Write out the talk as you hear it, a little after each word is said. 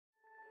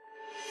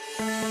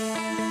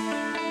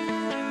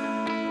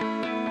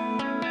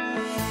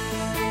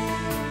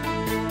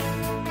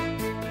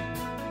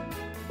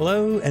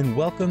Hello and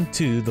welcome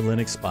to the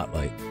Linux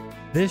Spotlight.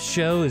 This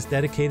show is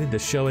dedicated to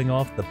showing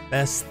off the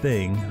best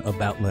thing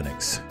about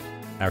Linux,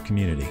 our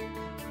community.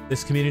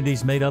 This community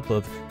is made up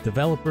of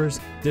developers,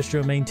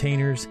 distro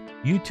maintainers,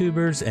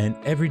 YouTubers, and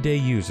everyday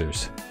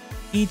users.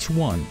 Each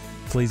one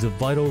plays a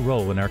vital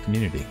role in our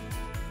community,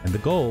 and the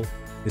goal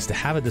is to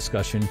have a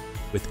discussion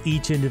with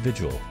each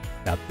individual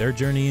about their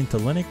journey into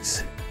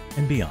Linux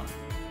and beyond.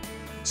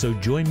 So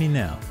join me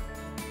now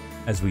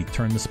as we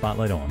turn the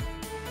spotlight on.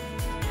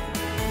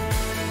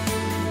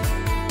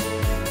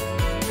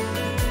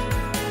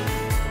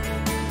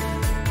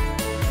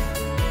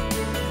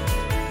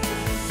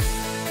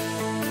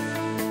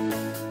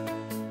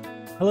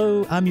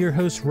 Hello, I'm your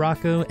host,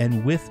 Rocco,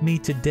 and with me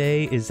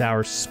today is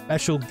our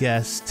special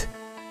guest,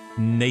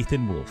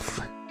 Nathan Wolf.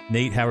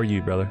 Nate, how are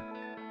you, brother?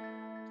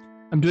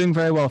 I'm doing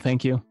very well,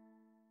 thank you.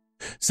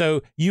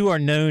 So you are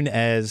known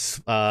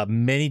as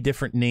many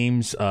different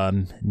names,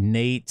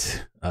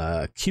 Nate,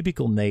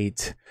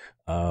 CubicleNate.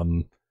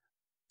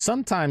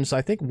 Sometimes,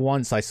 I think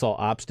once I saw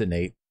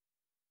Obstinate.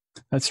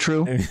 That's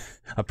true.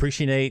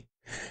 Appreciate,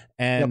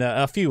 and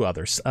a few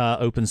others.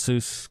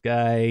 OpenSuse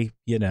guy,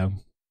 you know.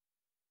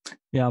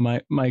 Yeah,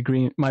 my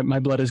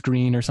blood is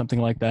green or something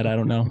like that. I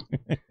don't know.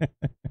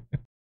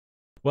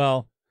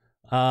 Well,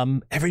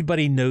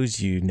 everybody knows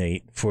you,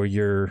 Nate, for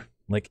your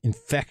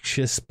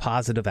infectious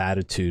positive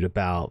attitude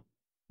about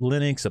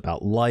Linux,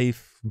 about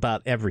life,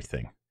 about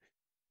everything.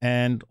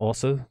 And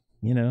also,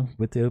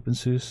 with the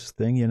OpenSuse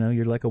thing,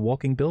 you're like a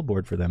walking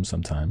billboard for them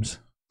sometimes.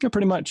 Yeah,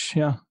 pretty much.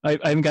 Yeah. I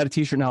haven't got a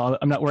t-shirt now.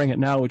 I'm not wearing it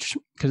now,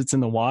 because it's in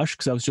the wash,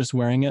 because I was just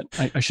wearing it.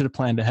 I should have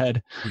planned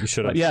ahead. You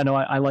should have. But yeah, no,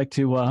 I like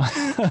to,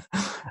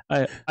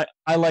 I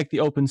like the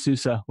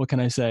OpenSuse. What can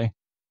I say?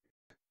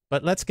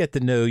 But let's get to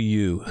know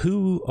you.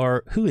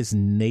 Who is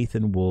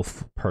Nathan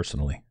Wolf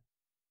personally?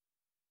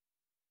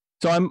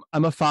 So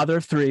I'm a father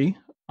of three.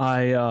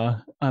 I'm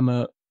a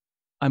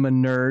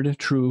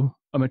nerd.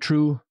 I'm a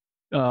true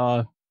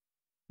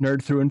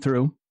nerd through and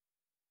through.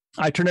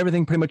 I turn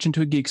everything pretty much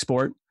into a geek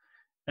sport.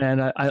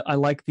 And I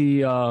like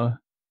the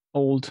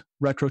old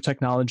retro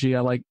technology.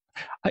 I like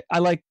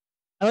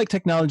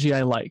technology.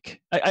 I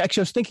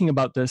was thinking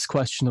about this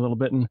question a little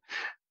bit, and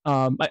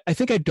I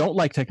think I don't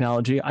like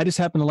technology. I just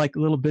happen to like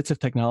little bits of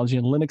technology,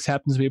 and Linux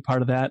happens to be a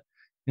part of that.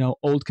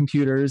 Old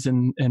computers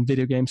and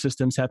video game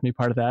systems happen to be a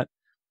part of that.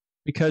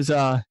 Because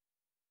I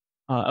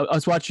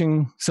was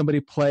watching somebody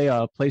play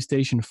a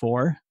PlayStation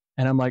 4,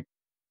 and I'm like,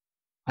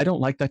 I don't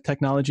like that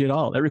technology at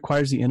all. It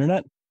requires the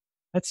internet.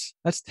 That's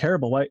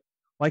terrible.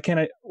 Why can't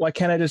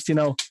I just,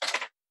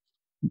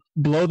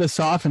 blow this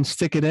off and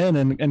stick it in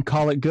and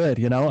call it good,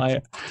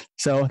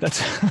 So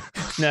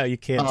that's no, you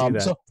can't do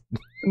that. So,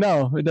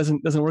 no, it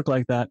doesn't work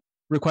like that. It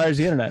requires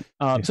the internet.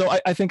 So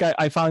I think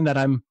I find that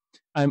I'm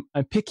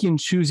picky and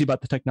choosy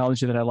about the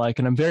technology that I like,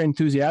 and I'm very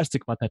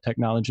enthusiastic about that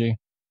technology.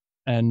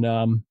 And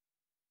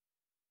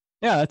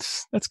yeah,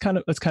 that's kind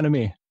of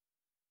me.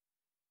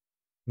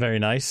 Very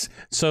nice.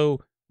 So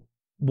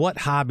what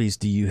hobbies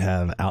do you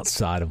have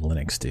outside of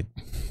Linux, dude?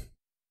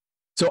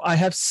 So I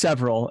have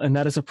several, and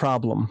that is a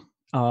problem.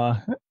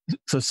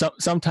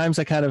 Sometimes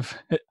I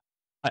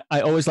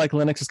always like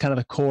Linux as kind of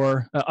the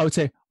core. I would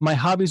say my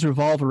hobbies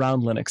revolve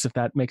around Linux, if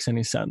that makes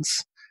any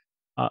sense.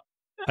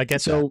 I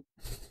get so.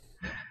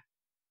 That.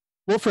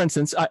 Well, for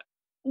instance,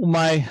 I'm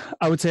a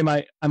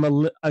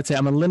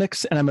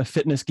Linux and I'm a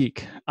fitness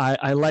geek.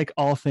 I like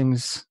all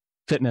things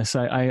fitness.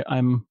 I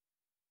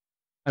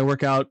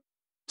work out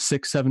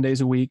 6-7 days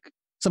a week.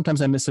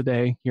 Sometimes I miss a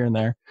day here and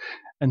there,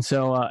 and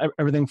so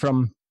everything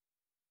from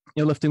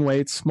lifting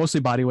weights,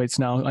 mostly body weights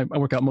now. I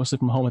work out mostly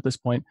from home at this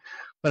point,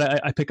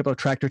 but I pick up a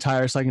tractor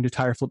tire so I can do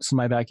tire flips in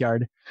my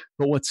backyard.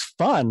 But what's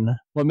fun,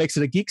 what makes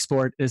it a geek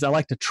sport, is I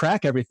like to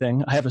track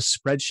everything. I have a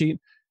spreadsheet.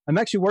 I'm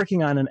actually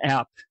working on an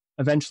app.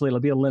 Eventually, it'll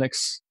be a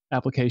Linux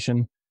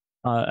application.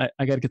 I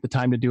got to get the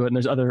time to do it, and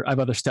I have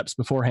other steps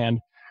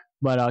beforehand.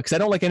 But because I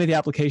don't like any of the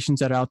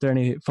applications that are out there,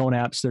 any phone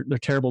apps, they're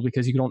terrible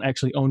because you don't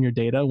actually own your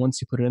data once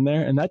you put it in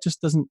there, and that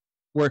just doesn't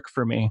work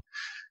for me.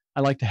 I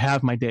like to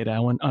have my data. I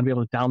want to be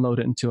able to download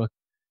it into a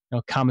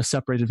comma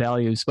separated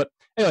values. But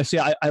anyway, so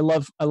yeah, I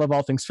love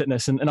all things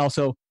fitness, and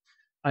also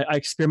I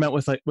experiment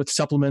with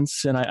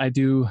supplements, and I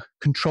do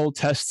controlled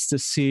tests to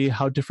see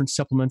how different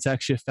supplements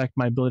actually affect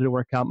my ability to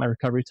work out, my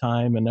recovery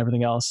time, and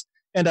everything else.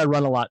 And I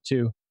run a lot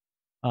too.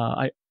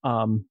 I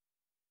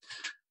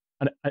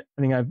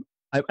think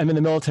I'm in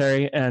the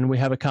military, and we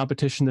have a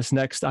competition this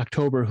next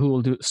October who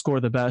will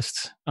score the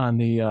best on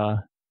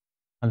the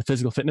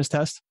physical fitness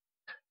test.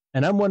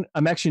 And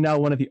I'm actually now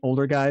one of the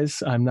older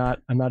guys. I'm not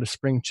a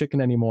spring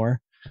chicken anymore.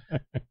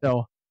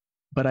 So,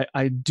 but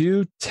I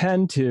do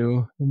tend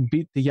to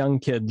beat the young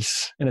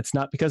kids, and it's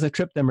not because I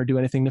trip them or do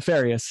anything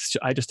nefarious.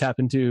 I just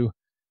happen to,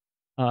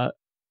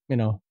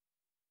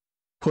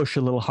 push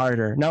a little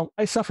harder. Now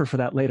I suffer for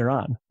that later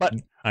on, but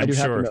I do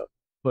have to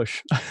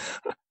push.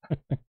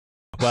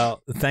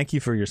 Well, thank you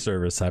for your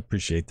service. I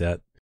appreciate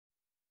that.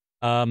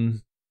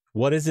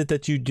 What is it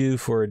that you do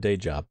for a day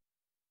job?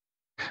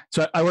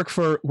 So I work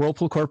for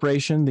Whirlpool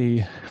Corporation,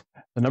 the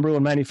number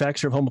one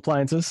manufacturer of home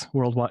appliances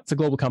worldwide. It's a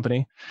global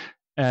company.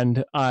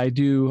 And I'm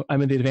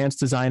in the advanced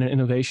design and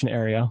innovation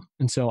area.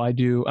 And so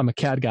I'm a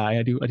CAD guy.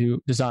 I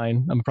do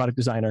design. I'm a product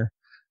designer.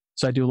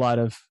 So I do a lot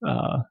of,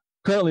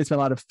 currently it's been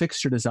a lot of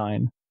fixture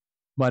design,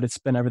 but it's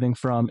been everything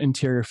from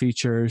interior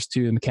features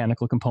to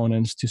mechanical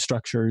components to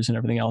structures and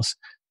everything else.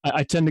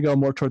 I tend to go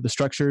more toward the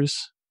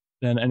structures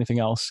than anything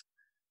else.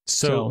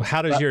 So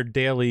how does your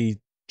daily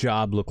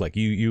job look like?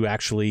 You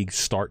actually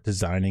start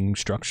designing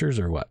structures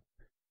or what?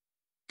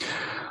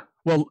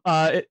 Well,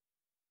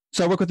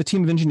 so I work with a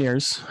team of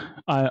engineers.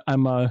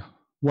 I'm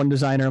one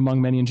designer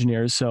among many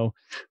engineers. So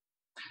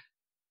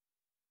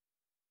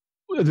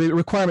the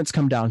requirements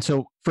come down.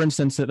 So for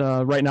instance,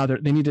 right now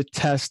they need to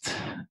test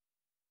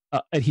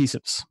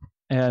adhesives.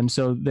 And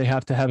so they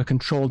have to have a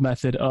controlled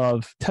method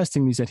of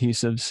testing these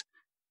adhesives.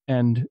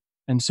 And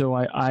so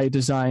I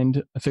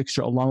designed a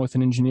fixture along with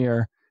an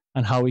engineer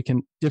on how we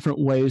can, different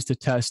ways to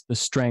test the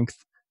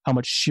strength, how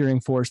much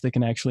shearing force they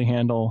can actually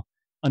handle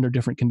under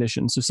different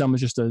conditions. So some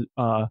is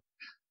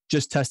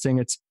just testing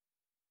its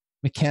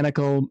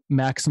mechanical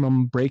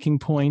maximum breaking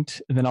point,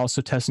 and then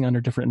also testing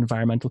under different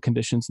environmental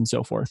conditions and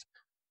so forth.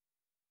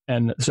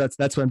 And so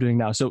that's what I'm doing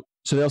now. So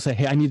they'll say,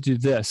 hey, I need to do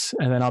this.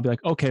 And then I'll be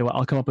like, okay, well,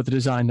 I'll come up with a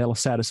design that'll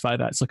satisfy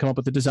that. So I'll come up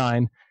with a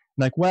design. I'm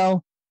like,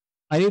 well,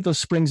 I need those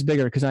springs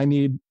bigger because I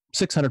need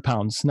 600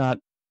 pounds, not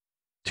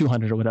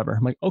 200 or whatever.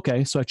 I'm like,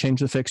 okay. So I change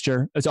the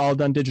fixture. It's all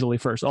done digitally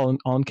first, all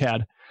in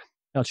CAD.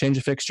 I'll change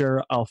the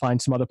fixture. I'll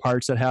find some other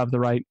parts that have the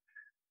right,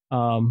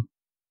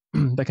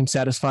 that can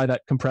satisfy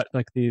that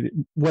like the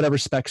whatever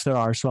specs there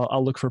are. So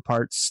I'll look for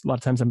parts. A lot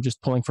of times I'm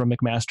just pulling from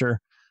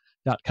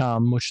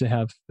McMaster.com, which they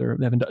have their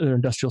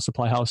industrial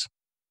supply house.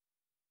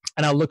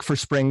 And I'll look for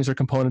springs or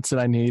components that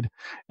I need,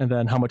 and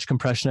then how much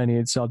compression I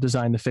need. So I'll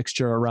design the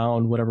fixture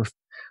around whatever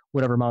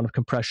amount of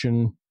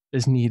compression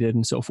is needed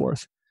and so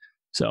forth.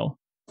 So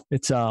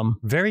it's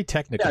very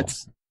technical.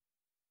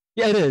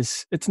 Yeah, it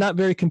is. It's not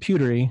very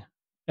computery,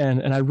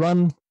 and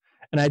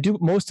I do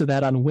most of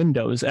that on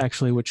Windows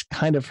actually, which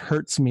kind of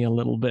hurts me a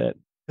little bit.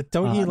 But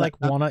don't you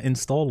want to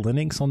install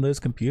Linux on those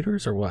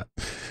computers or what?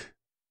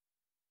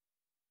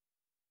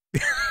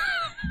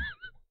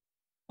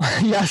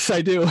 Yes,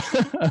 I do.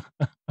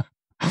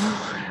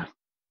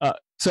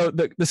 So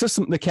the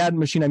system, the CAD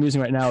machine I'm using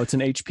right now, it's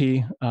an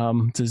HP.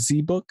 It's a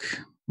ZBook.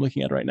 I'm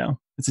looking at it right now.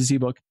 It's a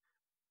ZBook,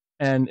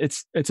 and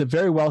it's a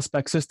very well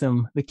spec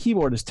system. The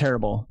keyboard is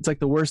terrible. It's like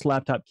the worst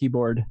laptop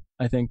keyboard.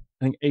 I think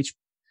HP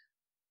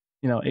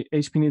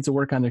needs to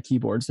work on their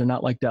keyboards. They're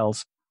not like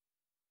Dell's,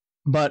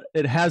 but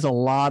it has a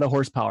lot of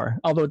horsepower.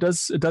 Although it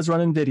does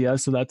run NVIDIA,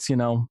 so that's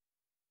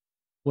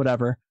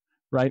whatever,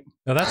 right?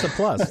 Oh, that's a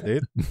plus,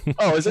 dude.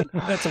 Oh, is it?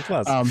 That's a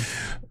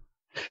plus.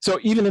 So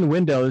even in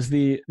Windows,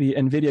 the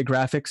NVIDIA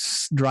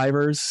graphics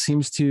drivers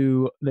seems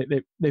to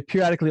they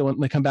periodically,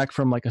 when they come back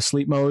from like a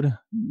sleep mode,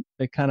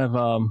 they kind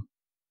of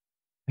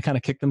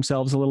kick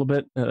themselves a little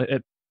bit.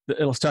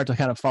 It'll start to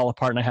kind of fall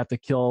apart, and I have to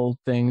kill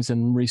things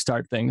and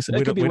restart things.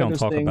 We don't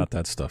talk about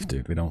that stuff,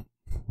 dude. We don't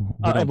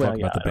talk about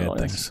the bad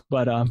things.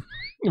 But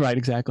right,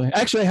 exactly.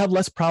 Actually, I have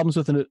less problems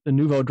with the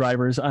Nuvo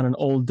drivers on an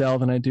old Dell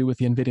than I do with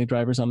the NVIDIA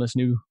drivers on this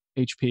new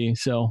HP.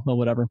 So, well,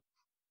 whatever.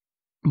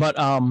 But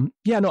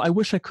I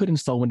wish I could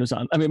install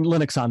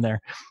Linux on there.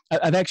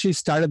 I've actually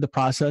started the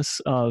process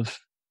of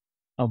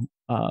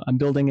I'm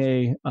building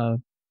a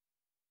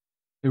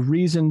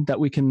reason that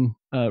we can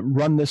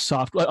run this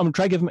software. I'm gonna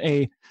try to give them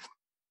a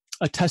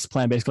test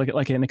plan, basically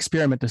like an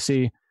experiment to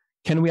see,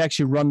 can we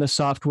actually run this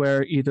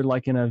software either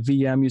like in a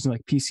VM using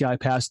like PCI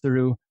pass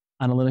through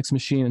on a Linux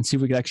machine and see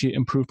if we could actually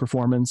improve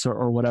performance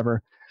or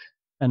whatever.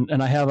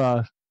 And I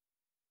have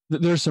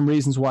there's some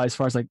reasons why, as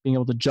far as like being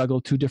able to juggle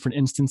two different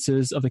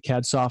instances of the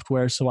CAD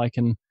software. So I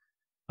can,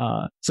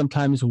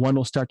 sometimes one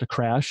will start to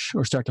crash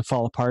or start to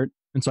fall apart.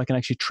 And so I can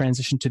actually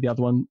transition to the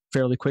other one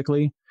fairly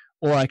quickly,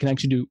 or I can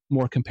actually do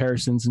more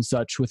comparisons and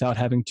such without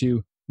having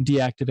to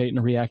deactivate and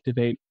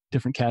reactivate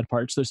different CAD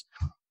parts.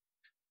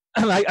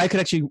 I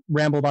could actually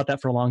ramble about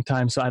that for a long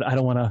time. So I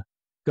don't want to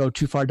go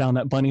too far down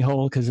that bunny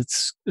hole, because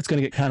it's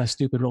going to get kind of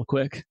stupid real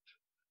quick.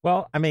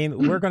 Well,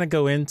 we're going to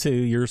go into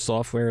your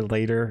software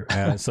later,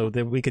 so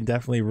that we can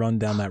definitely run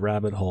down that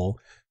rabbit hole.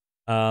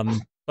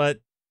 But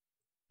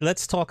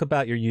let's talk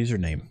about your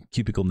username,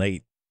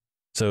 CubicleNate.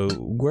 So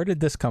where did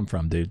this come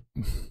from, dude?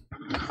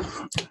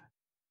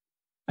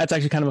 That's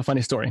actually kind of a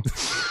funny story.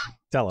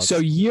 Tell us. So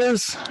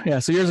years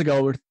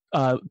ago,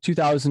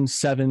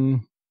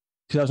 2007,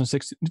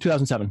 2006,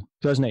 2007,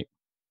 2008.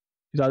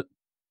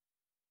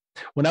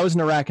 When I was in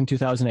Iraq in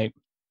 2008.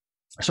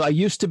 So I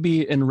used to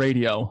be in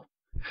radio.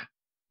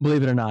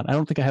 Believe it or not, I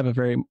don't think I have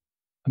I'm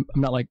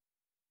not like,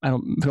 I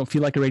don't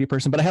feel like a radio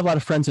person, but I have a lot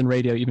of friends in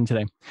radio even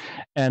today.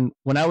 And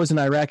when I was in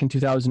Iraq in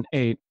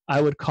 2008,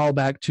 I would call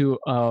back to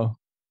a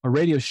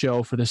radio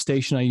show for the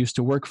station I used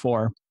to work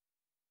for.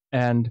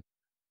 And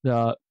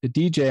the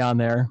DJ on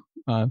there,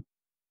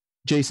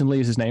 Jason Lee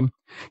is his name,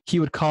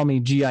 he would call me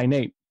GI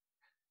Nate.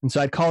 And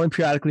so I'd call him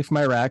periodically from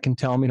Iraq and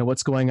tell him,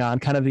 what's going on,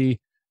 kind of the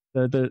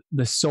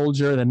the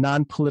soldier, the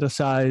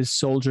non-politicized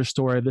soldier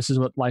story. This is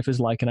what life is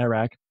like in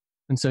Iraq.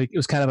 And so it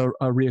was kind of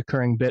a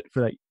reoccurring bit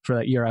for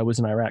that year I was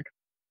in Iraq.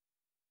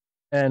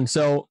 And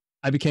so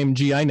I became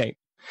GI-Nate.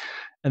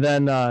 And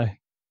then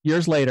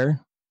years later,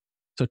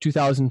 so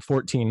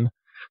 2014,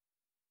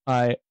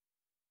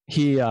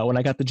 when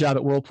I got the job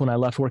at Whirlpool and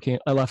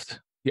I left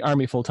the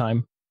Army full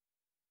time.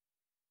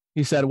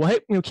 He said, "Well, hey,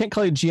 can't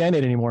call you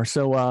GI-Nate anymore,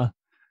 so I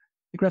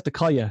think we have to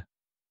call you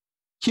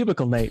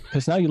CubicleNate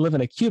because now you live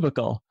in a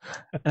cubicle."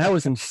 And I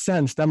was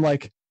incensed. I'm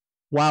like,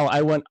 wow,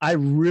 I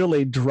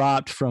really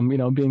dropped from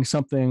being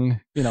something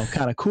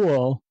kind of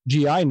cool,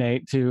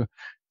 GI-Nate, to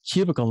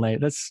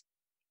CubicleNate.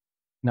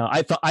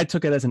 I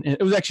took it as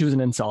it was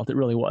an insult. It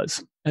really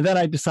was. And then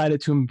I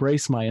decided to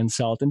embrace my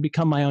insult and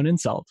become my own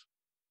insult.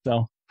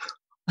 So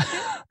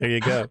there you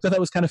go. So that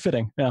was kind of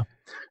fitting. Yeah.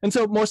 And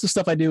so most of the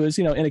stuff I do is,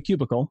 in a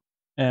cubicle.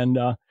 And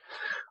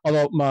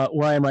although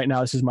where I am right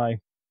now, this is my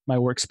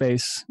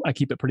workspace. I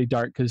keep it pretty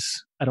dark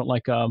because I don't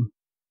like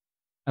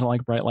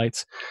bright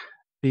lights.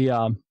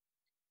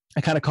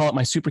 I kind of call it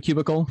my super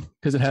cubicle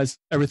because it has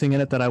everything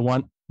in it that I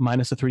want,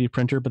 minus a 3D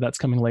printer, but that's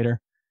coming later.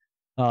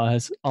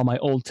 Has all my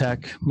old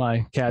tech,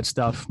 my CAD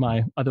stuff,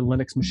 my other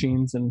Linux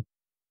machines, and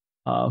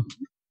a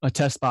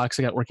test box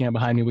I got working on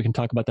behind me. We can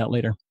talk about that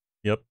later.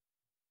 Yep.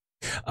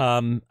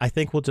 I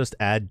think we'll just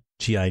add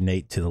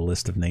GI-Nate to the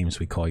list of names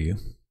we call you.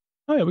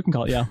 Oh yeah, we can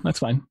call it. Yeah, that's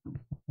fine.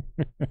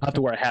 I'll have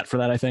to wear a hat for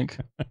that, I think.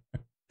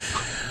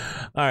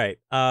 All right.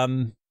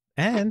 And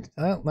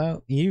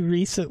well, you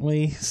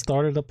recently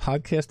started a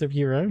podcast of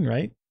your own,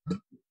 right?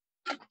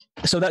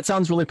 So that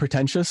sounds really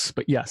pretentious,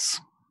 but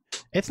yes.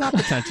 It's not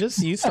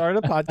pretentious. You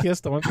started a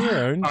podcast of your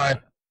own.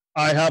 I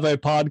have a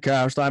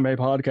podcast. I'm a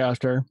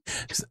podcaster.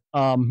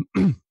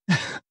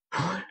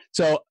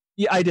 So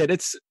yeah, I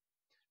did.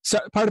 So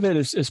part of it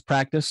is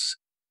practice.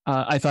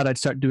 I thought I'd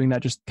start doing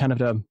that just kind of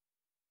to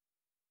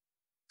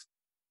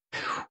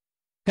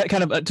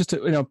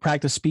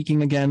practice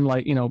speaking again,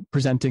 like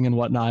presenting and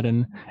whatnot.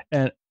 And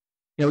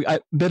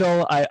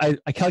Biddle, I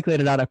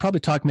calculated out. I probably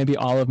talked maybe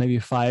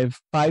 5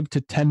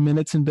 to 10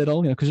 minutes in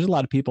Biddle, because there's a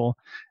lot of people,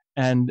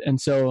 and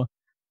so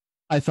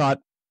I thought,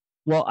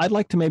 well, I'd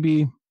like to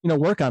maybe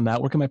work on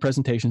my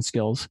presentation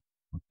skills,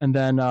 and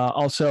then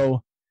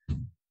also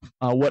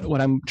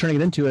what I'm turning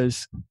it into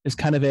is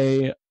kind of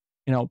a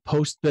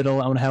post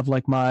Biddle. I want to have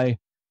like my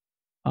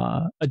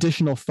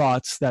additional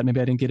thoughts that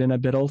maybe I didn't get in a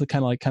Biddle to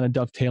kind of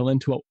dovetail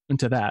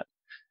into that,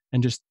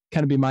 and just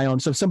kind of be my own.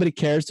 So if somebody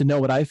cares to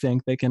know what I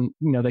think, they can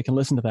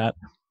listen to that.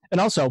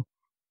 And also,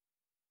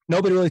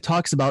 nobody really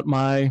talks about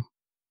my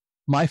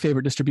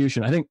favorite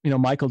distribution. I think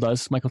Michael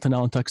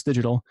Tennell and Tux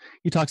Digital.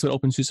 He talks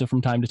about OpenSuse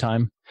from time to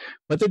time,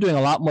 but they're doing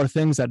a lot more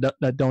things that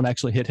don't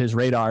actually hit his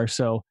radar.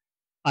 So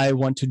I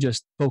want to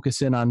just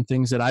focus in on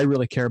things that I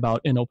really care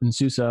about in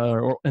OpenSuse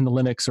or in the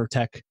Linux or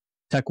tech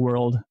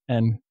world,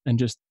 and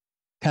just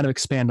kind of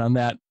expand on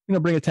that.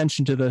 Bring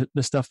attention to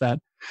the stuff that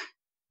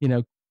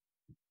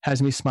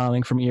has me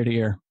smiling from ear to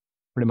ear,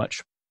 pretty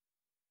much.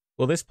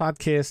 Well, this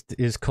podcast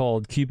is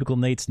called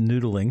CubicleNate's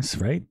Noodlings,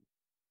 right?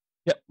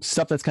 Yep,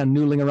 stuff that's kind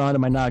of noodling around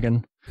in my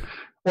noggin.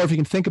 Or if you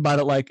can think about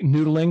it like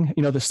noodling,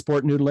 the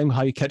sport noodling,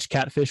 how you catch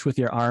catfish with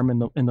your arm in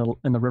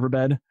the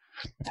riverbed.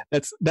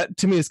 That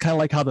to me is kind of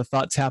like how the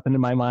thoughts happen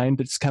in my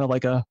mind. It's kind of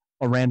like a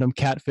random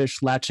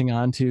catfish latching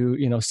onto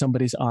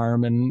somebody's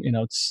arm, and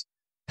it's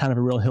kind of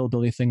a real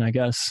hillbilly thing, I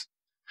guess.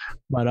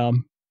 But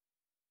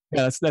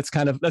yeah, that's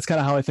kind of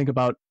how I think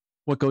about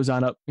what goes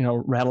on up,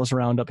 rattles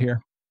around up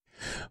here.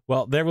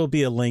 Well, there will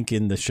be a link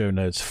in the show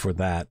notes for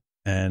that.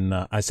 And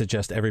I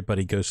suggest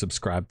everybody go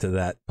subscribe to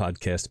that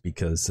podcast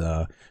because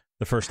the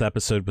first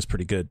episode was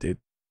pretty good, dude.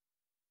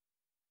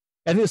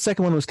 I think the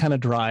second one was kind of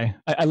dry.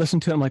 I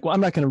listened to it. I'm like, well,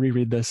 I'm not going to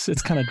reread this.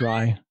 It's kind of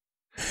dry.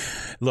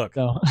 Look,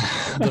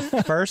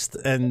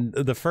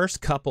 the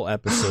first couple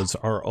episodes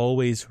are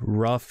always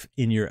rough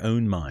in your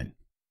own mind.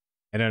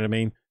 You know what I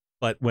mean?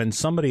 But when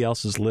somebody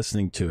else is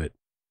listening to it,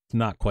 it's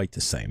not quite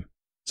the same.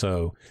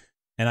 So,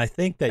 and I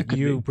think that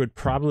you would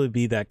probably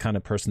be that kind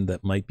of person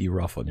that might be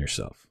rough on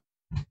yourself.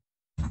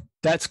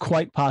 That's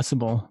quite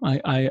possible.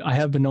 I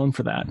have been known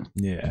for that.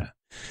 Yeah.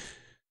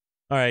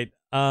 All right.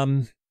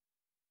 Now,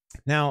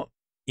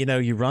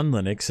 you run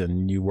Linux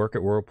and you work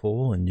at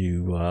Whirlpool and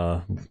you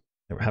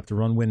have to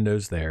run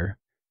Windows there.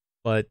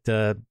 But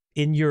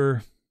in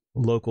your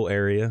local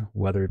area,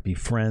 whether it be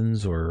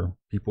friends or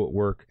people at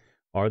work,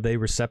 are they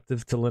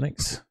receptive to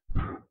Linux?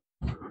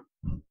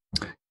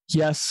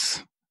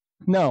 Yes.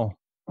 No.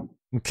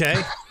 Okay.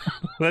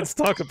 Let's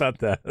talk about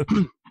that.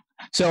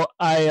 So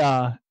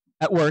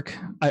at work,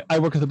 I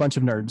work with a bunch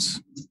of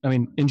nerds. I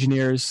mean,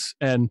 engineers,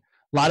 and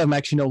a lot of them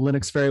actually know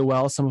Linux very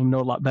well. Some of them know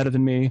a lot better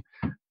than me.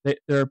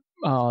 They're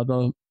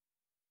the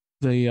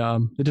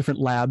different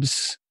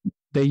labs.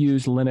 They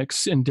use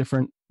Linux in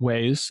different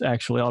ways,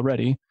 actually,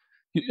 already,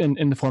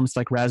 in the forms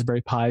like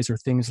Raspberry Pis or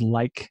things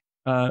like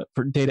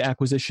for data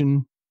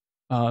acquisition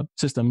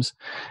systems.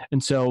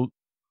 And so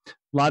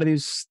a lot of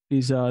these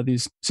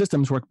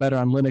systems work better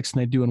on Linux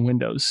than they do in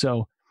Windows.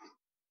 So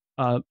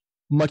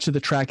much of the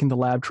tracking, the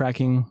lab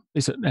tracking,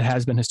 it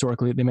has been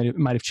historically, they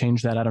might have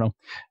changed that, I don't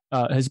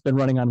know, has been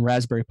running on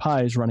Raspberry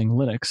Pis running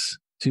Linux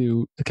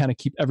to kind of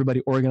keep everybody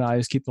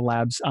organized, keep the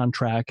labs on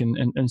track,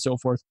 and so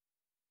forth.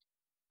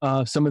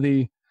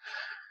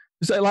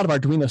 There's a lot of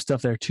Arduino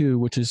stuff there too,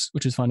 which is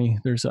funny.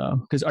 There's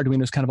because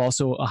Arduino is kind of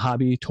also a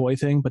hobby toy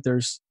thing, but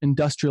there's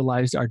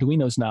industrialized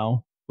Arduinos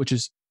now, which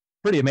is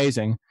pretty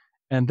amazing,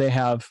 and they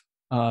have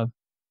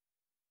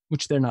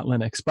which they're not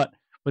Linux, but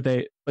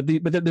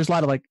there's a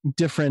lot of like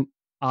different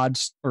odd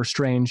or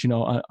strange,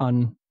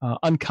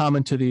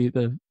 uncommon to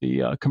the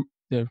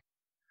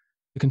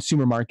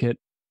consumer market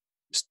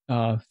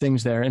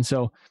things there, and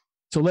so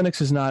Linux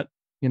is not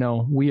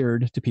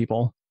weird to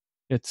people.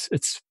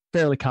 It's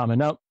fairly common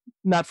now,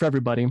 not for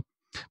everybody,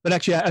 but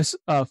actually,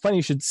 funny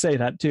you should say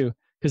that too,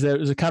 because there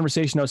was a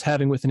conversation I was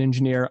having with an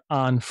engineer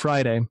on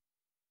Friday.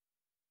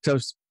 So I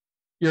was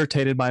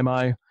irritated by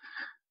my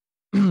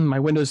my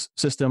Windows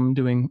system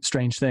doing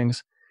strange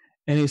things,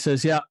 and he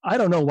says, "Yeah, I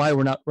don't know why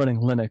we're not running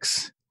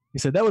Linux." He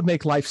said that would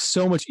make life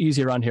so much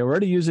easier on here. We're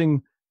already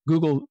using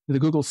the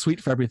Google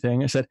Suite for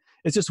everything. I said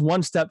it's just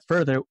one step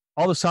further.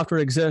 All the software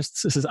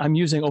exists. He says I'm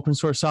using open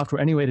source software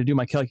anyway to do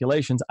my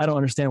calculations. I don't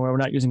understand why we're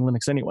not using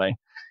Linux anyway.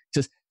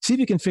 He says, see if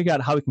you can figure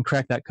out how we can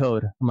crack that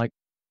code. I'm like,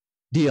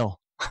 deal.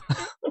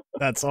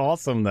 That's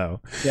awesome,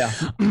 though. Yeah.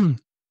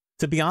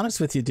 To be honest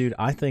with you, dude,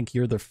 I think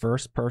you're the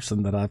first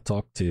person that I've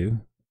talked to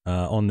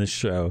on this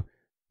show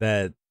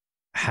that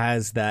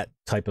has that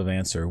type of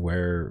answer,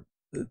 where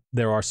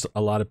there are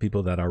a lot of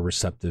people that are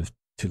receptive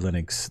to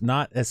Linux,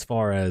 not as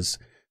far as,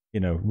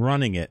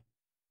 running it,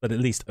 but at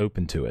least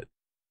open to it.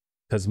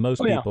 Because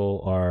most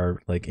people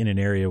are like in an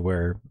area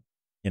where,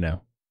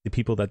 the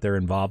people that they're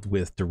involved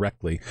with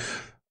directly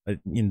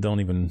don't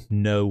even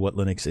know what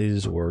Linux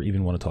is or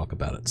even want to talk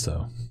about it.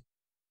 So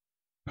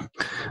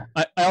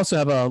I also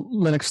have a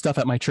Linux stuff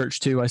at my church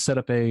too. I set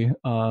up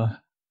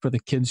for the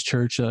kids'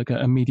 church, like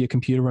a media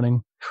computer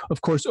running,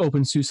 of course,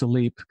 OpenSuse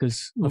Leap,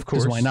 because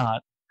why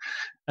not?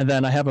 And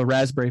then I have a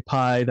Raspberry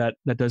Pi that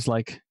does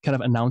like kind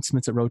of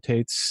announcements. It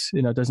rotates,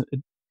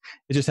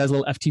 it just has a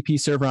little FTP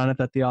server on it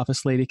that the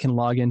office lady can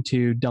log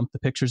into, dump the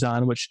pictures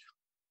on, which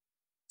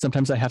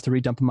sometimes I have to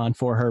redump them on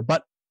for her.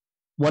 But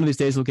one of these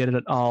days we'll get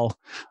it all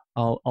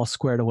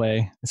squared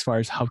away as far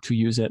as how to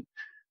use it.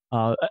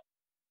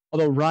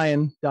 Although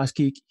Ryan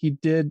Daskeek, he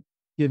did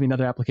give me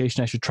another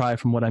application I should try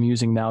from what I'm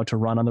using now to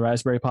run on the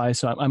Raspberry Pi.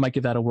 So I might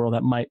give that a whirl.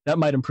 That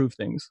might improve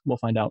things. We'll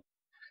find out.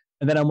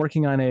 And then I'm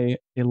working on a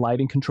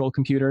lighting control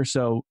computer.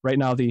 So right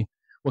now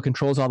what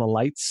controls all the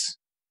lights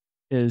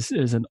is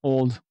an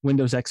old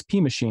Windows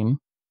XP machine.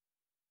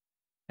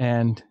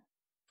 And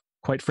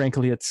quite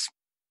frankly, it's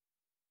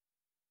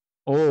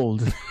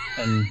old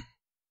and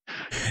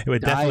it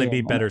would definitely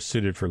be better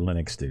suited for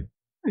Linux, dude.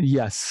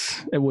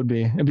 Yes, it would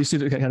be. It'd be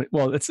suited.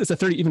 Well, it's a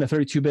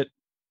 32-bit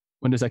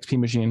Windows XP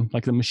machine.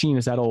 Like the machine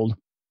is that old.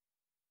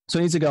 So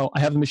it needs to go.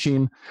 I have the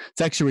machine.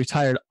 It's actually a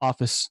retired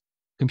office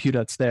computer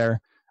that's there.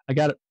 I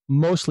got it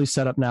mostly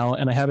set up now,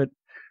 and I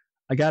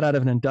got out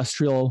of an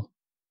industrial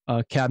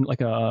cabinet,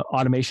 like a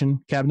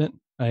automation cabinet,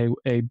 a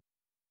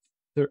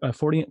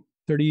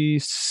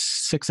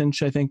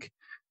 36-inch, I think,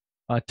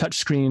 touch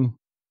screen,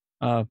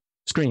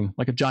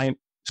 like a giant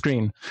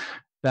screen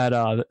that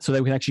so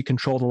that we can actually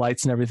control the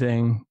lights and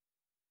everything,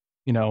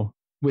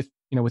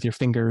 with your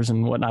fingers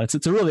and whatnot.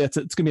 It's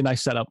gonna be a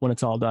nice setup when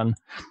it's all done.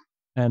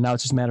 And now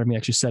it's just a matter of me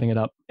actually setting it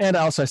up. And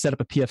I set up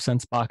a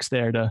PFSense box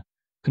there to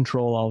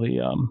control all the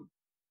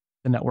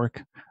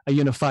network. I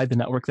unified the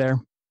network there.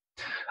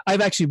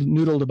 I've actually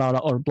noodled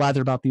about or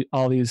blathered about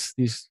all these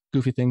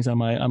goofy things on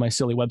my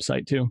silly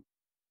website too.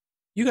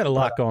 You got a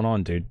lot going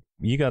on, dude.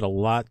 You got a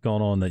lot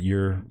going on that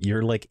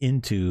you're like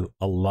into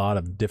a lot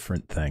of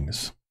different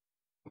things.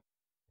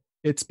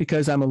 It's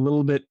because I'm a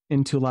little bit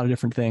into a lot of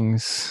different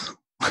things.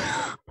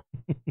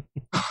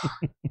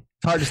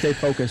 It's hard to stay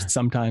focused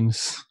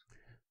sometimes.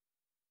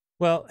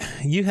 Well,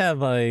 you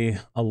have a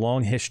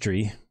long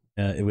history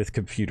with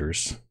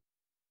computers.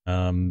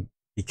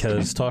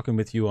 Because talking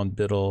with you on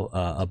Biddle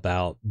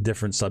about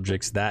different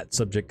subjects, that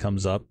subject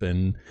comes up,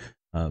 and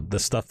the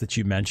stuff that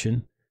you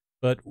mentioned.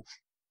 But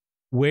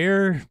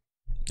where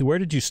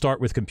did you start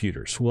with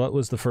computers? What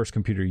was the first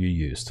computer you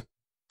used?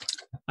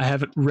 I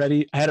have it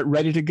ready. I had it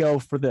ready to go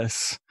for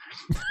this.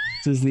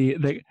 This is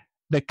the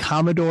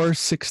Commodore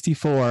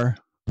 64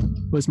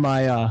 was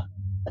my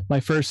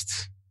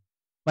first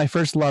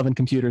love in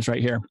computers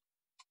right here.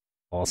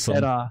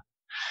 Awesome. I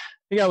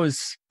think I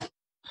was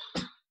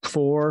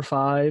 4 or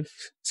 5,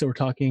 so we're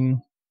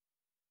talking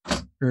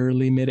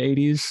early mid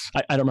 80s.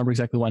 I don't remember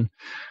exactly when,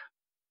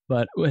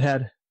 but it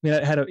had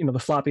the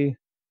floppy,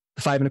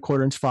 the 5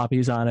 1/4-inch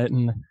floppies on it,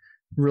 and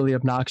really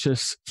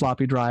obnoxious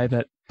floppy drive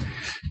that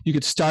you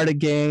could start a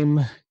game,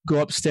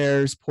 go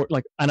upstairs,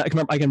 and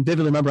I can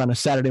vividly remember on a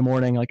Saturday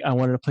morning, like I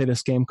wanted to play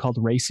this game called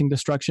Racing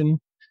Destruction.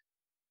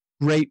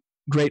 Great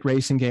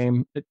racing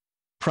game. It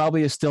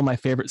probably is still my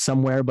favorite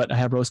somewhere, but I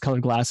have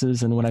rose-colored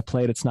glasses, and when I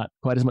play it, it's not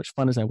quite as much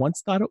fun as I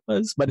once thought it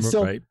was. But it's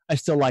still, right. I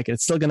still like it.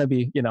 It's still going to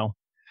be,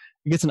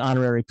 it gets an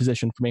honorary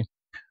position for me.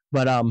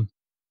 But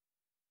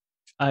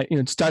I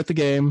start the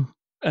game,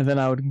 and then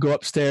I would go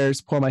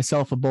upstairs, pour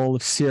myself a bowl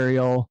of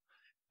cereal,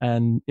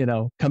 and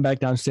come back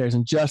downstairs.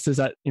 And just as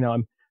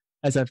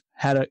as I've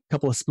had a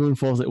couple of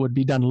spoonfuls, it would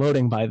be done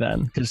loading by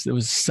then because it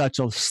was such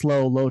a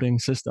slow loading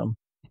system.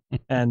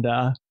 And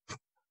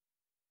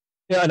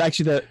and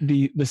actually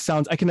the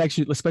sounds I can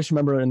actually especially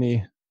remember in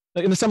the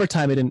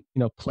summertime, it didn't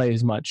play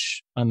as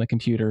much on the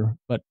computer,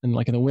 but in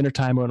the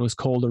wintertime when it was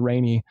cold or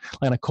rainy,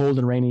 like on a cold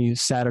and rainy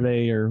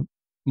Saturday or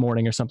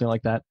morning or something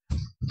like that,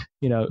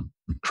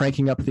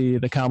 cranking up the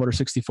Commodore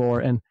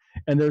 64, and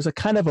there's a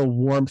kind of a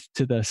warmth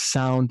to the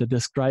sound the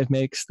disk drive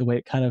makes, the way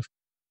it kind of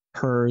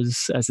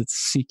purrs as it's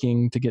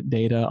seeking to get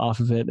data off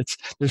of it.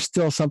 There's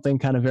still something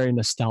kind of very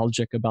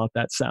nostalgic about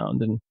that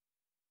sound, and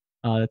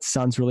it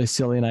sounds really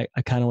silly, and I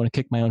kind of want to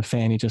kick my own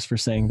fanny just for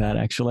saying that,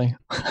 actually.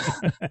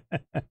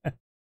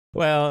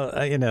 Well,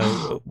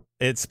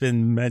 it's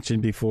been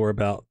mentioned before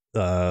about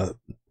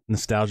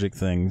nostalgic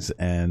things,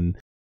 and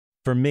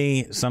for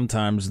me,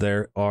 sometimes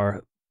there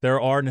are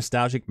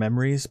nostalgic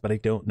memories, but I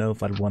don't know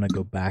if I'd want to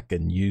go back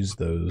and use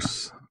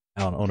those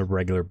on a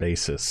regular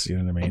basis. You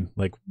know what I mean?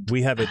 Like,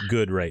 we have it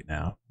good right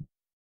now.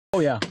 Oh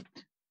yeah,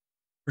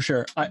 for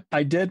sure.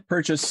 I did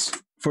purchase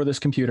for this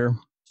computer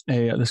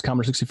this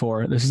Commodore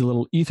 64. This is a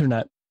little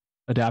Ethernet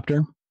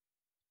adapter.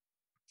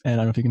 And I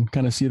don't know if you can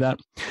kind of see that.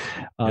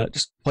 Yep. It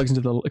just plugs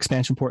into the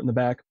expansion port in the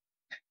back.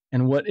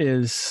 And what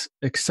is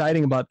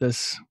exciting about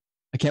this,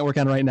 I can't work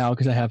on it right now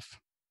because I have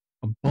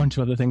a bunch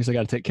of other things I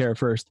got to take care of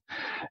first,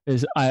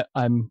 is I've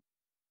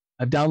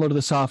downloaded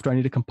the software. I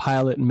need to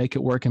compile it and make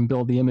it work and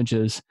build the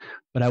images.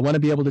 But I want to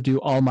be able to do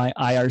all my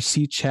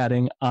IRC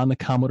chatting on the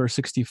Commodore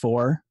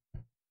 64.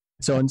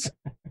 So,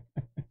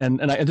 and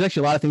there's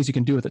actually a lot of things you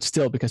can do with it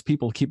still because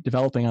people keep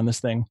developing on this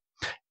thing.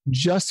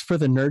 Just for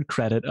the nerd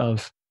credit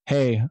of,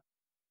 hey,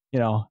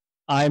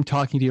 I'm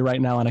talking to you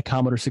right now on a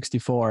Commodore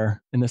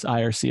 64 in this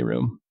IRC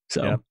room.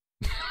 So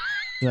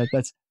yep.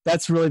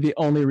 That's really the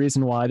only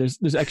reason why. There's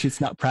actually,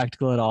 it's not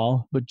practical at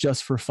all, but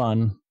just for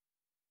fun.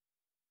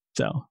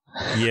 So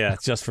yeah,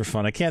 it's just for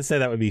fun. I can't say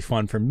that would be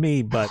fun for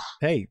me, but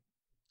hey,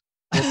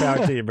 more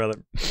power to you,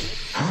 brother.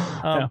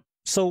 Yeah.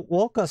 So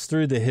walk us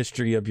through the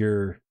history of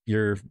your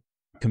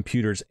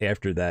computers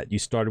after that. You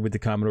started with the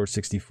Commodore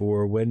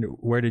 64.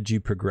 Where did you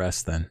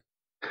progress then?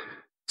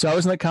 So I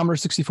was in the Commodore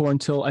 64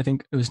 until I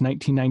think it was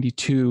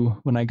 1992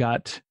 when I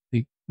got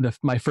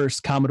my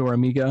first Commodore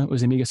Amiga. It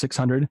was Amiga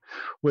 600,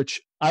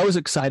 which I was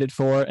excited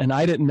for, and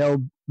I didn't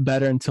know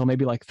better until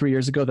maybe like 3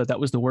 years ago that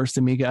was the worst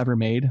Amiga ever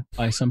made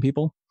by some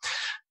people.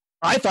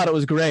 I thought it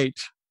was great.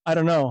 I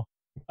don't know.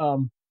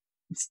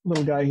 This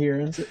little guy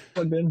here, is it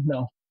plugged in?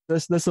 No.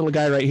 This little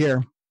guy right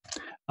here.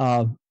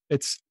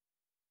 It's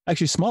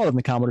actually smaller than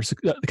the Commodore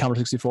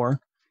 64,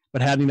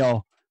 but had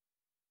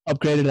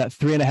upgraded that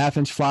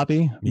 3.5-inch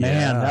floppy.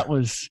 Man,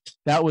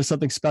 that was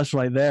something special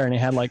right there. And it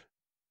had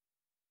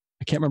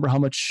I can't remember how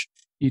much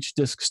each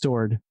disc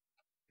stored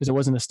because it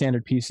wasn't a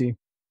standard PC,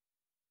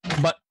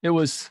 but that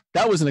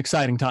was an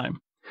exciting time.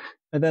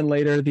 And then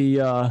later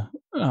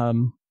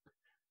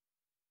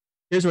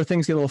here's where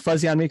things get a little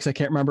fuzzy on me because I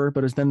can't remember,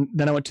 but it was then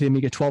I went to the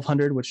Amiga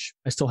 1200, which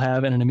I still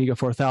have, and an Amiga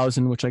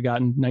 4000, which I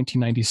got in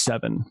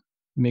 1997,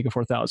 Amiga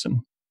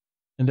 4000.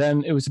 And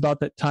then it was about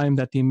that time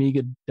that the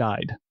Amiga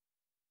died.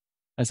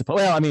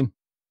 Well, I mean,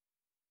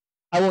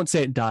 I won't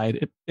say it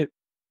died. It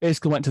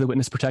basically went to the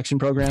witness protection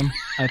program,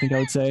 I think I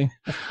would say.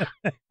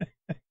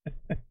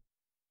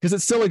 Because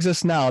it still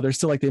exists now. There's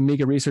still the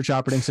Amiga Research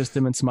Operating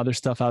System and some other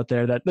stuff out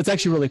there that's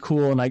actually really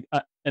cool. And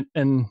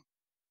and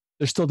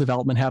there's still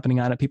development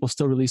happening on it. People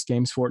still release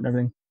games for it and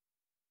everything.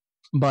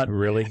 But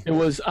really, it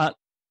was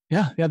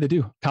yeah, they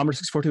do. Commodore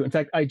 64 too. In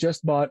fact, I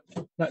just bought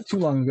not too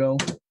long ago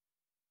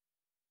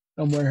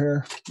somewhere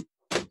here.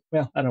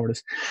 Well, I don't know what it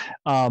is.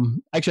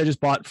 Actually, I just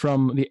bought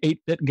from the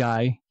 8-bit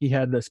guy. He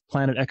had this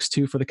Planet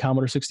X2 for the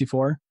Commodore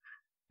 64,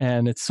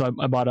 and so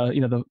I bought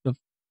the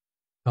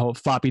whole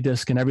floppy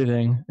disk and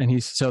everything.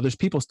 And so there's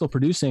people still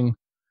producing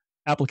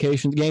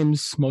applications,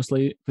 games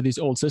mostly for these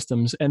old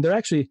systems, and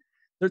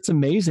it's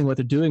amazing what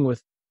they're doing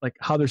with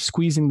how they're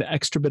squeezing the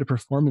extra bit of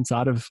performance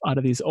out of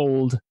these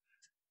old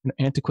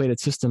antiquated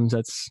systems.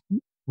 That's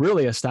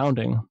really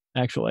astounding,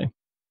 actually.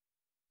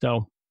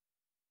 So.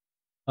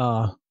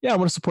 Yeah, I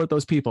want to support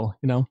those people.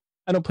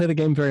 I don't play the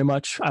game very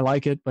much. I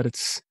like it, but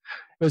it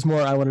was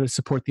more I wanted to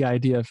support the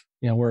idea of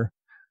we're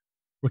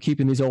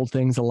keeping these old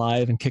things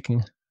alive and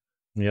kicking.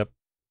 Yep.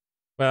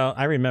 Well,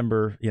 I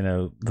remember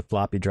the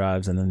floppy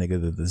drives, and then they go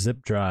to the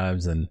zip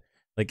drives, and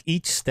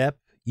each step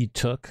you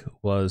took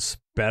was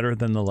better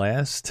than the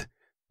last.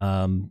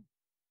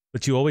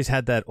 But you always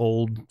had that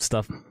old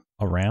stuff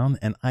around,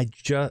 and I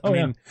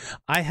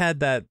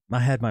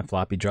had my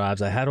floppy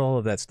drives, I had all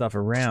of that stuff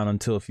around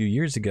until a few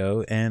years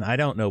ago, and I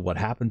don't know what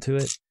happened to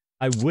it.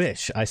 I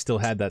wish I still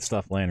had that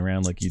stuff laying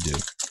around like you do.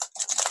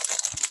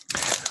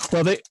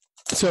 Well,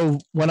 so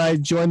when I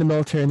joined the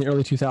military in the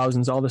early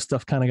 2000s, all this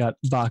stuff kind of got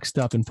boxed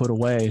up and put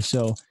away.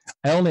 So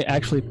I only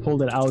actually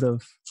pulled it out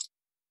of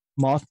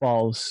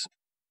mothballs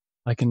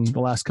in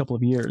the last couple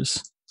of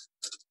years.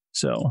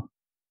 So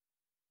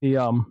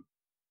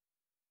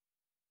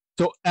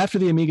So after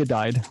the Amiga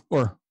died,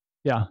 or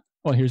yeah,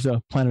 well, here's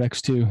a Planet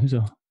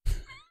X2.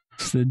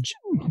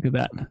 Look at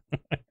that.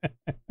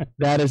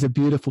 That is a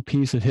beautiful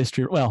piece of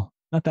history. Well,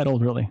 not that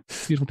old, really.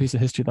 Beautiful piece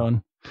of history, though,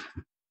 in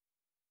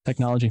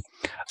technology.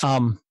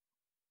 So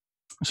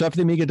after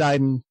the Amiga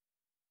died, and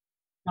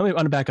I'm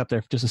going to back up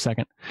there for just a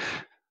second.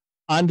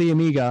 On the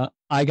Amiga,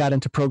 I got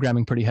into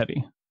programming pretty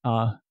heavy.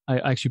 I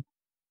actually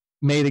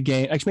made a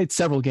game. I actually made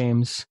several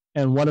games,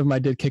 and one of them I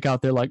did kick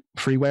out there like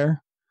freeware.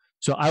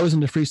 So I was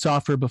into free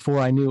software before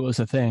I knew it was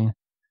a thing.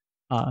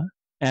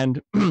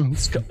 And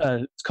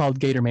it's called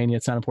Gator Mania.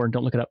 It's not important.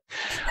 Don't look it up.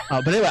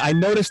 But anyway, I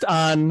noticed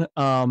on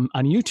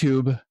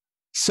YouTube,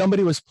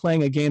 somebody was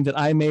playing a game that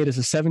I made as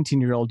a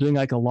 17-year-old, doing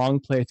like a long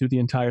play through the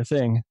entire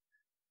thing.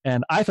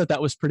 And I thought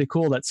that was pretty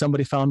cool that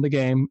somebody found the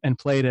game and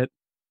played it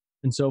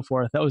and so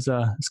forth. That was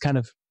it's kind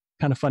of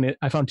funny.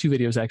 I found 2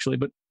 videos actually,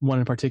 but one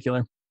in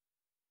particular.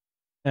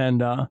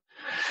 And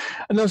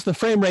those the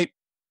frame rate's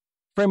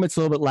a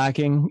little bit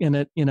lacking in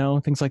it,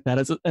 things like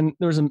that. And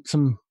there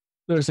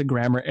was a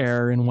grammar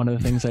error in one of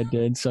the things I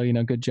did, so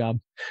good job.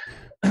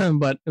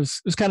 But it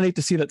was kind of neat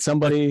to see that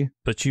somebody.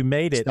 But you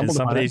made it, and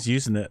somebody's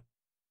using it.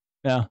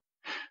 Yeah,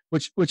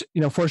 which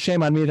for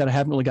shame on me that I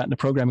haven't really gotten to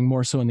programming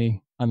more so on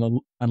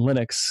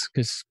Linux,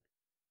 because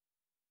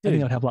I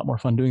think I'd have a lot more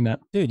fun doing that.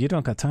 Dude, you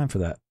don't got time for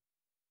that.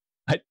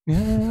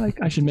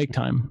 I should make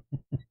time.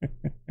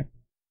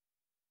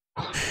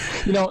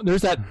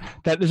 There's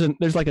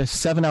there's like a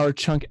 7-hour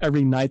chunk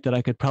every night that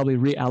I could probably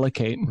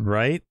reallocate.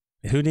 Right?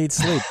 Who needs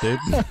sleep, dude?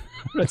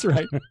 That's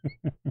right.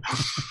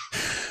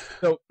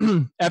 So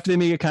after the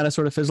Amiga kind of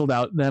sort of fizzled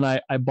out, then I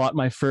bought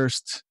my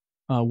first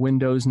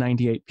Windows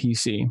 98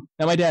 PC.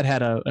 Now my dad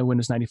had a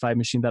Windows 95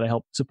 machine that I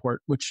helped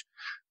support, which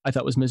I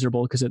thought was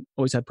miserable because it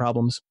always had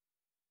problems.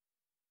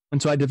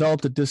 And so I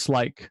developed a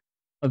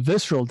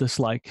visceral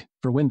dislike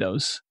for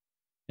Windows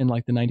in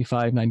like the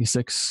 95,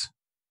 96,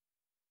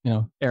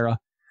 era.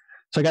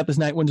 So I got this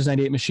Windows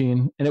 98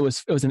 machine, and it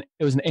was an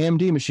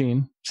AMD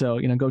machine. So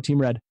go Team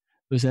Red.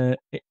 It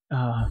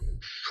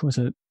was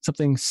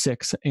something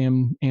 6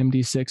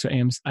 AMD 6 or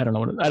AMD. I don't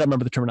know I don't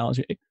remember the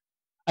terminology.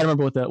 I don't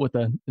remember what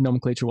the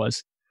nomenclature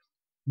was,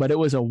 but it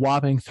was a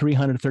whopping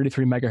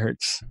 333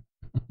 megahertz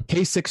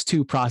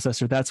K62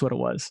 processor. That's what it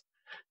was.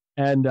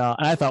 And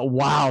I thought,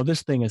 wow,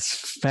 this thing is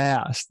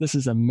fast. This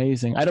is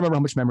amazing. I don't remember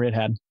how much memory it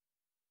had,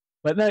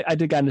 but I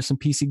did get into some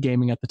PC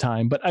gaming at the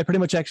time. But I pretty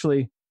much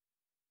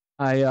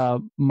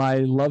my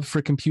love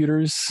for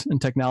computers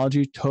and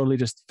technology totally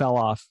just fell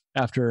off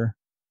after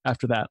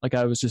that. Like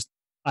I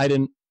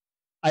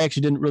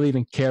actually didn't really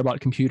even care about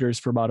computers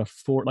for about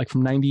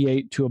from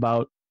 98 to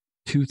about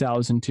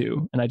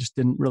 2002. And I just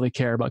didn't really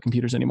care about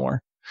computers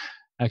anymore.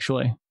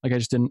 Actually, like I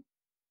just didn't,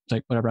 it's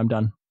like, whatever, I'm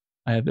done.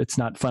 It's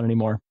not fun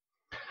anymore.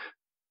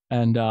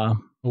 And,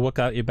 what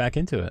got you back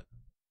into it?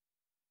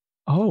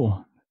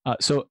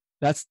 So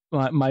that's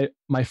my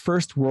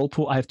first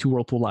Whirlpool. I have 2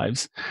 Whirlpool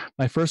lives.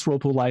 My first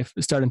Whirlpool life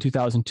started in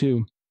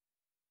 2002.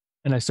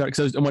 And I decided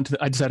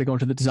to go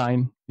into the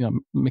design,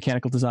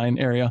 mechanical design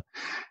area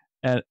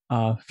at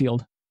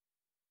field.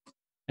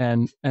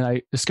 And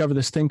I discovered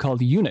this thing called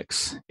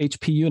Unix,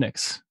 HP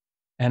Unix.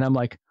 And I'm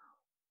like,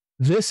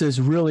 this is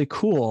really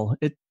cool.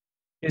 It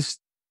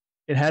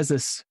has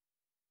this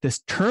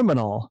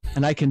terminal,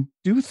 and I can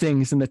do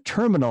things in the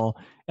terminal.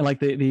 And like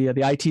the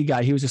IT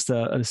guy, he was just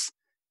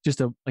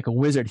like a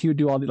wizard. He would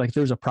do all like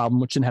there was a problem,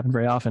 which didn't happen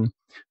very often,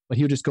 but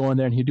he would just go in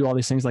there and he'd do all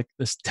these things. Like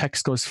this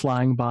text goes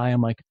flying by.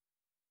 I'm like,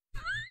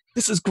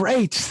 this is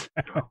great.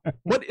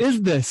 What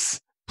is this?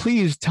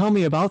 Please tell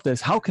me about this.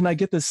 How can I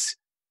get this?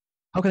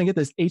 How can I get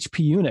this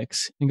HP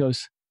Unix? And he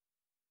goes,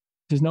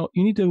 no,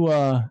 you need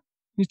to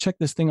check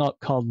this thing out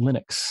called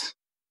Linux.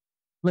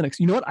 Linux.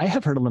 You know what? I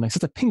have heard of Linux.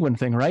 It's a Penguin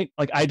thing, right?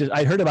 Like I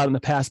heard about it in the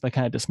past, but I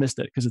kind of dismissed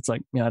it because it's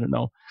like, I don't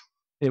know.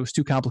 It was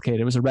too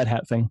complicated. It was a Red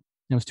Hat thing.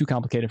 It was too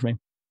complicated for me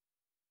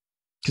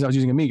because I was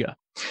using Amiga.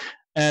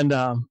 And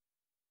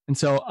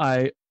so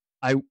I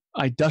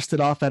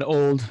dusted off that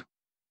old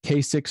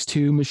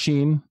K62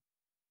 machine,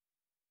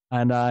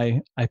 and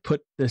I put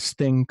this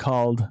thing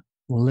called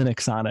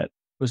Linux on it.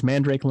 It was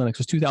Mandrake Linux. It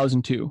was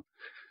 2002,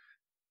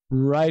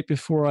 right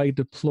before I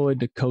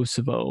deployed to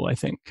Kosovo, I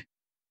think.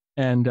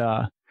 And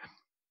I'm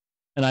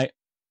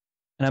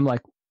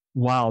like,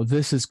 wow,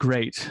 this is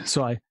great.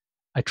 So I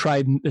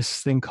tried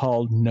this thing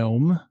called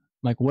GNOME. I'm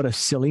like, what a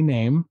silly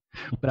name,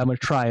 but I'm gonna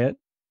try it.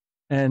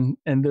 And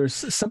there's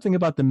something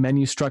about the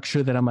menu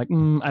structure that I'm like,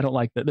 I don't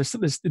like that.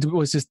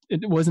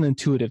 It wasn't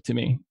intuitive to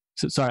me.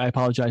 So sorry, I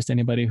apologize to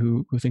anybody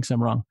who thinks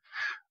I'm wrong.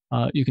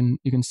 You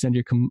can send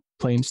your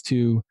complaints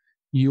to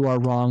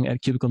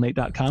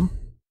youarewrong@CubicleNate.com.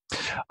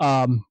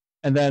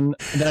 And then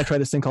I tried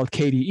this thing called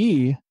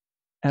KDE,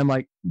 and I'm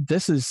like,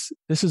 this is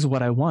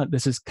what I want.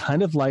 This is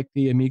kind of like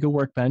the Amiga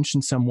Workbench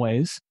in some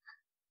ways,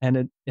 and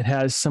it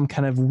has some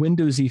kind of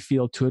Windowsy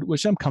feel to it,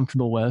 which I'm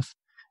comfortable with,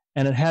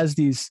 and it has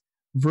these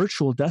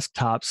virtual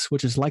desktops,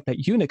 which is like that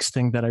Unix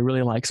thing that I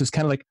really like. So it's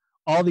kind of like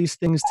all these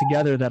things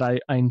together that I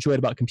enjoyed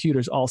about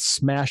computers, all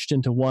smashed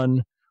into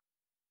one,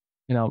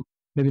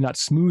 maybe not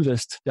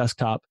smoothest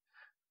desktop,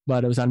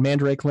 but it was on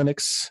Mandrake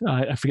Linux.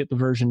 I forget the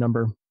version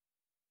number,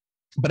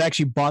 but I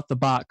actually bought the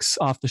box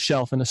off the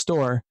shelf in a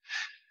store,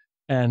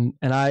 and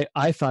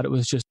I thought it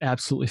was just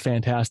absolutely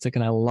fantastic,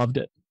 and I loved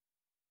it.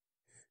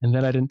 And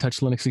then I didn't touch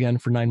Linux again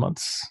for 9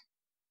 months.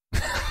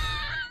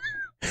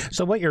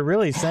 So what you're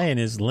really saying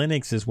is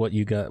Linux is what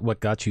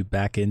got you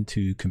back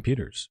into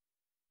computers.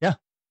 Yeah.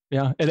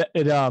 I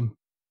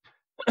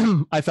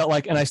felt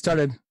like, and I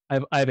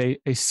have a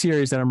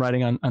series that I'm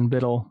writing on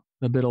Biddle,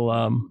 the Biddle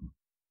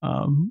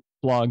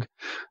blog,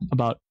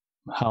 about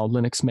how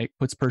Linux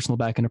puts personal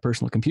back into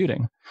personal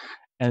computing.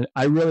 And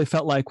I really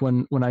felt like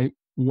when I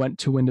went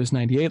to Windows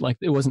 98, like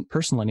it wasn't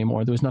personal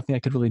anymore. There was nothing I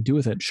could really do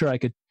with it. Sure, I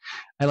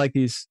like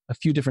a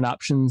few different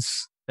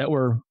options that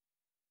were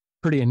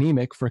pretty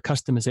anemic for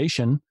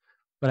customization,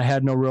 but I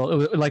had no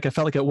real, I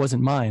felt like it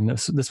wasn't mine.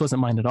 This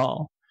wasn't mine at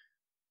all.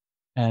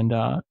 And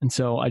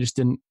so I just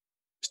didn't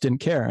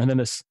care. And then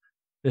this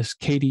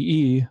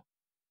KDE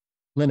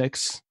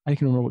Linux, I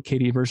can't remember what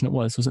KDE version it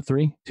was. Was it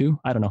 3, 2?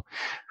 I don't know.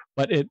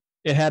 But it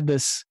had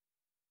this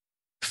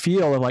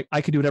feel of like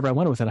I could do whatever I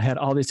wanted with it. I had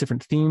all these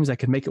different themes. I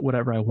could make it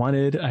whatever I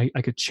wanted. I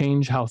could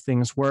change how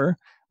things were. I'm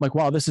like,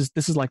 wow, this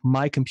is like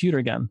my computer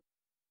again.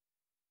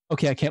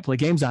 Okay, I can't play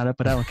games on it,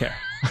 but I don't care.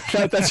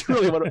 That's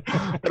really what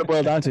it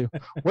boiled down to.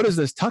 What is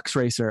this Tux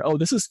Racer? Oh,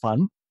 this is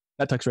fun.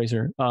 Not Tux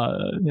Racer.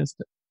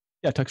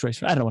 Yeah, Tux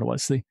Racer. I don't know what it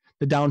was. The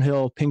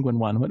downhill penguin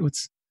one.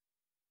 What's?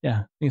 Yeah,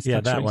 I think it's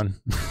yeah, Tux that Racer. one.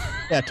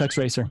 Yeah, Tux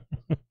Racer.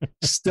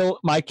 Still,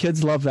 my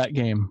kids love that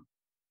game.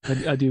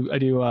 I do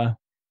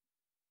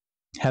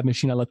have a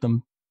machine I let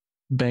them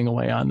bang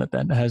away on that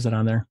has it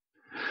on there.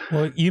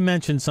 Well, you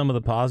mentioned some of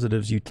the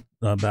positives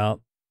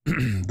about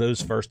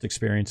those first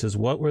experiences.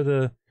 What were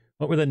the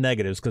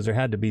negatives? Because there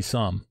had to be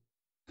some.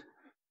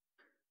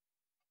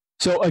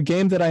 So a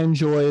game that I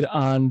enjoyed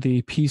on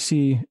the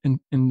PC in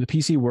the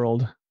PC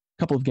world, a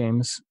couple of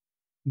games,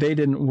 they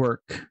didn't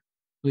work, at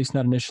least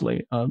not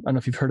initially. I don't know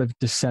if you've heard of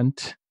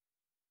Descent.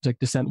 It's like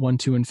Descent 1,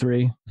 2, and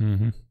 3.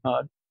 Mm-hmm.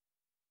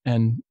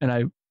 And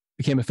I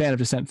became a fan of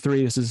Descent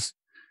 3. This is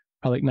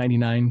probably like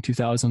 99,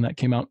 2000 that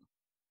came out.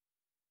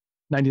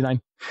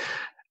 99.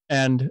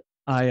 And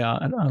I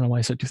don't know why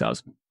I said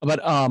 2000.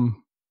 But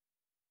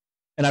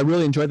and I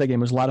really enjoyed that game.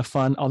 It was a lot of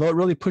fun, although it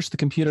really pushed the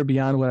computer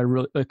beyond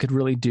what I could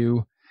really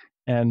do.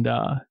 And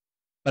but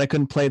I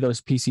couldn't play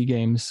those PC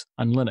games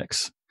on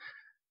Linux.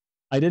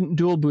 I didn't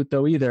dual boot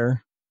though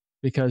either,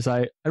 because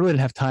I really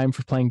didn't have time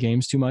for playing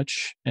games too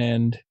much,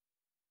 and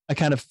I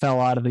kind of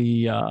fell out of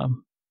the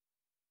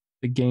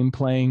game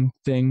playing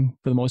thing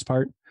for the most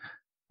part.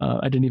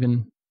 I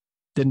didn't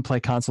play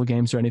console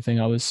games or anything.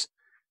 I was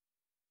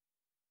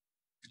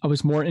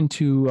more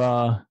into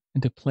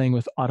playing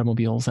with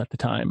automobiles at the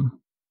time.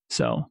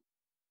 So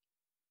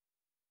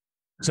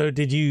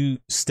did you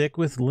stick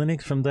with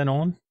Linux from then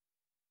on?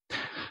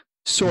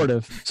 Sort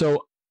of.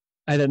 So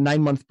I had a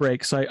 9-month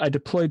break. So I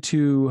deployed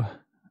to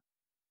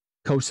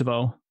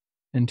Kosovo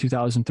in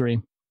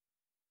 2003.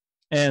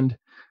 And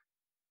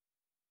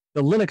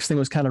the Linux thing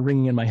was kind of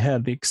ringing in my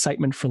head, the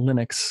excitement for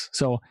Linux.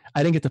 So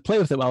I didn't get to play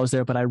with it while I was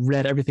there, but I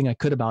read everything I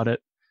could about it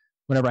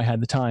whenever I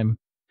had the time.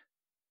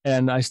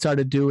 And I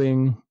started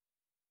really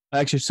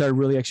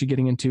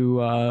getting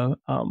into,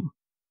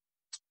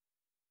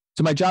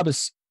 so my job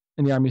is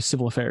in the Army of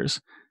Civil Affairs.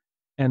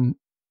 And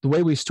the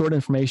way we stored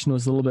information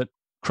was a little bit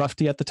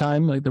crufty at the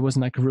time. Like there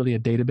wasn't really a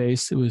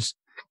database. It was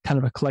kind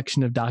of a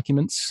collection of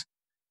documents.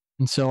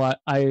 And so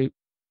I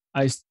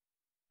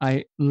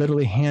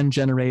literally hand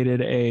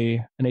generated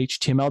an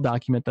HTML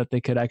document that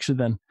they could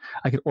actually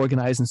I could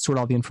organize and sort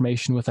all the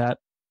information with that.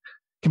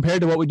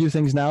 Compared to what we do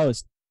things now,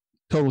 is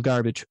total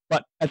garbage.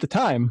 But at the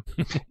time,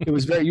 it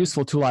was very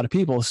useful to a lot of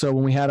people. So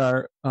when we had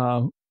our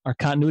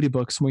continuity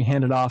books, when we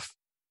handed off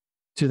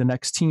to the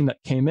next team that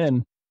came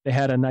in, they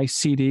had a nice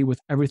CD with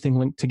everything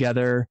linked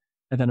together,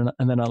 and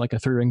then like a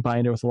 3-ring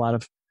binder with a lot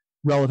of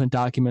relevant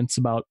documents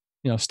about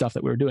stuff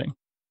that we were doing.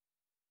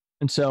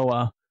 And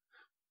so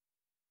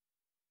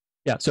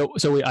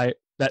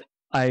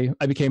I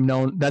became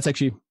known. That's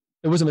actually,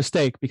 it was a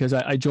mistake because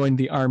I joined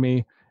the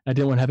Army. I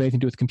didn't want to have anything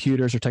to do with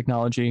computers or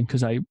technology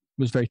because I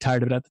was very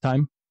tired of it at the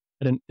time.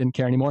 I didn't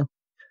care anymore.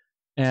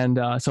 And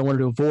so I wanted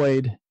to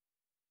avoid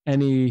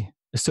any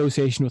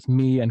association with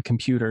me and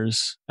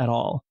computers at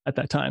all at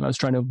that time. I was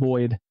trying to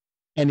avoid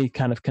any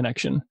kind of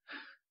connection.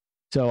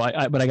 So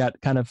but I got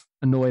kind of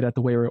annoyed at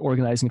the way we were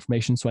organizing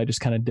information. So I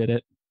just kind of did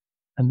it.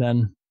 And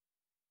then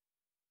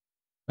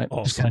it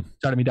just kind of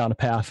started me down a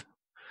path.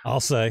 I'll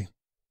say.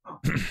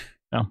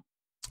 Yeah.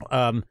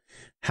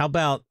 How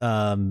about,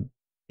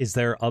 is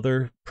there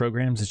other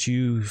programs that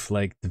you've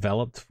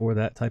developed for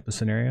that type of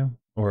scenario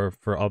or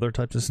for other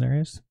types of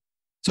scenarios?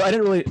 So I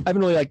haven't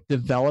really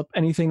develop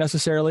anything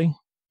necessarily,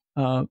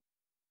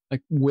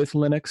 with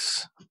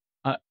Linux,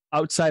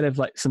 outside of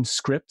some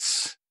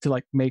scripts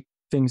to make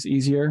things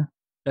easier.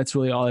 That's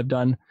really all I've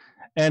done,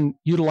 and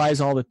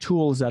utilize all the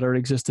tools that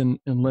exist in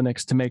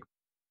Linux to make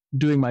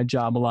doing my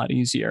job a lot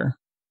easier.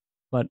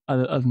 But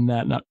other than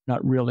that,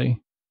 not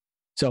really.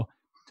 So,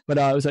 but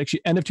it was actually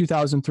end of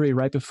 2003,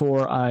 right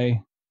before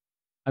I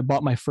I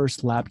bought my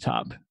first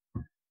laptop,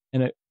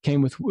 and it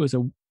was a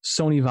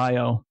Sony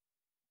Vaio,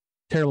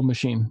 terrible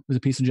machine. It was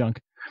a piece of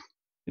junk.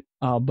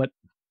 But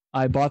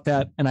I bought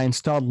that and I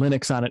installed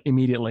Linux on it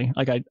immediately.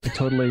 Like I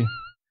totally.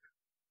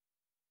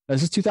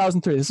 This is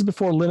 2003. This is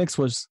before Linux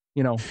was,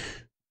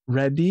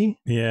 ready.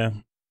 Yeah.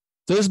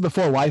 So this is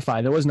before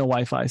Wi-Fi. There was no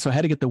Wi-Fi, so I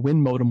had to get the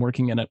Win modem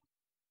working in it.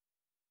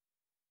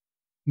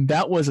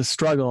 That was a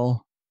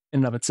struggle in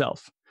and of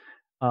itself.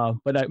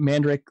 But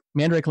Mandrake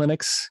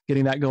Linux,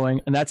 getting that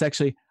going, and that's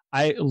actually,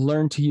 I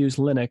learned to use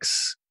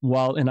Linux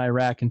while in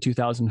Iraq in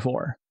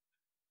 2004.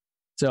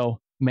 So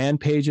man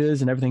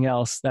pages and everything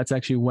else, that's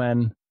actually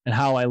when and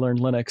how I learned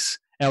Linux.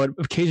 And I would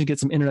occasionally get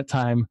some internet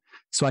time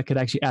so I could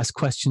actually ask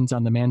questions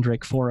on the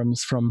Mandrake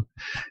forums from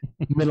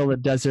middle of the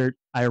desert,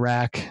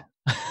 Iraq.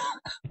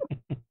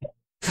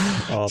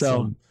 Awesome.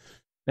 So,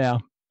 yeah.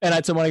 And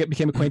that's when I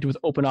became acquainted with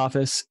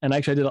OpenOffice. And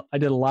actually, I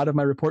did a lot of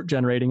my report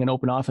generating in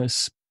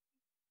OpenOffice,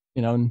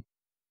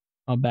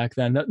 back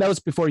then. That was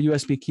before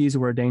USB keys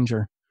were a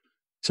danger.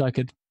 So I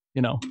could,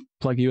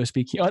 plug a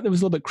USB key. It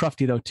was a little bit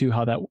crufty, though, too,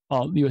 how that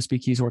all USB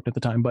keys worked at the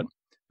time. But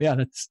yeah,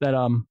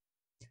 that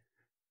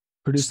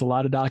produced a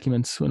lot of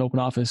documents in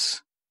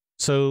OpenOffice.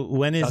 So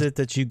when is it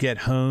that you get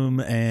home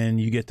and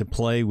you get to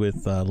play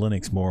with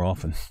Linux more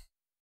often?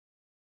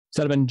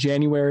 So that'd have been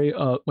January.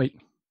 No,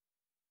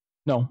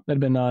 that'd have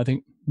been, I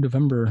think,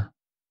 November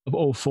of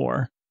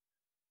 2004.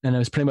 And it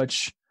was pretty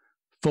much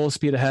full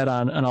speed ahead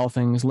on all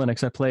things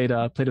Linux. I played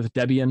with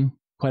Debian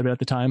quite a bit at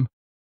the time.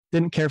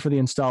 Didn't care for the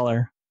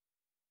installer.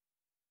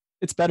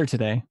 It's better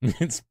today.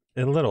 It's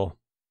a little.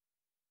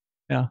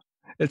 Yeah.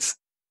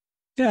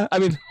 I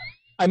mean,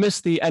 I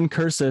miss the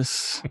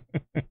ncursus,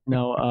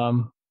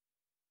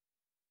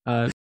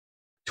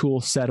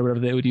 tool set or whatever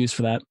they would use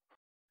for that.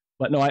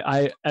 But no,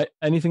 I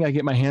anything I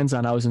get my hands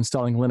on, I was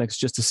installing Linux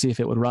just to see if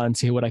it would run,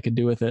 see what I could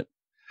do with it.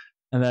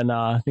 And then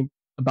I think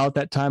about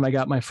that time I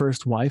got my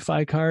first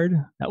Wi-Fi card.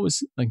 That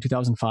was like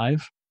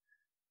 2005.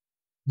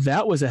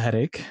 That was a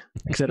headache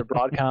because I had a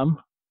Broadcom.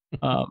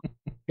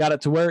 Got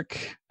it to work.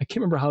 I can't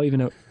remember how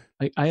even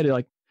I had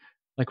to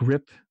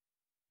rip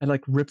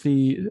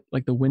the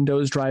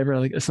Windows driver.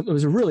 It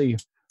was a really,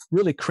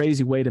 really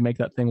crazy way to make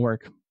that thing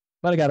work,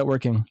 but I got it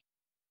working.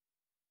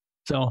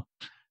 So,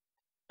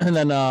 and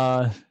then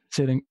and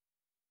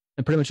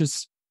pretty much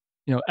just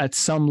at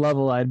some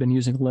level I had been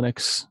using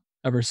Linux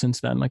ever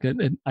since then.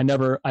 I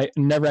never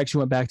actually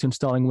went back to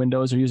installing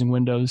Windows or using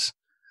Windows.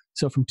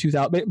 So from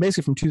 2000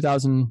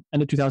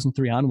 end of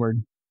 2003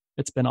 onward,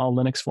 it's been all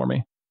Linux for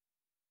me.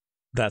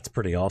 That's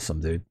pretty awesome,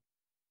 dude.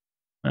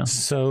 Yeah.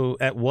 So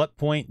at what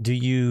point do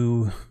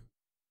you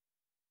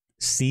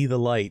see the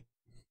light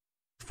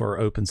for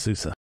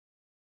OpenSuse? All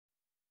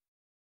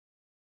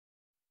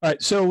right,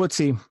 so let's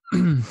see.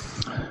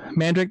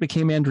 Mandrake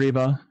became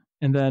Mandriva,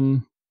 and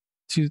then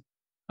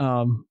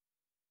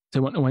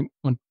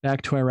went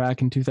back to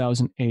Iraq in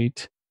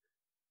 2008,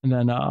 and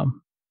then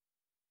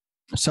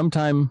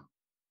sometime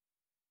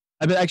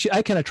I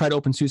kind of tried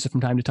OpenSuse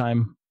from time to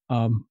time.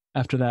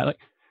 After that,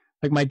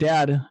 like my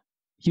dad,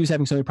 he was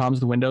having so many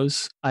problems with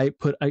Windows. I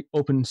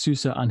opened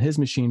SUSE on his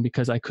machine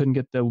because I couldn't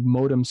get the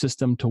modem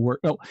system to work.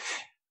 No,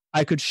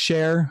 I could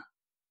share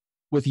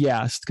with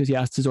Yast because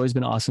Yast has always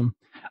been awesome.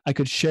 I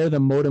could share the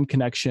modem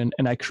connection,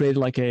 and I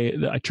created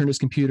I turned his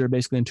computer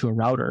basically into a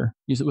router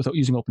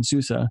using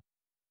OpenSuse,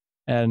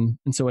 and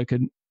so I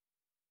could.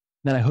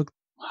 Then I hooked.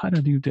 How did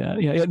I do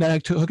that? Yeah. Then I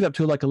hooked it up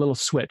to like a little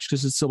switch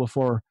because it's still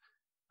before.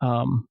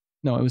 No,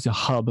 it was a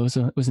hub.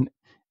 It was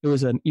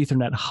an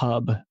Ethernet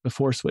hub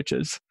before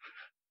switches.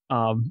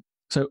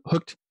 So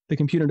hooked the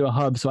computer into a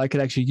hub so I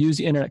could actually use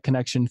the internet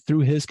connection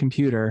through his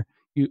computer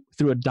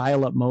through a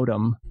dial-up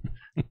modem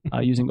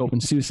using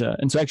OpenSuse.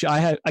 And so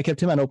actually I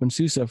kept him on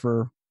OpenSuse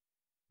for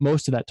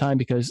most of that time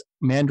because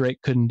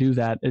Mandrake couldn't do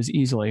that as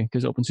easily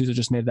because OpenSuse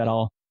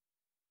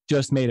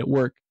just made it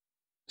work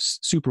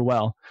super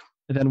well.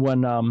 And then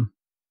when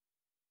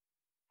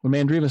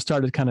Mandriva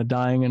started kind of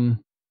dying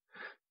in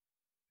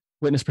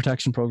witness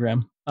protection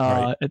program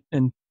right.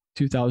 In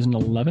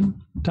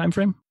 2011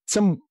 timeframe,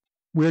 some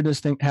weirdness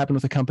thing happened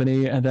with the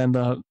company, and then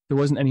there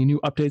wasn't any new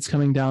updates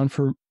coming down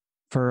for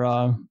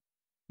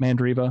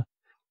Mandriva,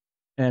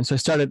 and so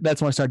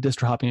that's when I started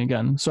distro hopping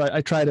again. So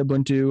I tried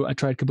Ubuntu, I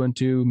tried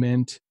Kubuntu,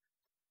 Mint,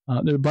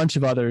 there were a bunch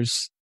of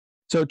others.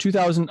 So I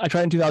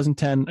tried in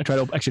 2010. I tried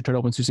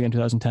OpenSuse again in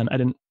 2010.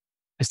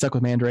 I stuck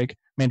with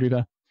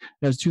Mandriva.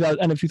 It was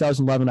end of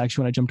 2011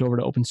 actually when I jumped over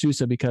to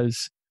OpenSuse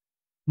because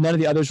none of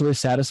the others really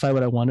satisfied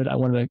what I wanted. I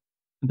wanted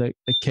the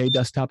K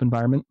desktop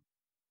environment,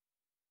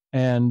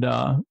 and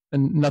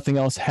nothing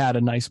else had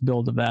a nice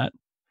build of that.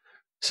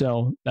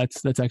 So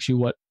that's actually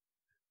what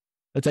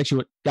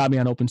got me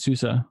on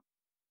OpenSuse.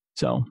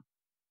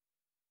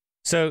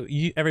 So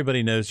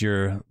everybody knows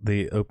you're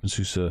the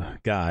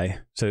OpenSuse guy.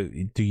 So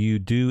do you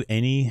do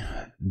any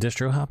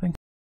distro hopping?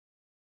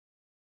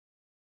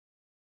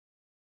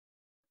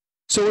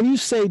 So when you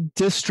say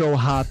distro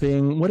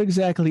hopping, what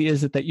exactly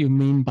is it that you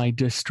mean by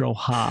distro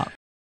hop?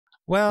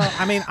 Well,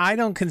 I mean, I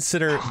don't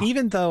consider,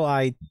 even though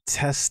I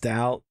test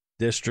out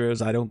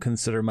distros. I don't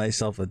consider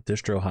myself a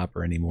distro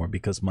hopper anymore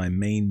because my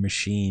main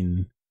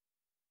machine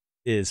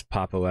is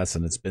Pop! OS,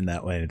 and it's been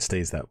that way and it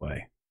stays that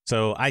way.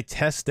 So I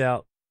test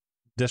out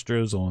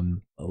distros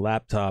on a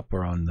laptop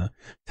or on the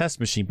test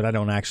machine, but I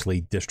don't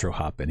actually distro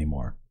hop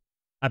anymore.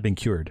 I've been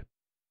cured.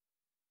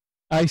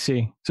 I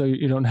see. So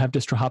you don't have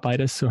distro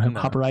hopitis or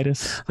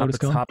hopperitis?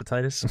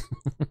 Hopatitis.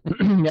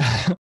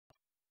 Yeah.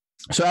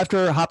 So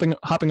after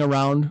hopping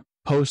around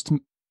post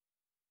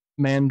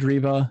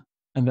Mandriva,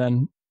 and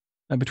then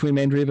between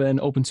Mandriva and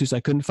OpenSuse,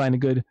 I couldn't find a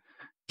good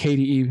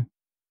KDE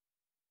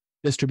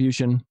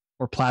distribution,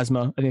 or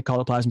Plasma. I think I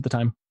called it Plasma at the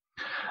time.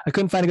 I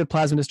couldn't find a good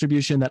Plasma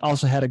distribution that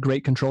also had a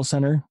great control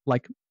center,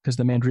 because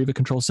the Mandriva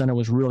control center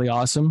was really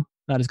awesome.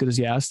 Not as good as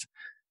Yast.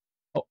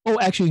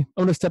 Actually,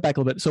 I want to step back a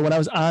little bit. So when I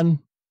was on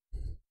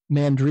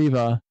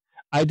Mandriva,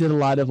 I did a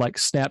lot of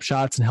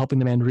snapshots and helping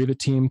the Mandriva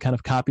team kind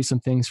of copy some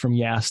things from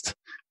Yast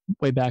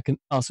way back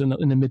also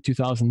in the mid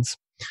 2000s.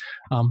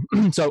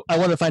 So I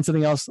wanted to find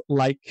something else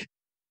like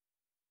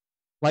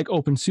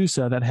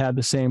OpenSuse that had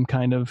the same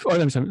kind of,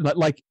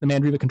 like the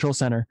Mandriva control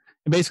center.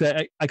 And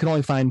basically, I could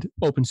only find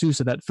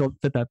OpenSuse that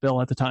fit that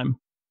bill at the time.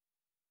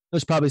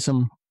 There's probably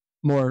some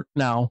more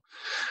now,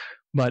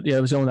 but yeah,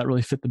 it was the one that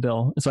really fit the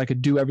bill. And so I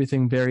could do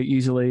everything very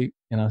easily,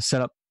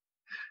 set up.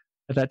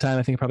 At that time,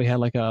 I think I probably had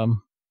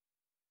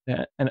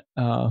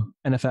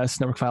NFS,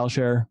 network file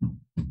share,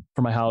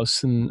 for my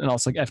house, and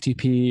also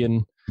FTP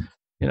and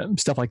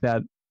stuff like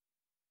that.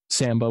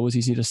 Samba was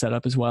easy to set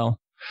up as well.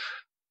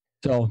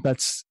 So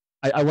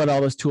I went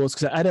all those tools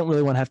because I didn't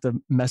really want to have to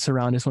mess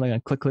around. Just want to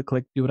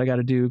click, do what I got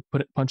to do,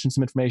 punch in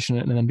some information,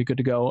 and then be good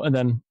to go. And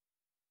then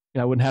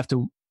I wouldn't have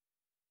to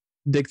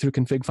dig through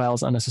config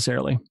files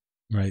unnecessarily.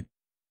 Right.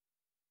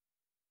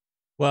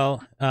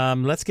 Well,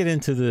 let's get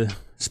into the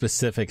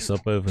specifics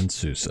of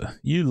OpenSuse.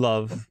 You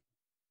love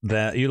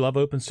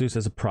OpenSuse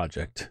as a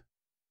project.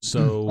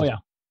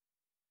 So,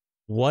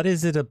 what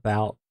is it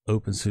about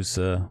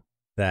OpenSuse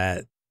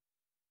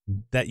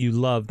that you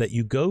love, that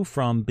you go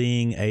from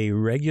being a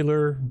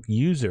regular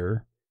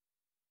user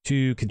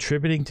to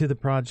contributing to the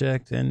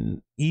project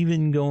and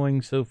even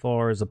going so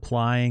far as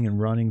applying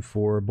and running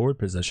for a board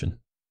position?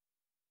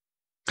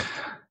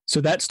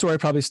 So that story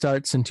probably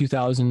starts in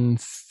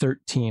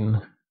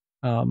 2013.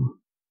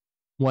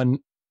 When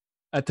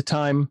at the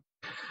time,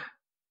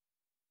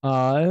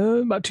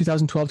 about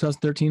 2012,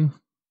 2013,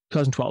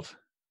 2012,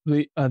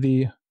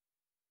 the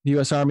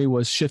U.S. Army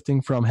was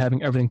shifting from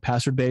having everything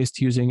password based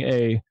to using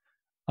a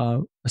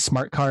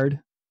smart card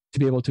to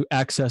be able to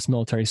access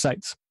military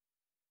sites.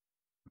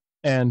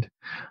 And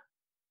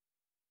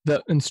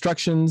the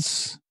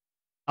instructions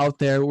out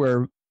there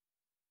were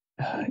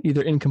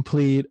either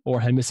incomplete or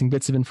had missing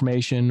bits of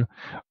information,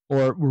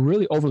 or were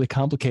really overly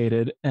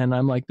complicated. And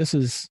I'm like, this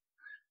is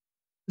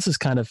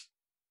kind of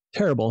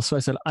terrible. So I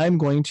said, I'm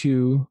going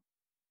to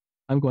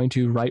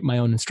write my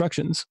own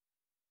instructions.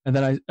 And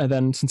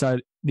then since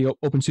the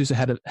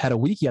OpenSuse had a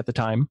wiki at the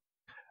time,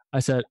 I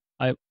said,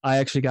 I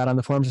actually got on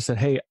the forums and said,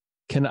 hey,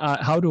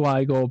 how do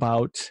I go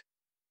about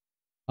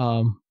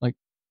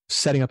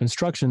setting up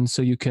instructions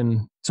so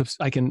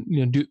I can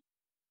do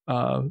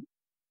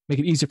make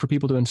it easier for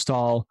people to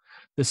install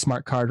this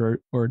smart card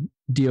or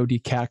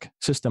DoD CAC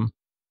system.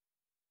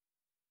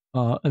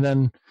 And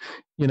then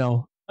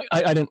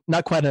I didn't,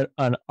 not quite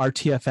an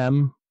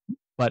RTFM,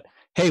 but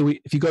hey,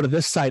 if you go to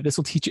this site, this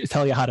will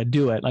tell you how to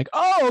do it.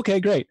 Oh, okay,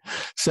 great.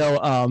 So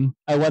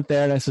I went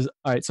there and I said,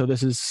 all right, so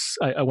this is,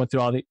 I went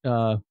through all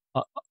the,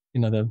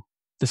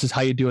 this is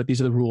how you do it.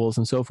 These are the rules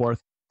and so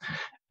forth.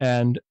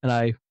 And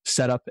I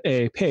set up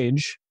a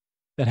page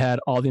that had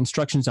all the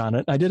instructions on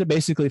it. I did it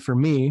basically for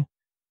me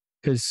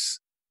because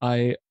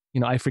I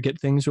forget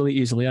things really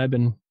easily. I've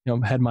been,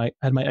 had my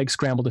eggs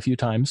scrambled a few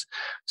times.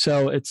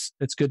 So it's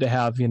good to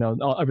have,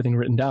 everything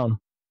written down.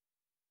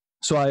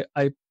 So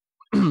I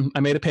I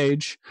made a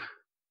page,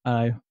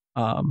 I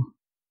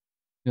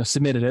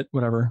submitted it,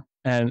 whatever,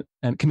 and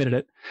committed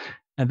it,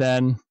 and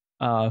then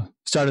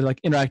started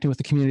interacting with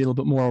the community a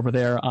little bit more over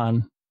there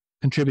on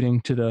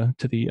contributing to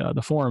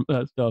the forum,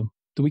 the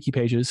wiki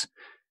pages,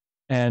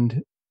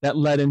 and that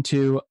led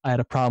into, I had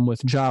a problem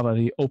with Java,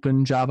 the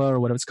Open Java or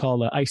whatever it's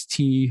called, the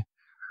ICE-T.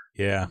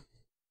 Yeah.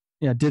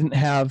 I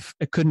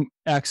couldn't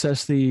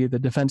access the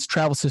defense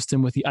travel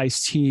system with the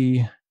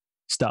ICE-T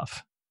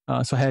stuff.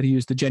 So I had to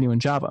use the genuine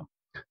Java.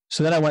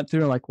 So then I went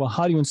through and well,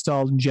 how do you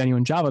install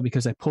genuine Java?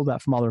 Because I pulled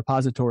that from all the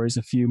repositories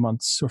a few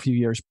months or a few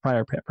years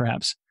prior,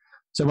 perhaps.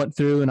 So I went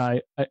through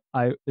and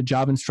the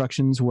Java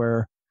instructions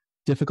were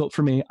difficult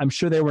for me. I'm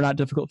sure they were not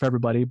difficult for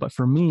everybody, but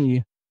for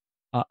me,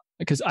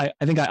 because I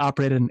think I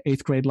operated at an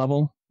 8th grade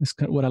level, is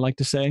what I like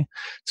to say.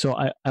 So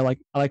I like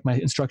my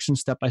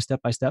instructions step by step,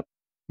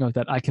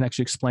 that I can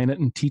actually explain it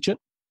and teach it.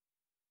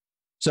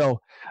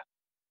 So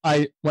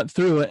I went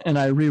through it and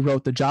I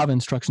rewrote the Java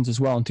instructions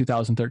as well in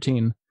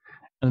 2013.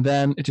 And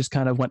then it just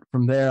kind of went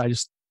from there. I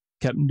just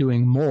kept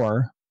doing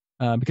more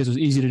because it was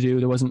easy to do.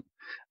 There wasn't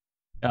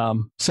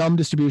some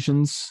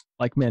distributions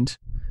like Mint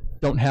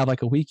don't have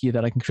a wiki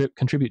that I can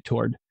contribute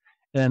toward.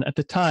 And at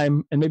the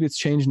time, and maybe it's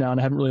changed now and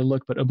I haven't really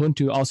looked, but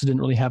Ubuntu also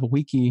didn't really have a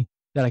wiki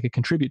that I could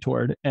contribute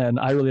toward. And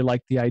I really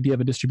liked the idea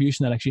of a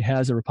distribution that actually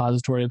has a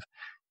repository of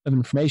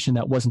information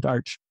that wasn't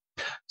Arch.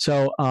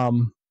 So,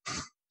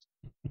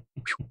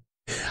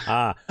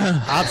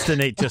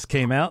 Obstinate just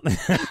came out.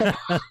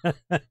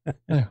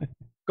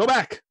 Go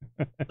back.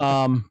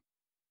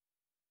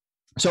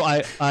 So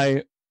I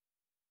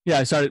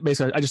started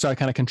basically, I just started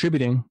kind of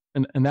contributing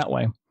in that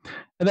way.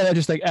 And then I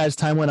just like, as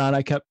time went on,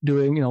 I kept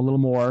doing, a little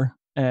more,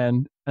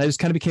 and I just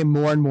kind of became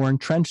more and more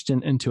entrenched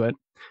into it.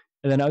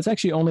 And then I was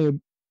actually only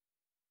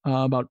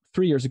about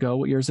 3 years ago.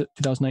 What year is it?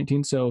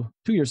 2019. So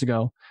 2 years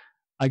ago,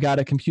 I got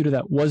a computer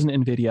that wasn't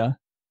NVIDIA,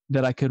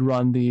 that I could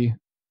run the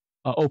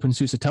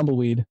OpenSuse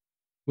tumbleweed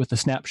with the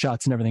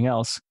snapshots and everything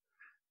else.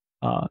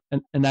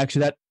 And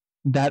actually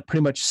that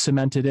pretty much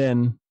cemented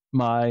in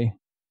my,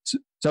 so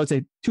I would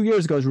say 2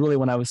 years ago is really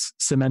when I was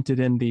cemented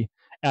in the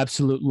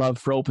absolute love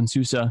for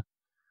OpenSuse,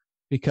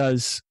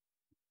 because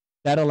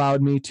that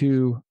allowed me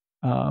to,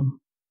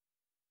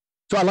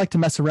 so I like to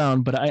mess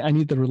around, but I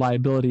need the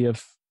reliability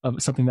of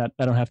something that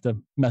I don't have to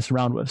mess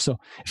around with. So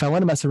if I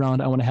want to mess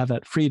around, I want to have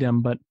that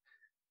freedom, but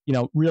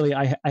really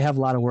I have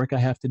a lot of work I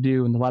have to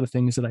do, and a lot of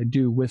things that I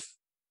do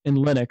in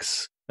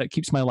Linux that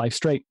keeps my life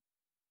straight.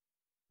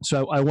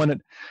 So I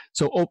wanted,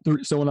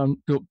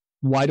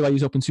 why do I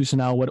use OpenSuse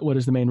now? What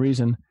is the main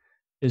reason?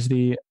 Is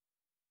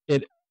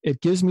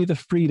it gives me the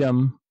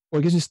freedom, or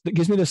it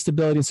gives me the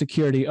stability and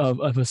security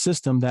of a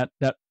system that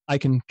I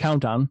can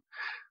count on.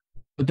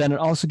 But then it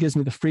also gives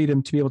me the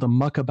freedom to be able to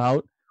muck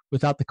about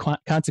without the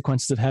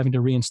consequences of having to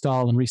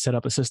reinstall and reset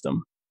up a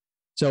system.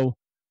 So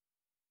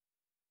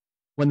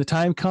when the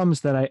time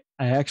comes that I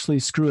actually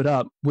screw it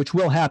up, which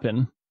will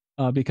happen,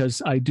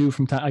 because I do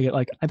from time, I get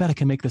like, I bet I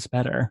can make this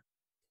better.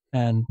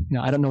 And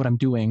I don't know what I'm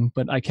doing,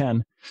 but I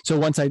can. So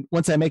once I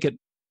make it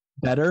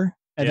better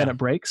and then it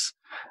breaks,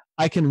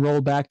 I can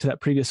roll back to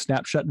that previous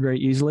snapshot very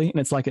easily, and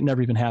it's like it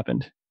never even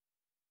happened.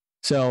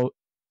 So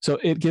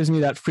it gives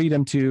me that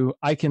freedom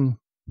I can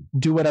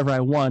do whatever I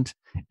want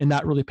and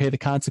not really pay the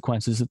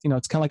consequences.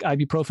 It's kind of like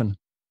ibuprofen.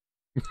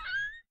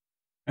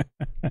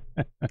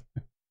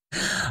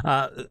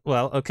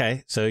 Well,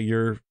 okay. So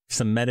you're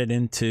cemented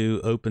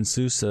into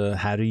OpenSuse.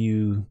 How do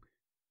you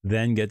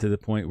then get to the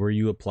point where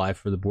you apply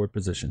for the board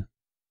position?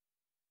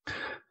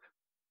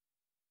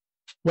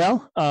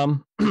 Well, I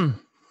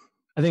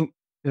think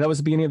that was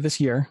the beginning of this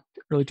year,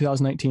 early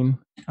 2019.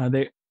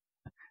 They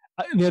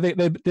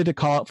did a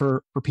call out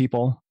for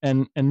people,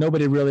 and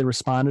nobody really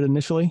responded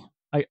initially.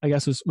 I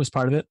guess was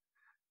part of it.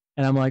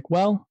 And I'm like,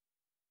 well,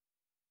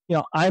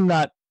 I'm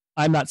not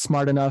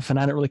smart enough, and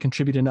I don't really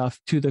contribute enough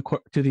to the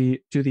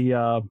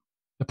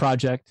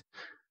project.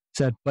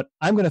 Said, but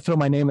I'm going to throw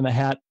my name in the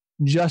hat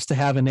just to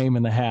have a name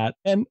in the hat,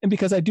 and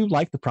because I do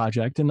like the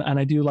project, and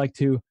I do like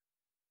to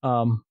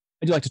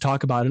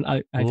talk about it.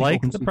 I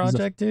like the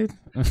project, dude.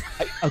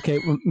 Okay,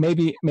 well,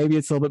 maybe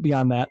it's a little bit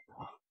beyond that.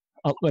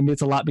 Maybe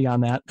it's a lot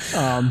beyond that.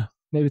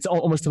 Maybe it's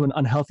almost to an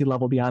unhealthy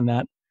level beyond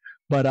that.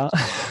 But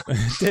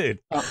dude,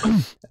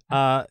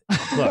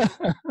 look,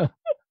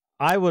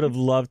 I would have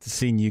loved to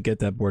seen you get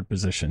that board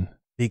position,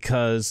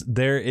 because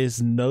there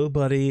is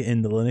nobody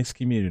in the Linux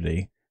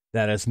community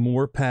that is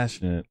more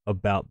passionate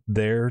about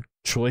their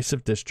choice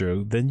of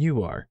distro than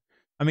you are.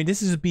 I mean,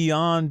 this is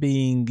beyond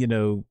being,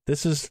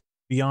 this is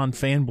beyond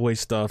fanboy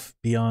stuff,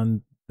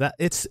 beyond that.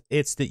 It's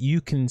that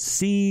you can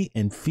see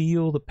and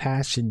feel the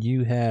passion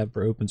you have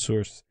for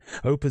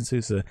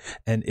OpenSuse,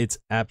 and it's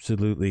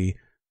absolutely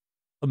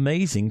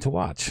amazing to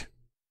watch.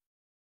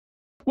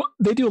 Well,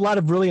 they do a lot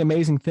of really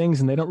amazing things,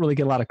 and they don't really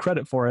get a lot of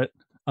credit for it.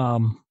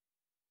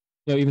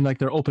 Even like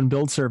their open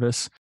build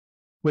service,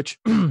 which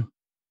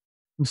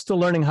I'm still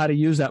learning how to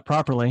use that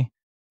properly,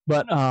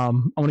 but I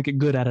want to get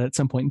good at it at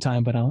some point in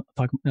time. But I'll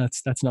talk.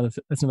 That's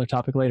another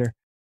topic later.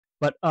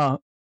 But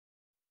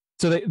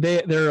so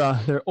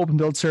their open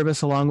build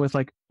service, along with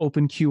like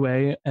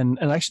OpenQA, and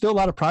actually there are a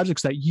lot of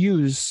projects that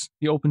use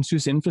the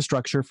OpenSuse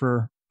infrastructure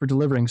for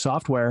delivering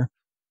software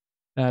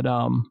that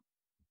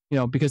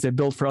because they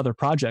build for other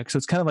projects. So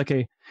it's kind of like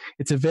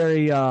it's a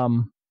very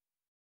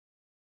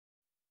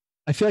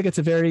I feel like it's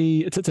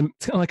kind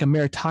of like a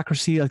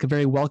meritocracy, like a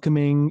very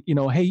welcoming,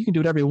 hey, you can do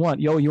whatever you want.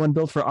 Yo, you want to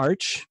build for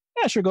Arch?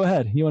 Yeah, sure, go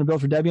ahead. You want to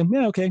build for Debian?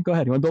 Yeah, okay, go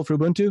ahead. You want to build for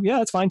Ubuntu? Yeah,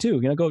 that's fine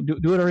too. Go do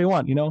whatever you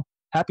want.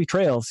 Happy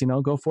trails.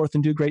 Go forth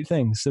and do great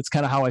things. That's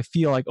kind of how I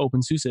feel like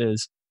OpenSuse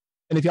is.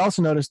 And if you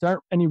also notice, there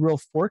aren't any real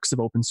forks of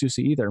OpenSuse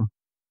either.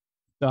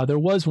 There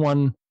was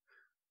one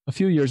a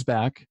few years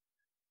back,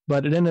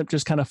 but it ended up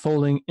just kind of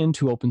folding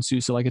into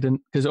OpenSuse. So like it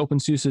didn't, because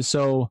OpenSuse is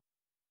so,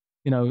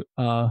 you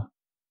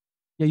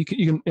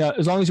can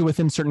as long as you're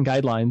within certain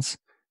guidelines,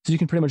 so you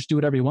can pretty much do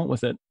whatever you want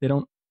with it. They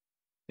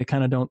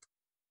kind of don't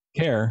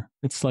care.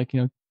 It's like,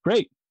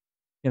 great,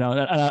 and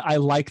I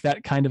like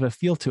that kind of a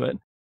feel to it.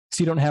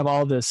 So you don't have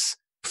all this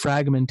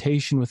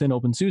fragmentation within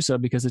OpenSuse,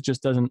 because it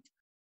just doesn't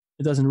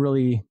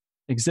really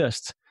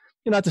exist.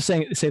 Not to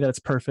say that it's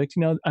perfect.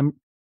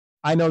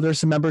 I know there's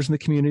some members in the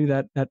community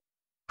that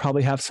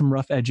probably have some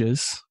rough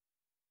edges.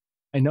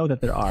 I know that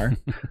there are,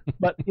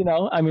 but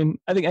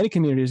I think any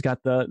community has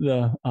got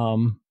the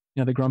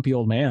the grumpy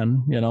old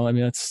man. I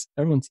mean, it's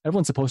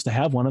everyone's supposed to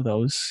have one of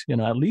those.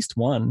 At least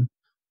one.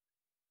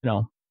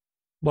 Well,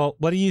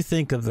 what do you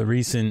think of the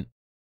recent?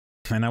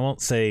 And I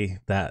won't say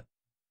that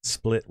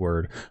split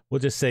word. We'll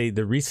just say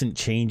the recent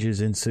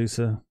changes in SUSE,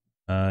 in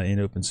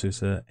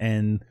OpenSUSE,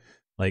 and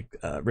like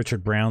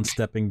Richard Brown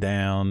stepping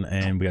down,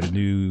 and we got a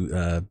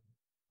new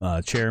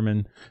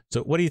chairman.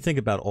 So what do you think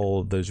about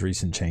all of those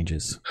recent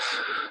changes?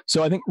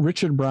 So I think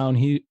Richard Brown,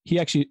 he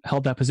actually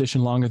held that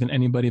position longer than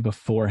anybody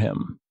before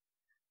him.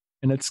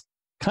 And it's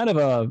kind of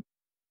a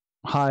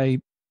high,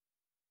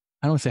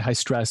 I don't want to say high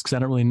stress, because I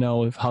don't really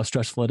know how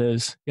stressful it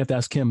is. You have to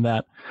ask him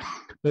that.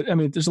 But I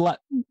mean, there's a lot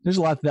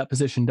that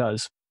position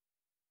does.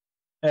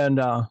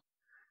 And I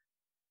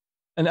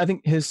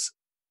think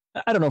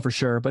I don't know for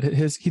sure, but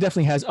he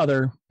definitely has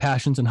other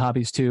passions and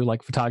hobbies too,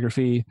 like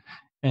photography,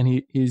 and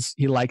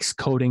he likes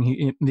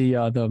coding.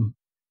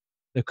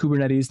 The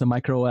Kubernetes, the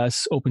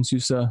MicroOS,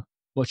 OpenSUSE,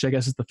 which I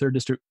guess is the third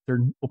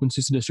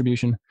OpenSUSE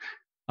distribution.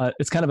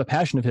 It's kind of a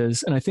passion of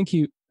his, and I think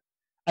I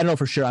don't know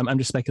for sure. I'm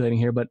just speculating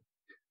here, but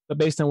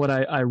based on what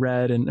I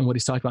read and what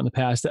he's talked about in the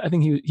past, I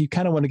think he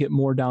kind of want to get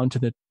more down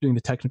to doing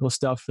the technical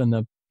stuff than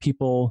the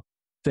people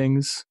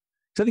things.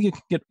 So I think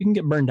you can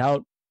get burned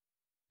out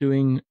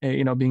doing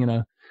being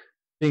a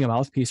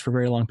mouthpiece for a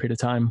very long period of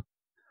time.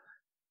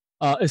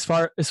 As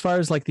far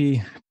as like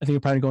I think we're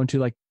probably going to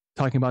like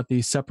talking about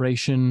the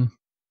separation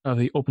of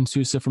the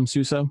OpenSUSE from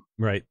SUSE.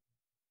 Right.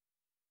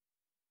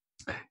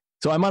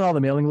 So I'm on all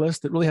the mailing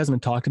list. It really hasn't been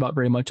talked about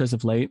very much as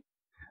of late.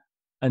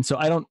 And so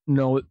I don't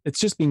know. It's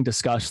just being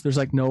discussed. There's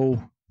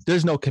no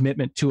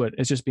commitment to it.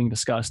 It's just being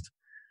discussed.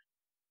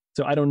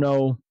 So I don't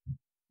know.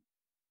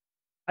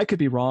 I could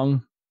be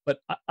wrong, but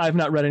I've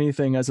not read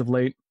anything as of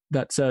late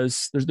that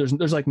says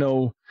there's like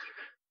no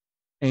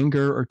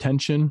anger or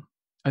tension.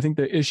 I think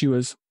the issue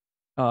is,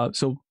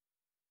 so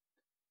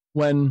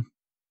when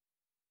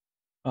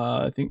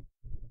I think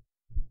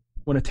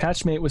when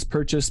Attachmate was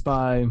purchased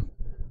by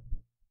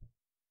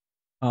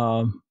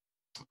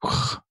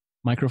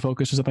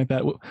Microfocus or something like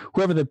that,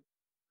 whoever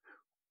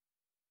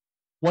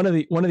one of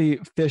the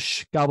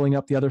fish gobbling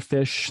up the other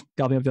fish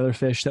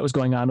that was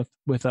going on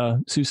with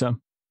SUSE.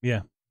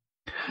 Yeah.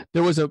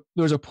 There was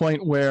a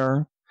point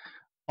where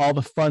all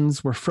the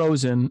funds were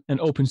frozen and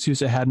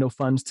OpenSUSE had no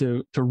funds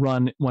to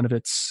run one of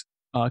its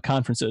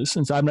conferences.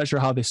 And so I'm not sure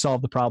how they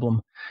solved the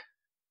problem,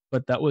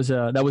 but that was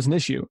an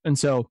issue. And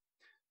so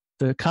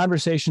the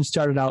conversation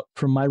started out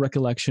from my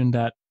recollection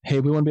that, hey,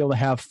 we want to be able to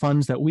have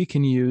funds that we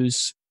can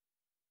use,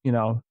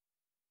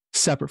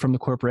 separate from the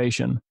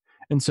corporation.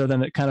 And so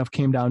then it kind of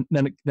came down,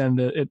 then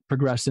it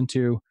progressed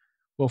into,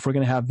 well, if we're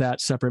going to have that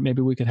separate,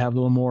 maybe we could have a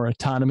little more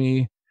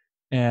autonomy.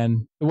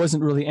 And it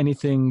wasn't really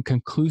anything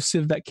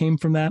conclusive that came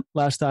from that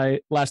last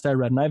I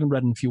read, and I haven't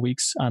read in a few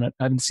weeks on it.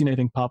 I haven't seen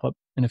anything pop up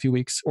in a few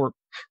weeks or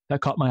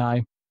that caught my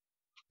eye.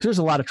 There's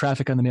a lot of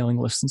traffic on the mailing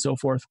list and so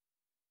forth.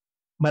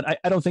 But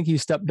I don't think he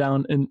stepped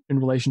down in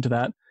relation to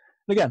that.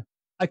 And again,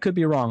 I could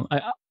be wrong.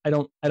 I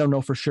don't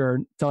know for sure.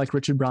 It's not like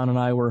Richard Brown and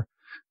I were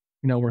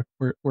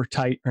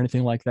tight or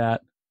anything like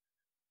that.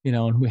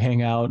 And we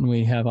hang out and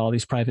we have all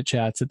these private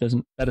chats. That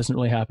doesn't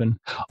really happen.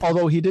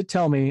 Although he did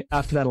tell me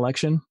after that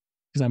election,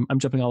 because I'm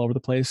jumping all over the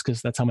place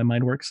because that's how my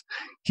mind works.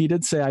 He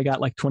did say I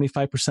got like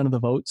 25% of the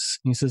votes.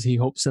 He says he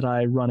hopes that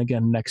I run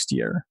again next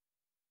year.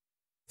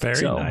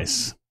 Very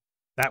nice.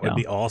 That would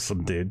be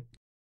awesome, dude.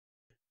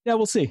 Yeah,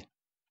 we'll see.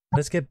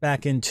 Let's get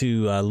back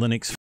into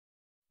Linux.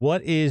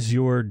 What is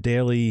your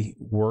daily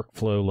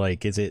workflow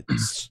like?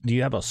 Do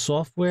you have a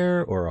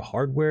software or a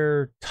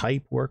hardware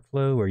type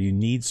workflow where you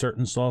need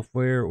certain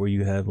software, or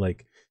you have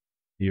like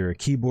you're a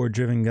keyboard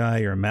driven guy,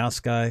 you're a mouse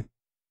guy?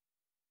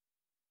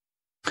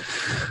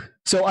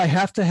 So I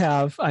have to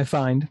have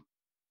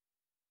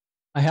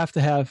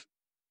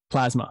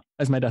Plasma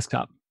as my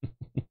desktop.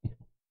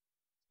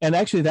 And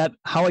actually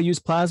how I use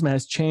Plasma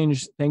has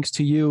changed thanks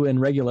to you and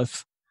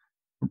Regolith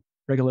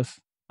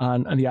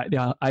on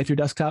the i3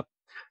 desktop.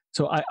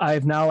 So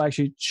I've now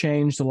actually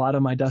changed a lot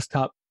of my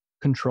desktop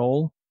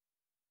control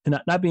to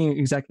not being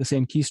exactly the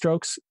same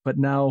keystrokes, but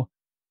now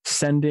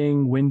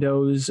sending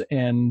windows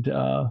and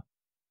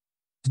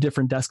to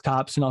different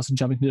desktops, and also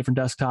jumping to different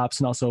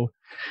desktops, and also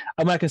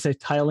I'm not going to say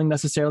tiling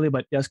necessarily,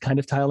 but yes, kind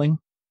of tiling.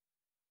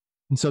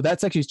 And so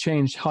that's actually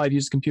changed how I've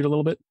used the computer a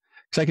little bit,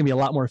 because I can be a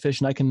lot more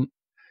efficient. I can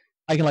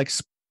like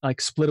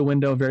split a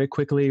window very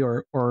quickly,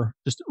 or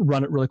just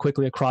run it really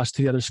quickly across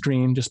to the other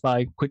screen just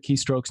by quick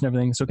keystrokes and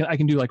everything. So I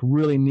can do like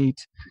really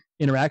neat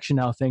interaction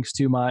now thanks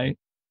to my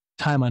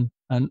time on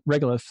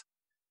Regolith.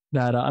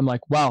 That I'm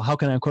like, wow, how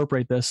can I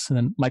incorporate this? And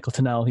then Michael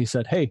Tennell, he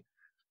said, hey,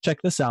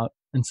 check this out.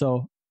 And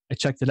so I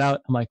checked it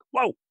out. I'm like,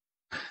 whoa.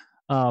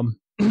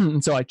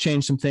 And so I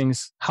changed some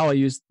things, how I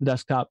use the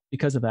desktop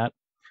because of that.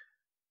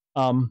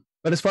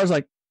 But as far as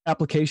like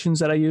applications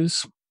that I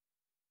use,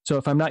 so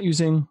if I'm not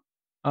using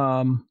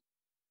the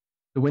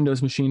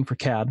Windows machine for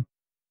CAD,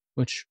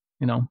 which,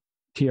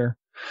 here,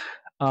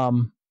 I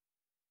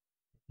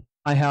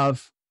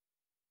have,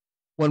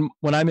 when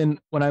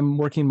I'm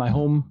working my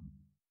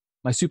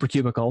super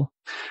cubicle,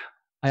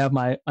 I have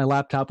my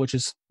laptop, which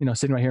is,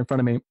 sitting right here in front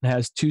of me. It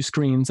has two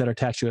screens that are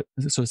attached to it.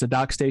 So it's a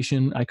dock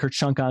station. I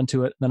chunk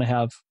onto it. Then I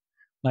have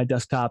my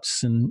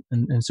desktops and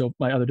so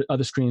my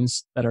other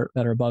screens that are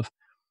above.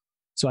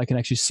 So I can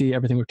actually see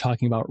everything we're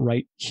talking about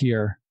right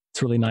here.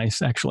 It's really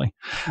nice, actually.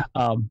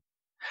 And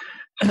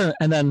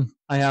then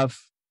I have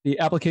the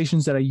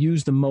applications that I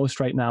use the most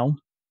right now.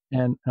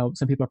 And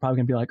some people are probably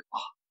going to be like,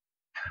 oh,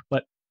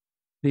 but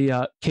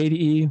the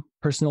KDE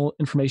Personal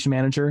Information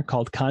Manager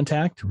called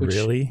Contact. Which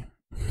really?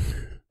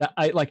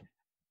 I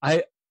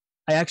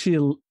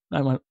actually,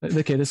 I went,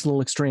 okay, this is a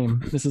little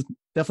extreme. This is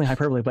definitely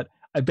hyperbole, but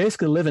I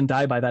basically live and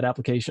die by that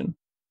application.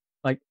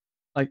 Like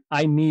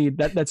I need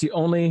that. That's the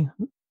only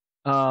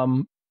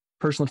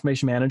personal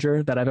information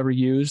manager that I've ever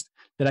used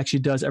that actually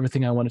does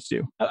everything I want it to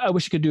do. I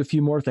wish it could do a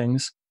few more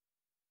things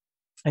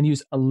and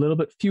use a little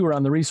bit fewer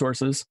on the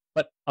resources,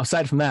 but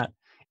aside from that,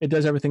 it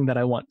does everything that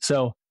I want.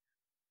 So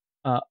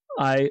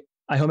I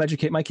home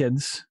educate my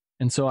kids,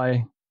 and so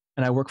I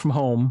work from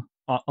home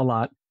a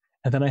lot,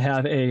 and then I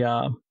have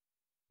a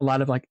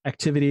lot of like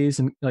activities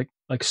and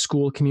like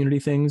school community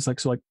things.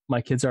 Like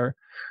my kids are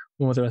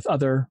with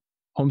other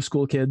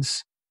homeschool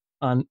kids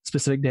on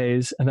specific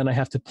days, and then I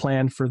have to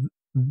plan for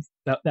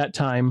that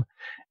time,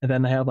 and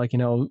then I have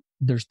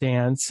there's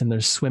dance and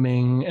there's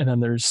swimming and then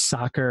there's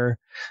soccer,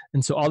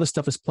 and so all this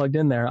stuff is plugged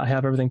in there. I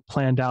have everything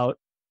planned out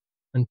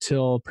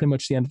until pretty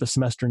much the end of the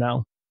semester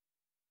now.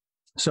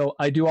 So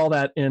I do all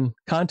that in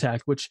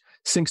Contact, which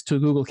syncs to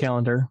Google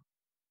Calendar,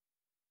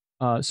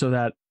 so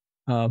that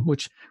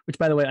which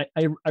by the way,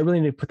 I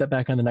really need to put that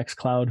back on the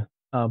Nextcloud,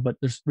 but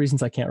there's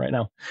reasons I can't right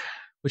now,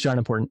 which aren't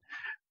important.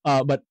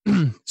 But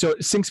so it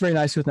syncs very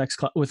nicely with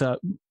Nextcloud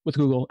with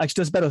Google.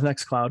 Actually, does better with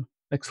Nextcloud.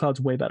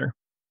 Nextcloud's way better,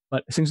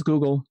 but it syncs with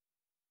Google,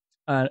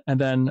 and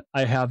then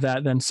I have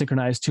that then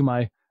synchronized to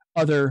my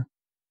other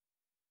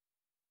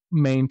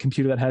main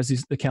computer that has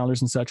the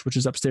calendars and such, which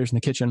is upstairs in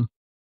the kitchen.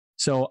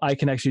 So I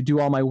can actually do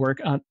all my work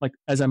on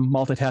as I'm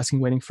multitasking,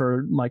 waiting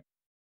for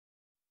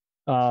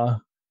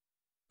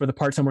for the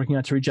parts I'm working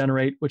on to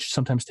regenerate, which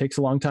sometimes takes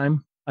a long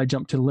time. I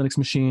jump to the Linux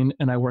machine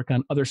and I work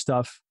on other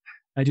stuff.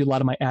 I do a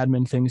lot of my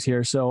admin things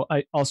here. So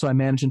I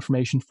manage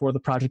information for the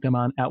project I'm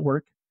on at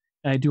work,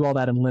 and I do all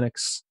that in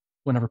Linux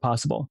whenever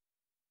possible.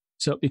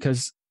 So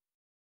because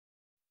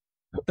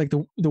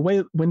the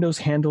way Windows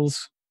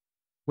handles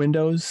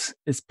Windows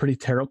is pretty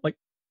terrible.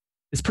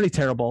 It's pretty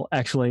terrible,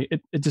 actually.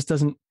 It just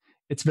doesn't.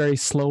 It's very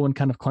slow and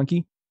kind of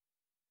clunky.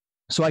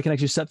 So I can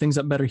actually set things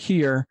up better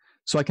here.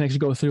 So I can actually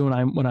go through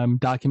when I'm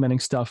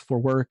documenting stuff for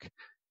work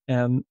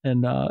and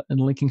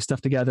linking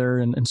stuff together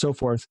and so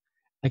forth.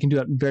 I can do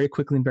that very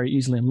quickly and very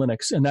easily in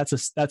Linux. And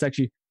that's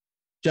actually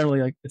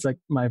generally it's like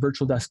my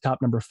virtual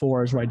desktop number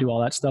 4 is where I do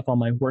all that stuff, all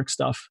my work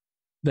stuff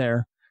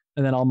there.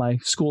 And then all my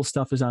school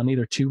stuff is on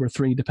either 2 or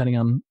 3, depending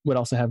on what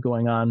else I have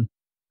going on.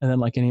 And then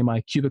like any of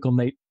my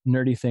CubicleNate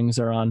nerdy things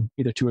are on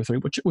either 2 or 3,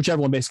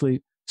 whichever one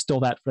basically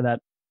stole that for that,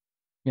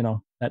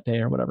 that day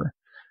or whatever.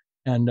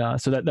 And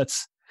so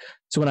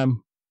when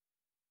I'm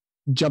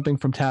jumping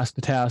from task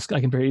to task, I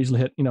can very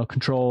easily hit,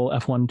 Control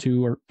F1,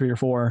 2, or 3 or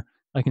 4.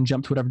 I can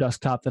jump to whatever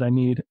desktop that I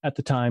need at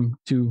the time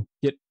to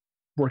get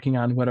working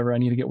on whatever I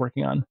need to get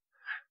working on.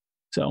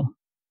 So,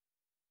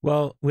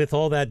 well, with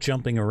all that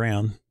jumping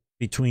around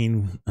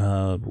between,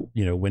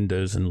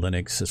 Windows and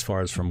Linux, as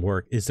far as from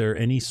work, is there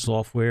any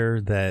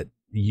software that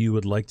you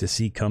would like to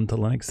see come to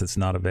Linux that's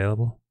not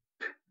available?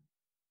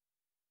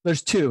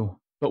 There's 2,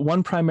 but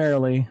one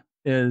primarily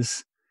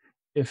is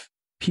if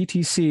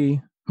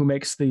PTC, who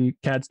makes the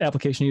CAD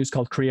application used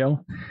called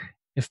Creo,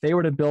 if they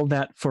were to build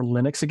that for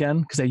Linux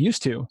again, because they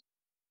used to,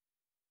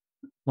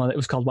 well, it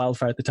was called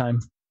Wildfire at the time,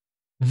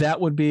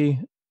 that would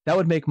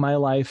make my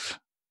life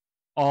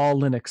all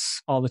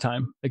Linux all the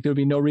time. Like there would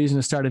be no reason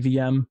to start a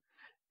VM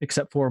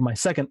except for my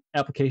second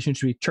application,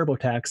 which would be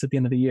TurboTax at the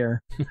end of the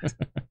year.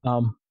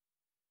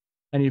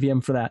 I need a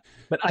VM for that,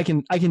 but I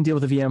can deal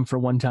with a VM for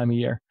one time a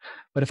year.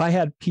 But if I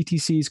had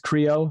PTC's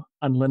Creo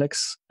on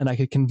Linux and I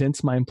could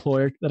convince my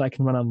employer that I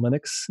can run on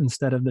Linux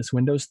instead of this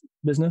Windows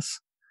business,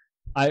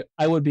 I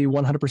would be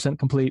 100%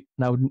 complete,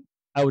 and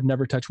I would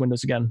never touch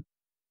Windows again.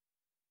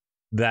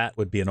 That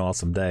would be an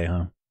awesome day,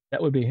 huh?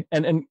 That would be,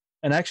 and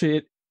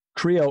actually,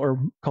 Creo, or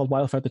called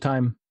Wildfire at the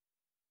time,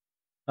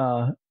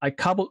 I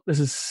cobbled. This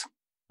is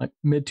like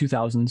mid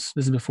 2000s.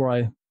 This is before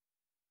I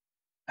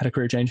had a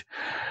career change.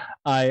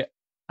 I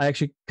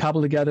actually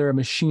cobbled together a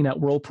machine at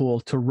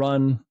Whirlpool to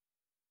run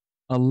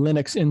a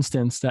Linux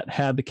instance that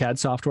had the CAD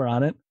software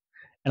on it.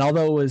 And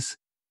although it was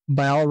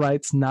by all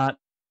rights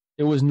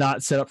it was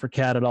not set up for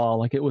CAD at all.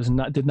 Like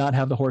did not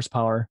have the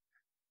horsepower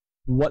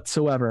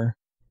whatsoever.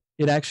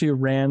 It actually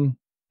ran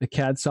the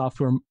CAD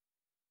software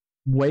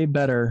way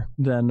better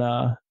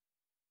than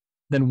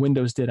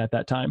Windows did at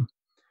that time.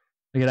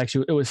 Like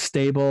it was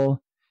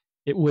stable.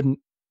 It wouldn't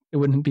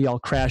be all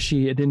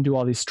crashy. It didn't do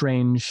all these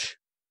strange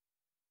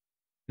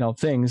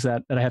things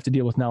that I have to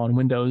deal with now on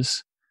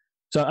Windows.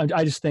 So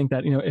I just think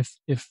that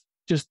if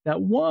just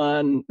that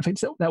one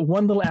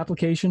little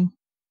application,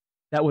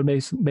 that would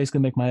basically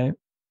make my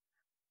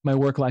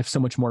work life so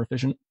much more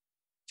efficient.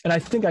 And I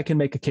think I can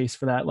make a case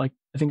for that. Like,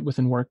 I think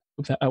within work,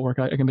 at work,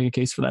 I can make a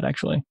case for that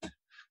actually.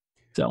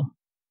 So,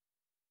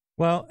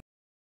 well,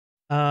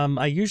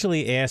 I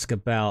usually ask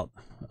about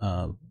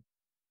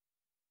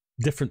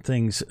different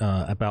things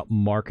about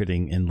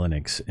marketing in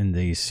Linux in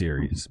these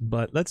series,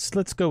 but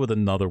let's go with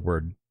another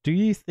word. Do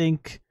you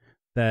think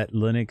that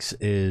Linux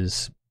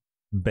is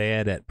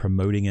bad at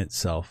promoting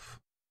itself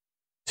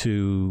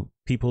to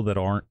people that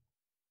aren't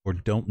or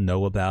don't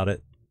know about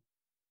it?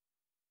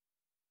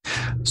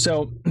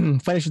 So,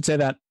 funny you should say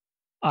that.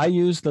 I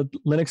use the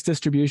Linux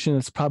distribution.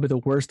 It's probably the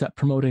worst at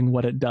promoting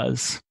what it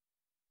does.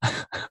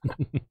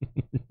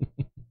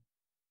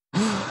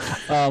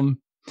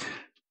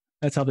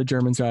 That's how the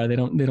Germans are. They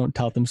don't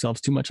tout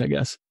themselves too much, I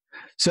guess.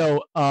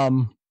 So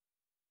I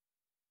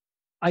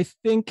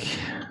think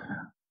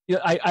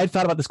I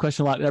thought about this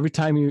question a lot. Every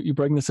time you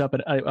bring this up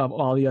at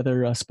all the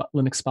other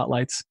Linux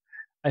spotlights,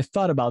 I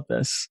thought about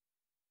this,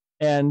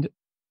 and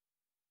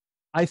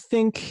I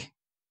think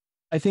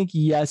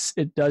yes,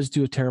 it does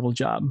do a terrible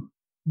job,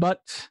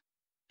 but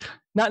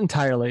not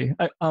entirely.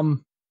 I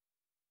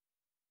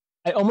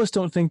almost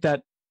don't think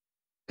that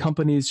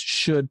companies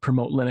should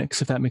promote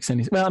Linux, if that makes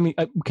any sense. Well, I mean,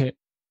 okay.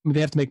 I mean,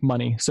 they have to make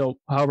money. So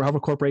however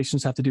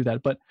corporations have to do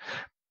that. But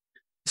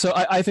so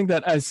I think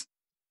that as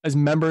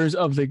members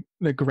of the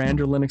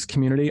grander Linux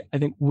community, I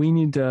think we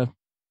need to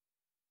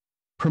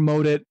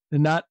promote it,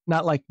 not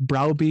like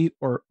browbeat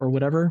or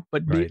whatever,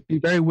 but Right. be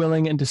very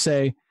willing and to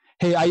say,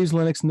 hey, I use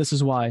Linux and this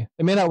is why.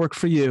 It may not work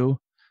for you,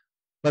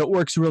 but it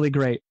works really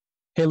great.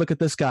 Hey, look at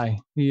this guy.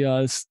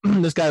 This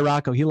guy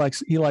Rocco. He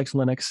likes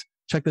Linux.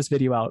 Check this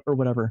video out or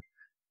whatever.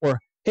 Or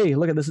hey,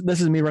 look at this.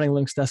 This is me running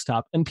Linux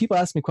desktop. And people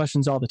ask me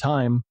questions all the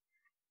time.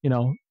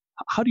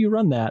 How do you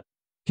run that?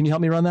 Can you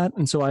help me run that?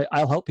 And so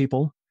I'll help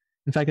people.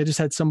 In fact, I just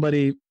had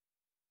somebody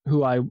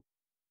who I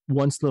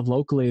once lived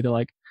locally. They're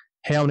like,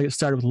 hey, I want to get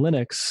started with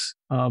Linux.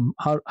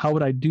 How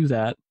would I do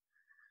that?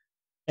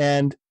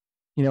 And,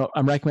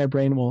 I'm racking my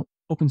brain. Well,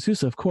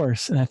 OpenSuse, of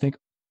course. And I think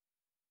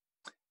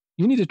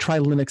you need to try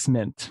Linux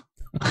Mint.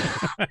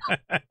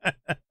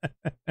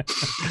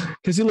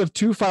 Because you live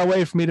too far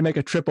away for me to make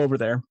a trip over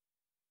there.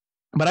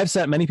 But I've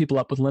set many people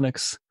up with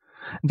Linux.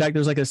 In fact,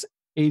 there's like this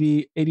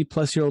 80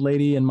 plus year old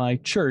lady in my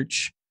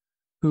church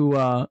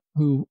who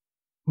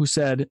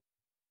said,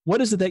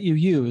 what is it that you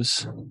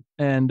use?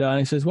 And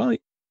he says, well,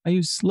 I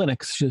use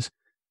Linux. She says,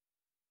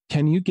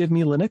 can you give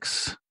me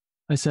Linux?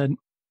 I said,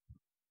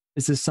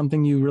 is this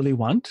something you really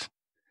want?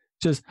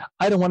 She says,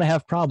 I don't want to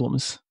have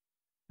problems.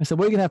 I said,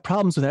 well, you can have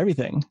problems with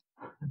everything.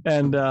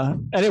 And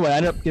anyway, I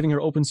ended up giving her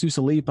OpenSuse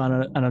a leap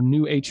on a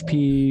new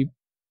HP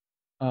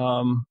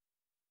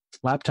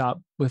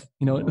laptop with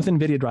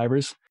NVIDIA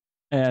drivers,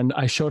 and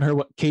I showed her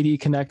what KDE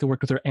Connect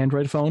worked with her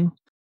Android phone,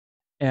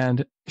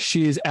 and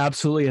she is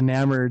absolutely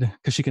enamored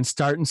because she can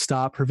start and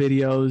stop her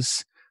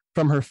videos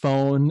from her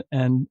phone,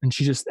 and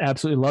she just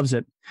absolutely loves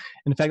it.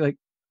 In fact, like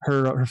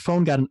her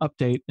phone got an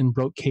update and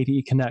broke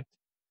KDE Connect,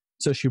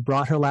 so she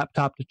brought her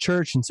laptop to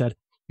church and said,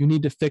 "You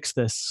need to fix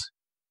this.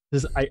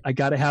 I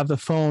got to have the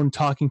phone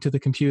talking to the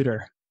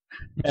computer."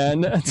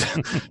 And I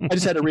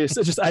just had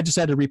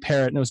to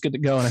repair it, and it was good to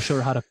go. And I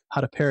showed her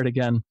how to pair it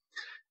again,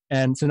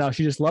 and so now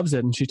she just loves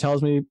it. And she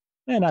tells me,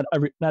 not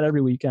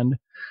every weekend,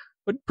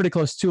 but pretty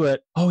close to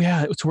it. Oh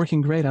yeah, it's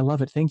working great. I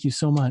love it. Thank you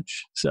so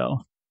much.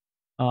 So,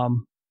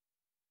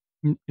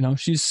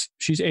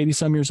 she's 80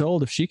 some years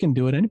old. If she can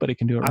do it, anybody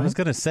can do it. Right? I was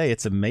going to say,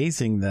 it's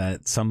amazing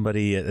that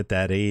somebody at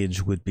that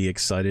age would be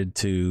excited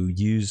to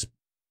use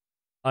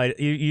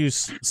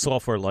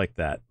software like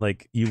that.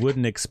 Like, you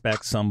wouldn't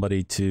expect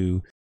somebody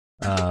to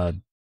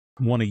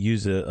want to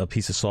use a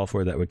piece of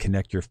software that would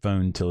connect your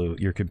phone to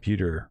your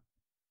computer.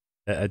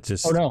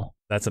 That's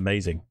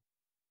amazing.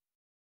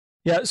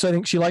 Yeah, so I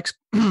think she likes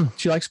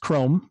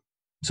Chrome.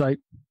 So I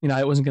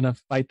wasn't going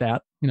to fight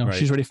that. Right.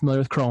 She's already familiar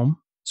with Chrome,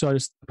 so I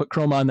just put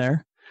Chrome on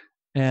there,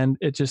 and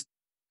it just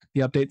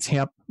the updates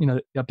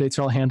the updates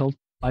are all handled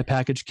by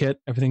package kit.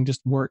 Everything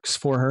just works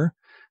for her,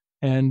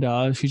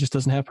 and she just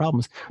doesn't have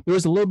problems. There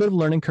was a little bit of a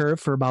learning curve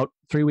for about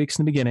 3 weeks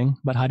in the beginning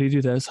about how do you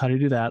do this, how do you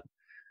do that.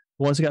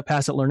 Once I got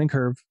past that learning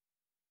curve,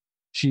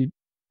 she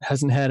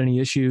hasn't had any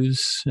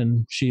issues,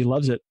 and she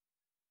loves it.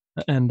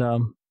 And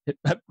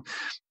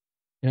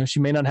she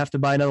may not have to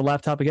buy another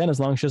laptop again as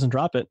long as she doesn't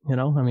drop it.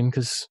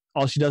 Because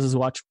all she does is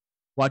watch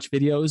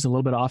videos, a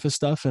little bit of office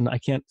stuff, and I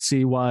can't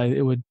see why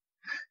it would,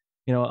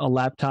 a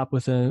laptop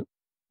with an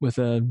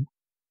 8th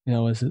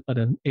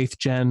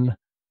gen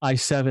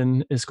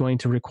i7 is going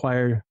to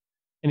require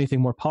anything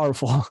more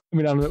powerful.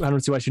 I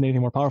don't see why she need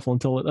anything more powerful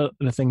until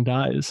the thing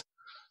dies.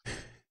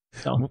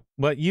 So.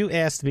 But you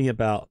asked me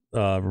about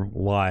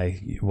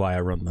why I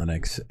run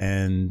Linux,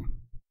 and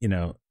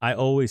I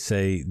always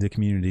say the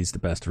community is the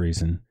best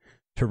reason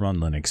to run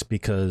Linux,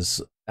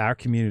 because our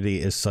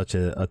community is such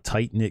a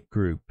tight-knit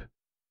group.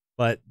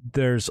 But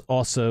there's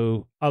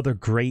also other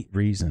great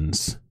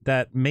reasons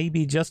that may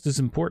be just as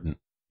important.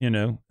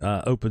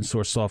 Open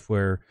source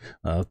software,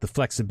 the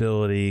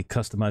flexibility,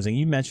 customizing.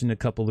 You mentioned a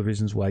couple of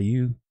reasons why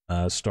you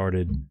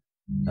started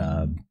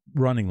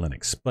running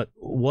Linux, but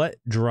what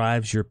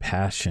drives your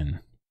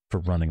passion for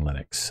running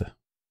Linux?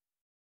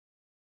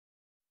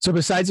 So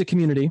besides the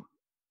community,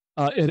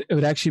 it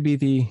would actually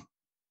be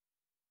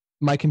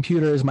my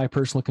computer is my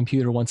personal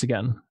computer once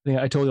again.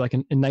 I told you, like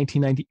in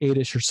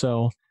 1998-ish or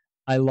so,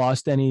 I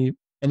lost any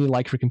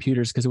like for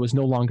computers because it was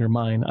no longer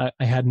mine. I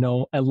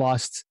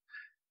lost,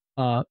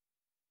 the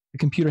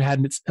computer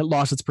had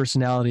lost its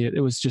personality. It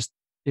was just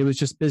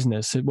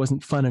business. It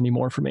wasn't fun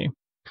anymore for me.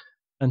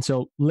 And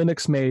so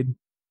Linux made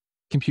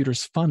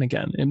computers fun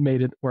again. It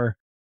made it where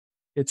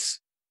it's,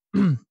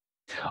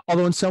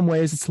 although in some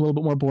ways it's a little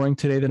bit more boring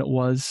today than it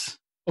was.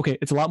 Okay,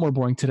 it's a lot more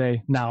boring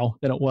today now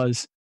than it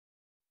was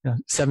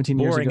 17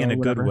 years ago. Boring in a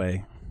good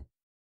way.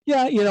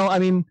 Yeah,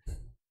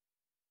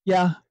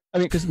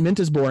 because Mint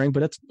is boring,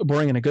 but it's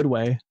boring in a good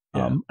way.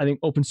 Yeah. I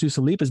think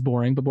OpenSuse Leap is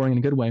boring, but boring in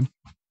a good way,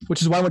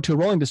 which is why I went to a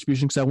rolling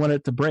distribution, because I wanted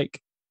it to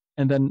break.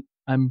 And then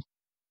I'm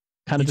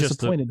kind of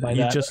disappointed by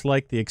that. You just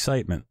like the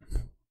excitement.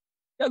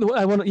 Yeah,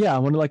 I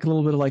want like a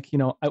little bit of like,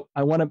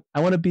 I want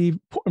to be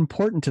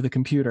important to the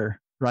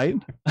computer, right?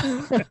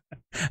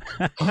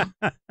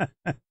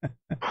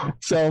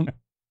 So,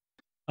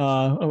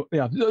 so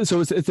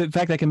it's the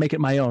fact I can make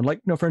it my own.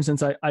 Like, for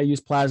instance, I use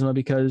Plasma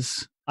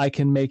because I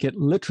can make it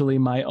literally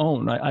my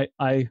own.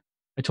 I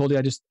told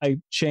you I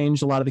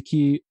changed a lot of the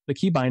key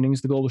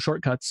bindings, the global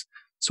shortcuts,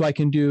 so I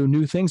can do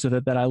new things with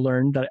it that I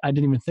learned that I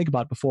didn't even think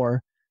about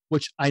before,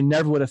 which I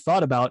never would have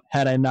thought about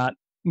had I not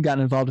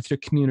gotten involved with your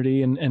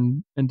community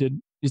and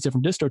did these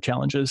different distro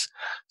challenges.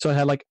 So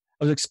I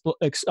was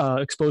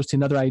exposed to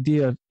another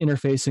idea of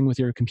interfacing with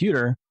your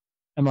computer.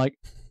 I'm like,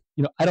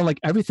 I don't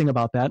like everything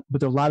about that, but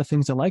there are a lot of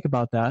things I like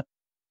about that.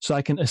 So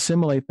I can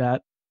assimilate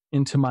that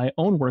into my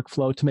own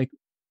workflow to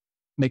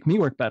make me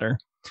work better.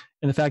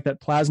 And the fact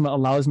that Plasma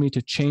allows me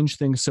to change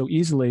things so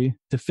easily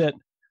to fit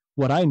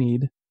what I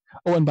need.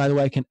 Oh, and by the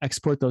way, I can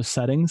export those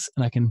settings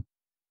and I can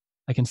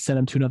send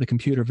them to another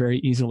computer very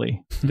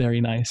easily.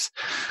 Very nice.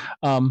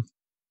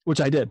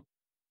 Which I did.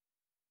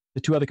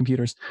 The two other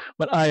computers.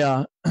 But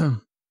I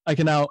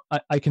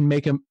can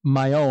make it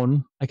my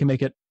own. I can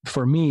make it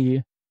for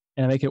me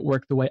and make it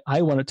work the way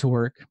I want it to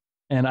work.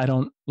 And I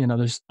don't,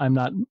 I'm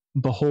not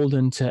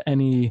beholden to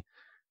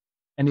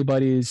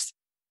anybody's,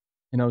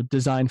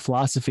 design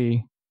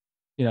philosophy,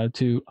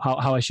 to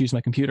how I should use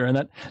my computer.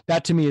 And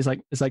that to me is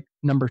like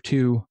number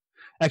two.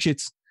 Actually,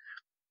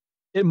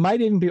 it might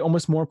even be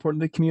almost more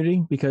important to the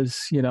community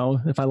because,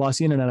 if I lost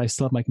the internet, I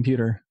still have my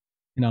computer,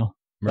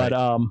 Right.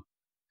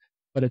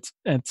 But it's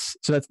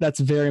so that's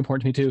very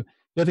important to me too.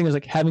 The other thing is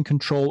like having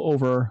control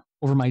over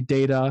my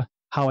data,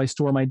 how I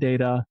store my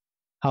data,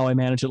 how I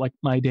manage it, like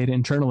my data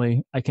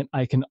internally. I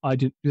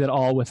do that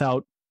all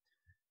without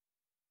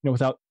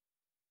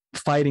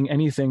fighting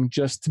anything,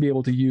 just to be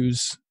able to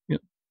use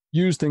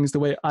things the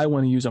way I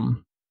want to use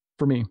them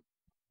for me.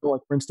 So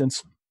like for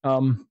instance,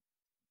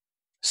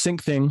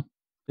 SyncThing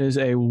is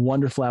a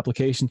wonderful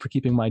application for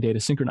keeping my data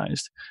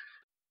synchronized.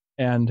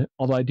 And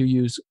although I do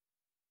use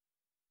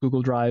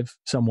Google Drive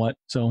somewhat,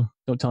 so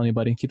don't tell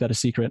anybody, keep that a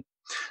secret.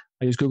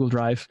 I use Google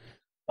Drive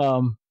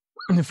for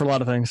a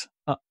lot of things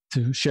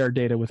to share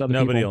data with other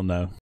people. Nobody will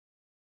know.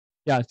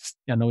 Yeah,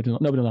 nobody will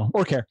know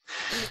or care.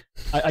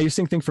 I use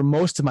SyncThing for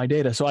most of my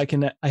data, so I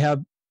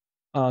have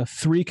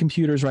 3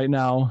 computers right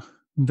now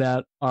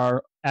that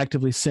are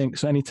actively synced.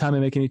 So anytime I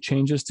make any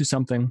changes to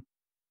something,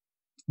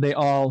 they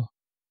all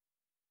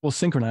will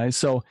synchronize.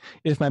 So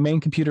if my main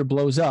computer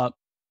blows up,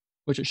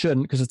 which it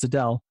shouldn't because it's a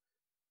Dell,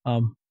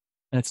 and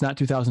it's not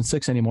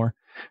 2006 anymore,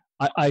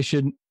 I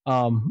should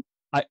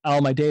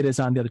all my data is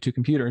on the other 2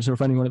 computers. So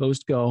if any one of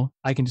those go,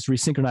 I can just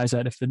resynchronize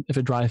that if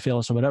a drive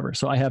fails or whatever.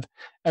 So I have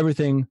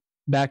everything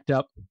backed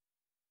up,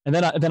 and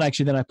then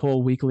I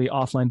pull weekly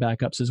offline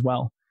backups as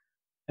well.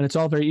 And it's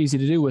all very easy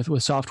to do with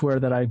software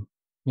that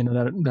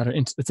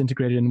that's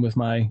integrated in with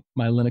my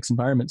Linux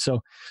environment.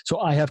 So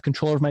I have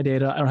control of my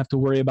data. I don't have to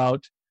worry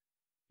about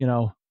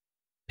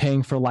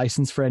paying for a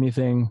license for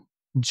anything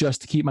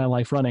just to keep my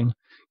life running.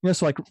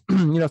 So like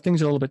if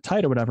things are a little bit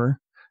tight or whatever,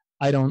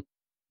 I don't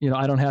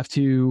have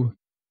to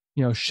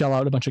shell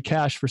out a bunch of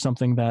cash for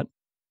something that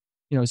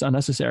is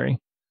unnecessary.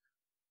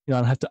 I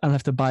don't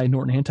have to buy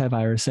Norton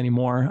antivirus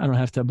anymore. I don't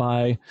have to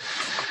buy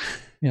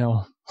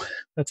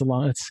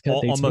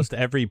almost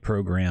every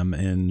program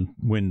in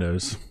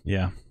Windows.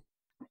 Yeah.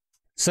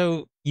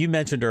 So you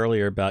mentioned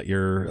earlier about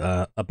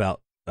your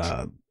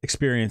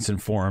experience in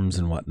forums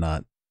and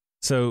whatnot.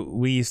 So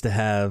we used to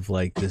have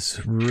like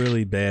this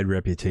really bad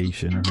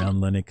reputation around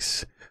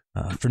Linux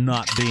for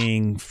not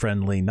being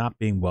friendly, not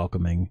being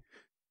welcoming.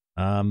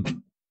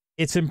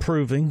 It's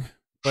improving,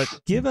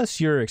 but give us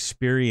your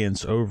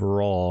experience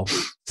overall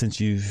since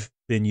you've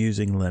been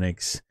using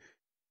Linux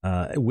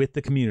with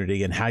the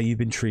community and how you've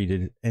been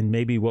treated, and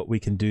maybe what we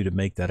can do to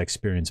make that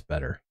experience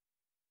better.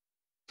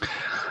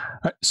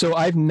 So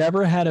I've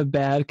never had a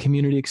bad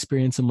community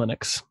experience in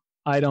Linux.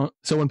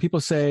 So when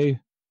people say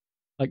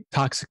like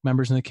toxic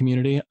members in the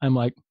community, I'm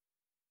like,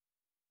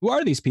 who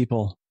are these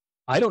people?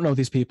 I don't know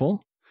these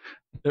people.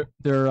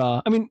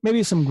 They're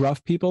maybe some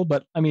gruff people,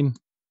 but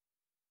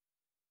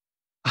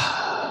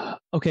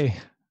okay,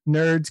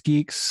 nerds,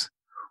 geeks,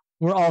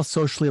 we're all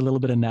socially a little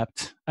bit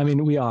inept. I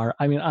mean, we are.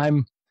 I mean,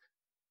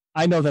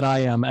 I know that I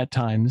am at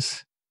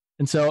times.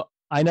 And so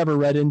I never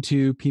read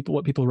into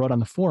what people wrote on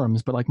the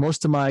forums, but like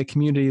most of my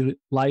community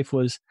life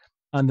was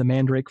on the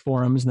Mandrake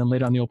forums and then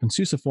later on the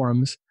OpenSuse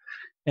forums.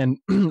 And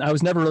I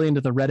was never really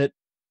into the Reddit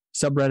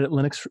subreddit,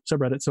 Linux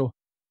subreddit. So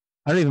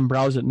I don't even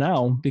browse it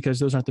now because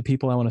those aren't the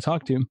people I want to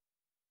talk to.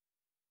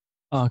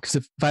 Because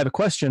if I have a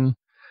question,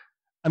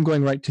 I'm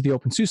going right to the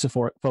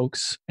OpenSuse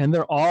folks, and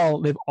they've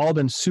all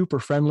been super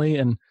friendly.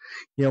 And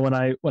when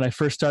I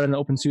first started in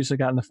OpenSuse, I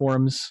got in the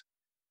forums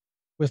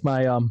with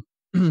my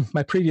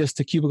my previous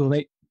to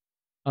CubicleNate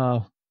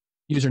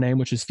username,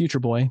 which is Future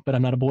Boy, but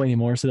I'm not a boy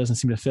anymore, so it doesn't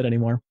seem to fit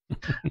anymore.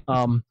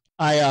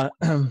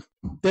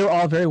 They were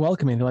all very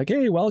welcoming. They're like,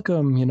 "Hey,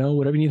 welcome.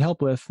 Whatever you need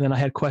help with." And then I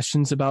had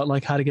questions about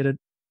like how to get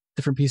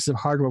different pieces of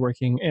hardware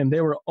working, and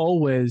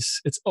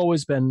it's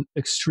always been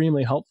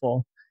extremely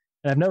helpful.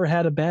 And I've never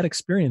had a bad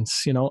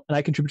experience, and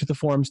I contribute to the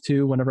forums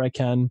too whenever I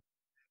can.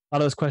 A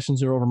lot of those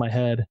questions are over my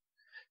head,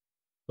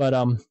 but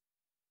I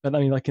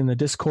mean, like in the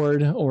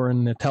Discord or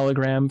in the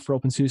Telegram for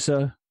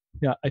OpenSuse,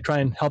 yeah, I try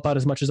and help out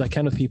as much as I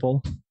can with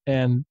people,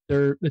 and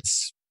I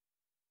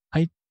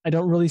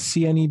don't really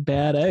see any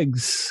bad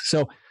eggs.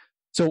 So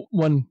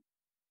when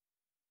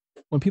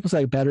people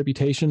say bad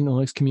reputation in the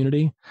Linux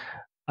community,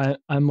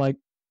 I'm like,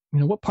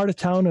 what part of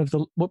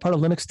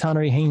Linux town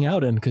are you hanging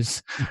out in?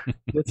 Because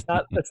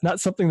that's not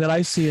something that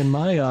I see in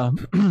my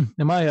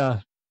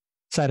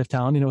side of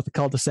town. With the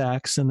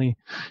cul-de-sacs and the.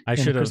 I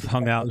should have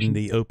hung out in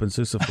the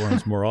OpenSuse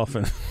forums more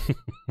often.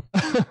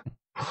 But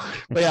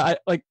yeah,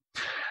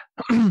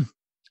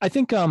 I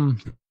think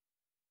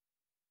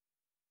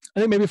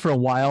maybe for a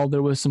while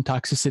there was some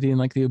toxicity in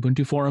like the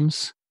Ubuntu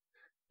forums,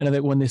 and I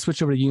think when they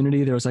switched over to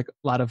Unity, there was like a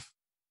lot of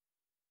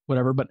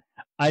whatever, but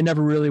I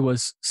never really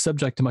was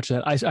subject to much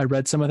of that. I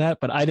read some of that,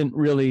 but I didn't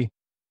really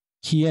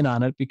key in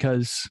on it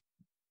because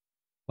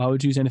why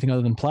would you use anything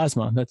other than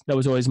Plasma? That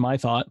was always my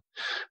thought.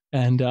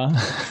 And or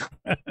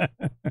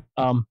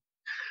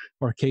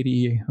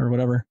KDE or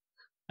whatever.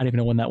 I don't even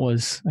know when that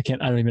was. I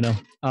don't even know.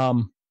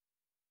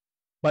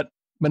 But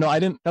no, I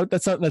didn't.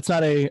 That's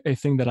not a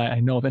thing that I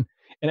know of. And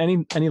any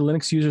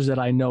Linux users that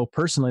I know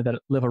personally that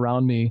live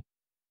around me,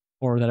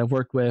 or that I've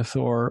worked with,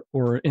 or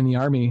in the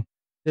Army,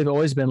 they've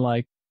always been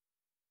like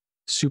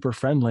super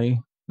friendly.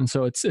 And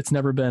so it's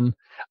never been.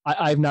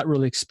 I've not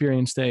really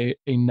experienced a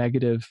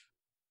negative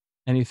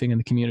anything in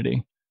the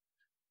community.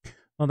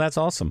 Well, that's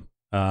awesome.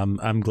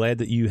 I'm glad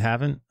that you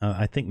haven't.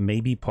 I think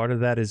maybe part of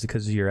that is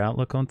because of your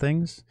outlook on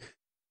things.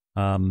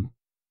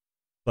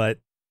 But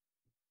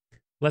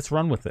let's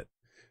run with it.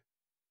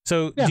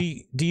 So yeah.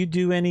 Do you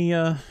do any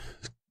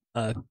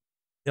let's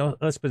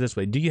put it this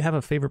way. Do you have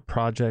a favorite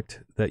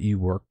project that you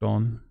worked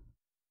on?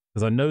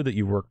 Because I know that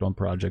you worked on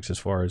projects as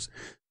far as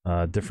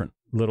different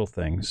little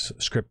things,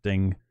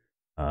 scripting,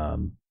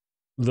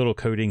 little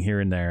coding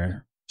here and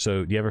there.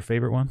 So do you have a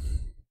favorite one?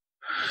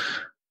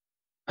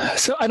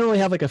 So I don't really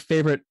have like a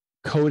favorite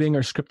coding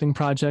or scripting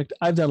project.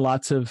 I've done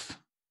lots of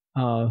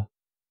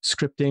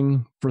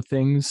scripting for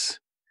things,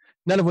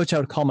 none of which I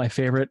would call my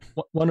favorite.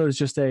 One was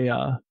just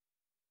a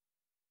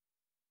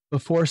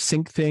before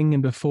sync thing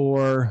and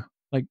before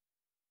like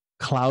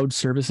cloud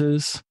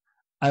services.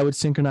 I would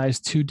synchronize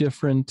two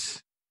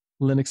different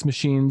Linux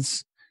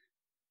machines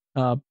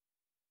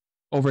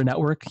over a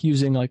network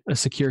using like a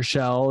secure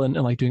shell and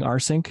like doing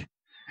rsync.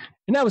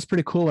 And that was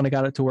pretty cool when I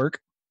got it to work.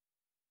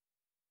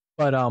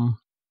 But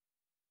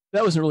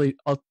that wasn't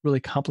really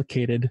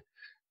complicated.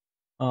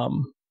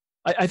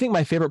 I think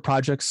my favorite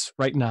projects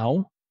right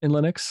now in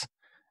Linux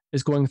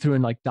is going through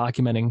and like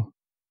documenting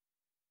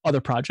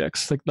other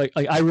projects. Like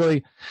I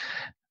don't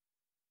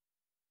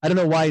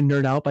know why I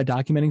nerd out by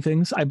documenting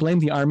things. I blame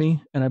the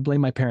Army and I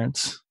blame my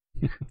parents.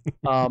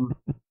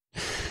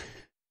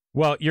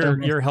 Well,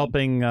 you're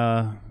helping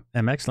MX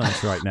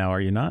Linux right now,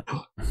 are you not?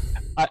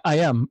 I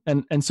am,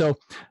 and so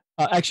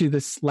actually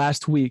this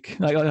last week,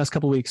 like last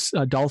couple of weeks,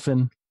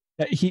 Dolphin,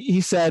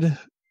 he said,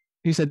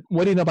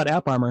 "What do you know about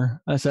AppArmor?"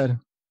 I said,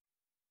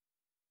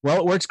 "Well,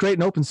 it works great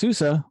in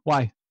OpenSuse.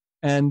 Why?"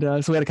 And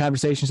so we had a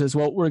conversation. He says,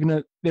 "Well, they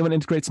want to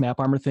integrate some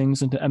AppArmor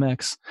things into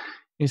MX."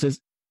 And he says,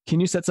 "Can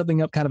you set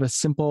something up, kind of a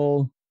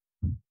simple,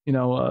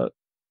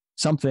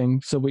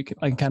 something, so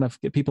I can kind of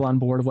get people on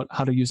board of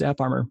how to use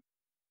AppArmor?"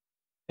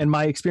 And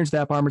my experience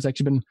with AppArmor has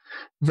actually been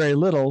very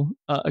little,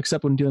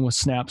 except when dealing with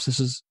snaps. This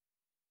is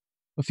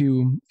a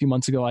few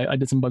months ago. I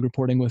did some bug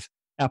reporting with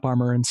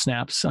AppArmor and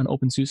snaps on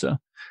OpenSuse,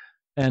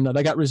 and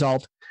that got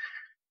resolved.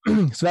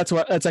 So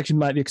that's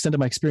actually the extent of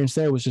my experience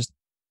there was just,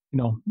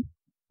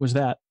 was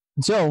that.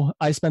 And so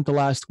I spent the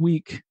last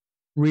week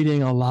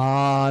reading a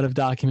lot of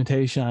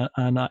documentation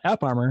on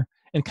AppArmor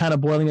and kind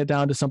of boiling it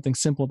down to something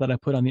simple that I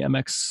put on the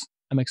MX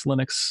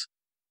Linux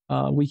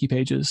wiki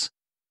pages,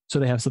 so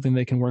they have something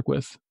they can work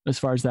with as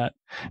far as that.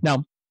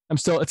 Now,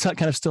 it's not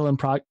kind of still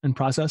in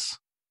process,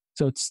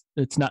 so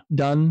it's not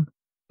done.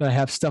 But I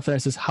have stuff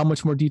that says, how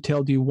much more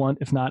detail do you want?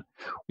 If not,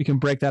 we can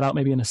break that out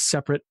maybe in a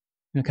separate,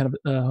 kind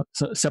of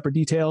separate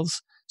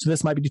details. So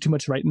this might be too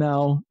much right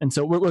now, and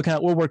so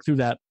we'll work through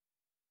that.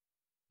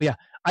 But yeah,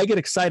 I get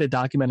excited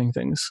documenting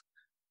things.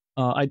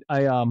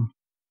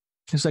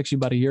 This was actually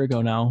about a year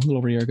ago now, a little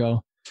over a year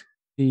ago.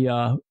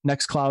 The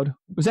Nextcloud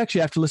was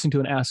actually after listening to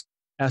an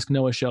Ask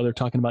Noah show. They're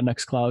talking about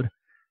Nextcloud,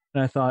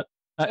 and I thought,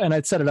 and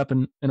I'd set it up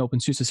in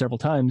OpenSuse several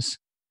times,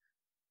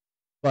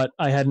 but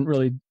I didn't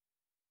really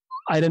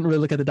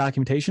look at the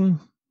documentation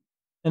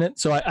in it.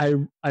 So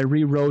I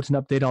rewrote and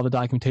updated all the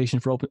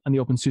documentation on the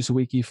OpenSuse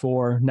wiki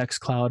for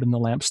Nextcloud and the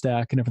LAMP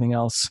stack and everything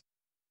else,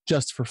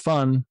 just for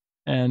fun.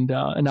 And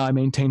now I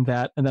maintain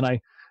that, and then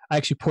I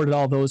actually ported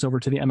all those over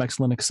to the MX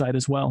Linux side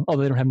as well.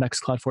 Although they don't have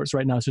Nextcloud for it, so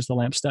right now it's just the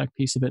LAMP stack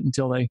piece of it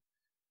until they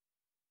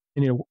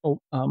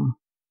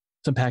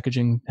some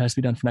packaging has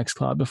to be done for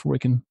Nextcloud before I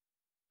can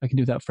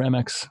do that for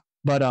MX.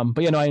 But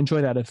yeah, no, I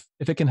enjoy that. If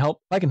it can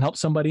help, if I can help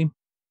somebody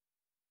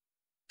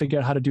figure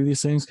out how to do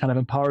these things, kind of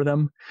empower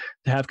them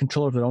to have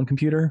control of their own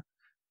computer,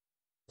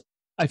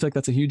 I feel like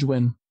that's a huge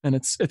win, and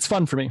it's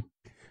fun for me.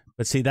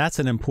 But see, that's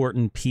an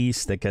important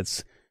piece that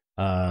gets,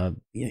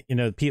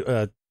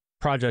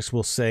 projects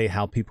will say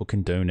how people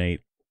can donate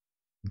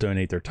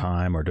their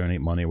time or donate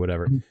money or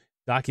whatever. Mm-hmm.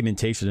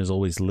 Documentation is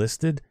always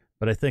listed,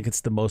 but I think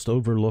it's the most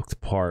overlooked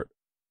part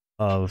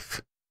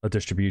of a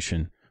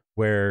distribution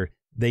where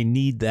they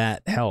need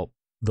that help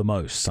the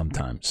most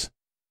sometimes.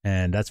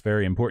 And that's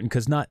very important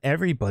because not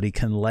everybody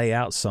can lay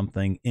out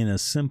something in a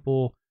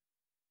simple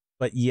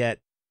but yet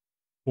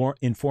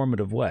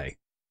informative way.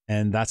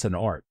 And that's an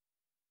art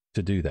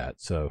to do that.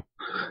 So,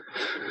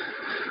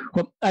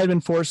 well, I had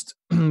been forced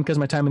because of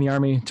my time in the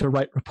Army to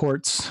write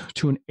reports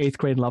to an 8th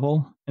grade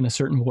level in a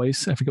certain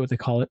voice. I forget what they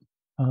call it,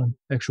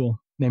 actual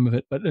name of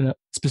it, but in a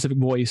specific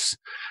voice.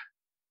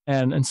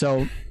 And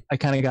so I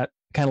kind of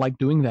like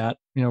doing that,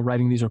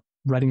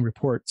 writing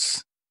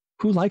reports.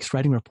 Who likes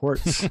writing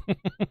reports?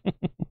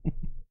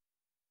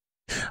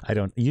 I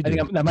don't. You do.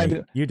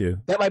 You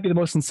do. That might be the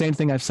most insane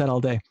thing I've said all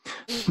day.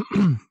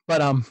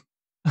 But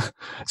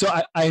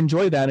so I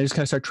enjoy that. I just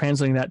kind of start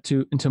translating that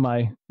into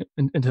my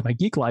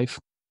geek life,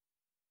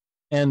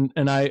 and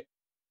I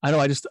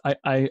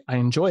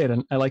enjoy it,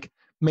 and I like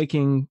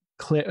making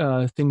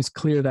things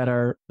clear that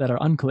are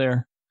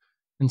unclear,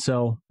 and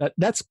so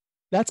that's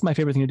my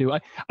favorite thing to do.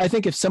 I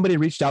think if somebody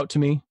reached out to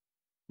me,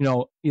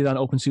 either on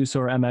OpenSuse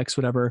or MX,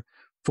 whatever,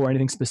 for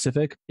anything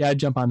specific, yeah, I'd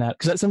jump on that,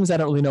 because sometimes I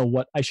don't really know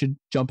what I should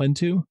jump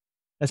into.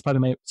 That's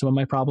probably some of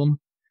my problem.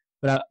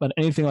 But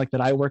anything like that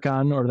I work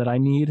on or that I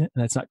need and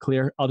that's not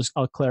clear,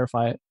 I'll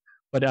clarify it.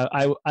 But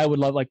I would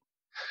love, like,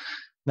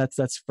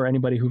 that's for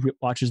anybody who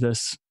watches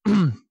this.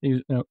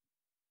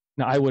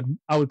 I would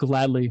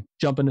gladly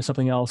jump into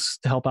something else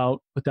to help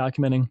out with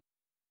documenting,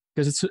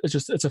 because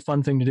it's a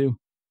fun thing to do.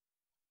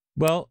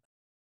 Well,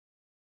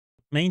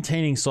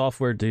 maintaining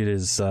software, dude,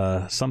 is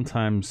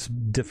sometimes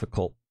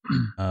difficult,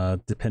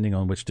 depending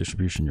on which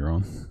distribution you're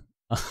on.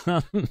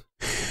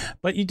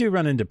 But you do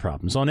run into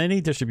problems on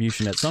any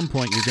distribution. At some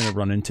point, you're going to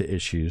run into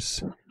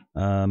issues.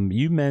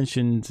 You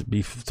mentioned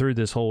through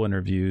this whole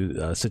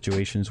interview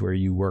situations where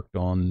you worked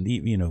on,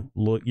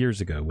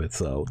 years ago with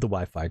the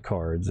Wi-Fi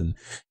cards and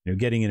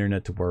getting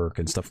internet to work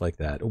and stuff like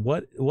that.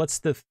 What's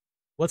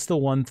the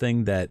one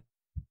thing that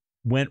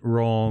went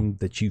wrong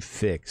that you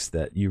fixed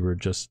that you were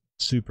just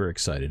super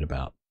excited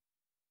about?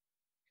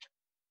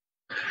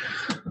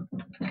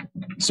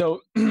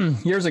 So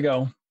years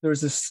ago, there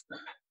was this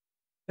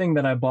thing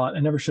that I bought. I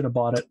never should have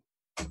bought it.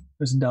 It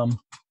was dumb.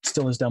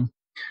 Still is dumb.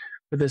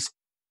 But this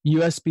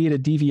USB to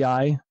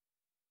DVI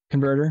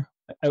converter,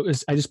 I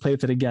just played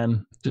with it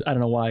again. I don't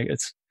know why.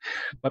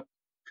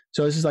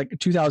 So this is like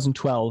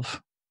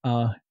 2012.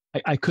 I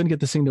couldn't get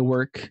this thing to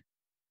work.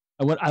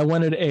 I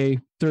wanted a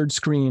third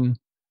screen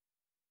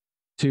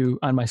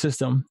on my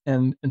system,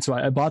 and so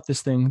I bought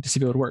this thing to see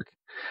if it would work.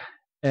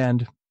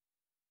 And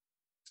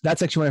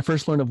that's actually when I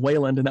first learned of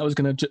Wayland, and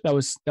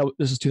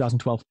this is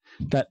 2012.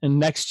 And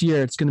next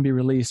year it's going to be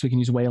released. We can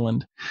use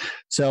Wayland.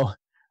 So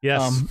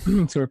yes,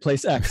 to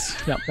replace X.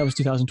 Yeah, that was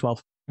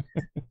 2012.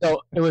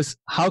 So it was,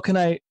 how can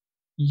I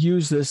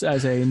use this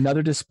as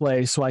another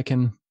display so I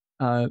can?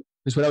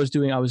 Because what I was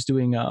doing, I was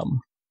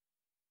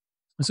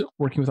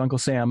working with Uncle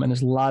Sam, and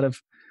there's a lot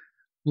of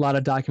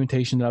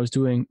documentation that I was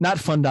doing. Not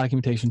fun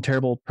documentation,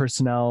 terrible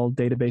personnel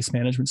database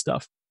management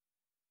stuff.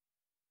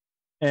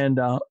 And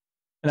I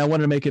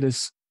wanted to make it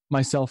as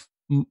myself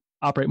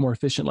operate more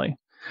efficiently,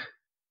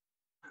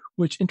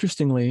 which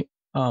interestingly,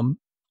 the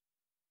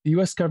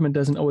U.S. government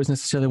doesn't always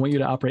necessarily want you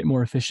to operate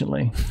more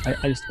efficiently.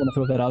 I just want to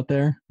throw that out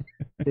there.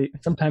 They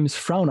sometimes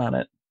frown on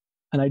it,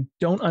 and I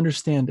don't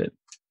understand it.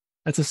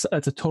 That's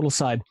a total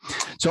side.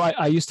 So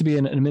I used to be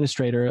an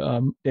administrator.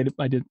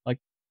 I did like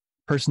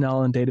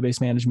personnel and database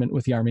management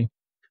with the Army,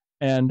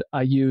 and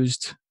I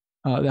used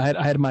I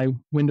had my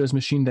Windows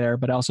machine there,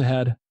 but I also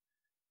had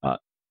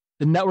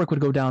the network would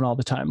go down all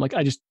the time. Like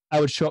I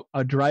would show up, I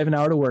would drive an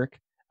hour to work.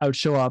 I would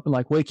show up and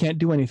like, well, you can't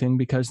do anything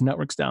because the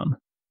network's down.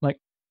 Like,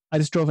 I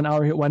just drove an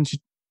hour here. Why didn't you?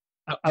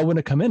 I wouldn't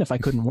have come in if I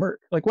couldn't work.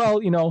 Like, well,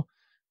 we're going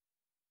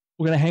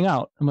to hang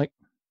out. I'm like,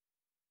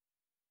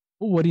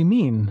 what do you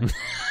mean?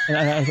 And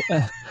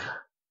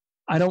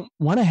I don't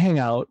want to hang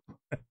out.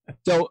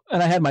 So,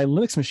 and I had my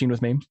Linux machine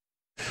with me.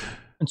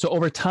 And so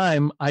over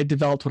time, I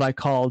developed what I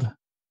called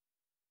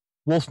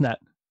WolfNet.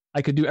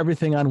 I could do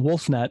everything on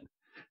WolfNet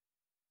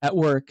at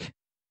work,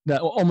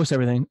 that almost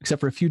everything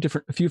except for a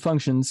few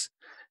functions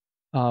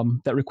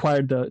that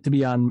required to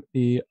be on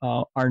the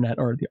RNet,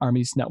 or the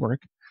Army's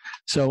network.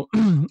 So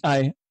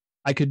I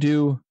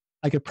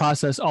could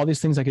process all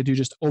these things I could do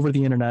just over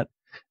the internet,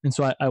 and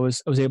so I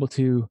was able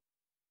to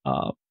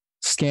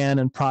scan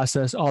and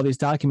process all these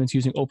documents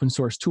using open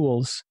source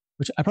tools.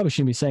 Which I probably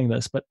shouldn't be saying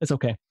this, but it's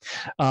okay.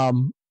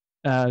 And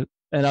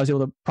I was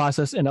able to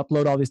process and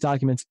upload all these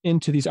documents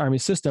into these Army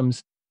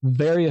systems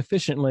very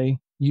efficiently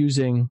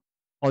using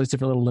all these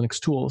different little Linux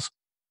tools.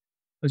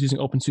 I was using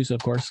OpenSuse,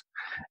 of course,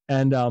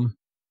 and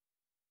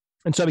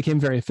so I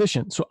became very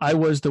efficient. So I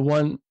was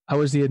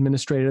the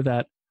administrator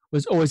that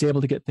was always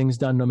able to get things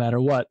done no matter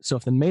what. So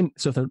if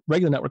the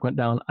regular network went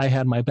down, I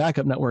had my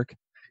backup network,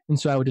 and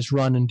so I would just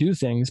run and do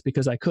things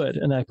because I could,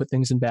 and I put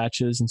things in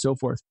batches and so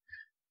forth.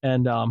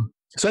 And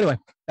so anyway,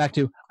 back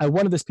to, I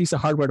wanted this piece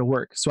of hardware to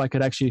work so I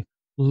could actually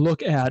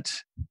look at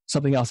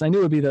something else. I knew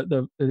it would be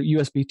the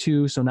USB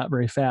 2, so not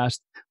very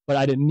fast, but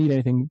I didn't need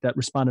anything that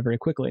responded very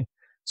quickly.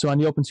 So on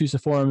the OpenSuse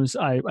forums,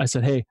 I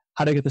said, hey,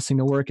 how do I get this thing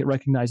to work? It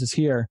recognizes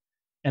here.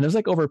 And it was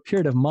like over a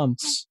period of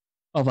months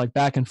of like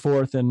back and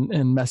forth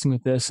and messing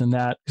with this and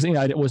that. Because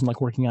I wasn't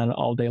like working on it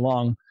all day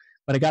long,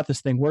 but I got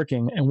this thing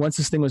working. And once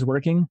this thing was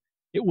working,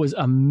 it was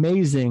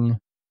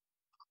amazing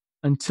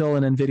until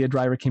an NVIDIA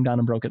driver came down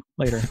and broke it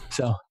later.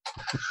 So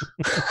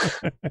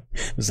it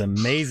was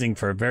amazing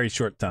for a very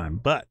short time,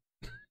 but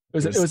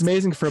it was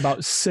amazing for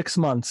about 6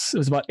 months. It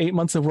was about 8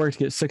 months of work to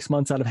get 6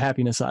 months out of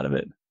happiness out of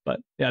it. But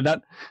yeah,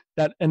 that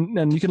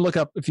and you can look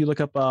up, if you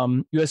look up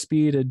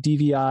USB to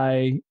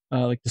DVI,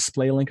 like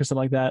display link or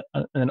something like that,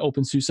 and then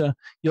OpenSuse,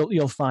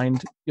 you'll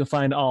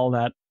find all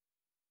that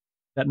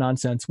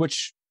nonsense,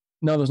 which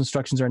none of those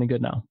instructions are any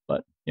good now,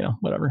 but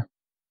whatever.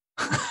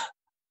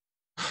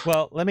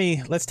 Well,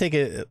 let's take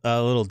it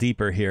a little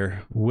deeper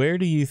here. Where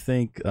do you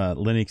think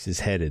Linux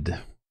is headed?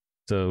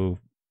 So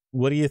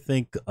what do you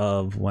think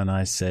of when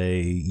I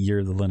say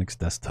you're the Linux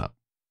desktop?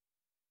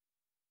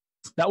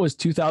 That was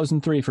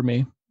 2003 for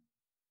me.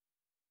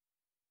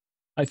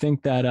 I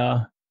think that,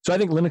 so I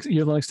think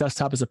you're the Linux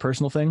desktop is a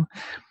personal thing.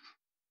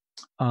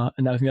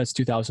 And I think that's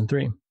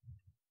 2003.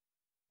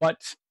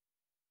 But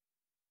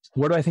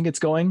where do I think it's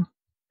going?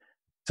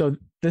 So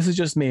this is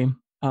just me.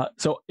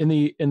 So in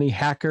the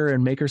hacker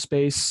and maker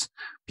space,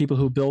 people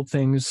who build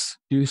things,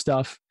 do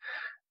stuff,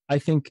 I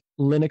think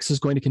Linux is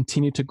going to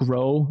continue to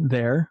grow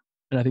there,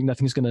 and I think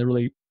nothing's going to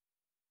really,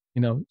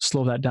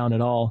 slow that down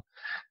at all.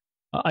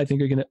 I think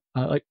you're going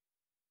to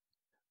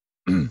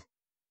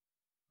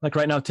like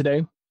right now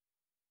today,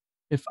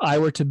 if I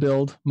were to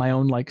build my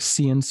own like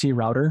CNC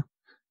router,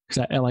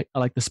 because I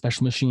like the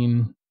special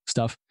machine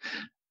stuff.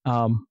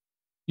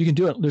 You can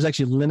do it. There's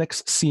actually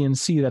Linux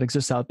CNC that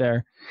exists out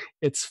there.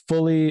 It's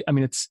fully,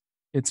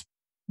 it's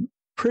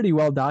pretty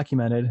well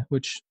documented,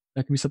 which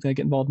that could be something I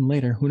get involved in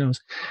later. Who knows?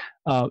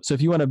 So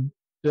if you want to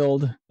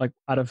build like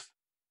out of,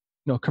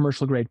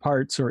 commercial grade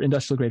parts or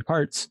industrial grade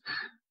parts,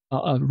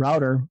 a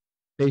router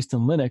based in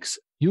Linux,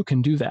 you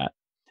can do that.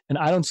 And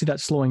I don't see that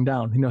slowing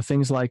down.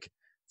 Things like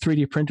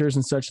 3D printers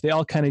and such, they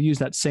all kind of use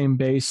that same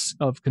base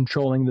of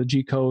controlling the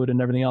G code and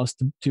everything else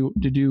to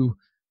do,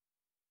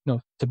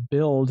 to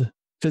build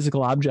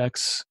physical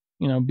objects,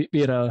 be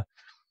it a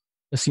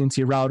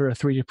CNC router, a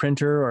 3D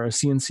printer, or a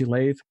CNC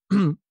lathe,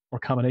 or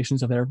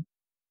combinations of there.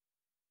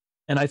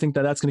 And I think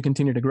that that's going to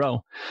continue to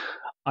grow.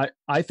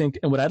 I think,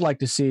 and what I'd like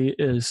to see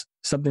is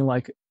something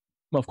like,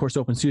 well, of course,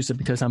 OpenSuse,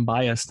 because I'm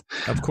biased.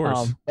 Of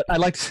course. But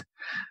I'm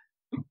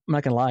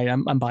not going to lie,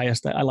 I'm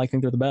biased. I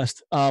think they're the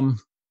best.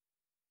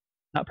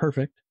 Not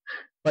perfect.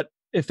 But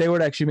if they were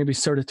to actually maybe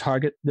sort of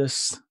target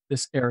this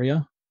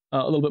area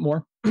a little bit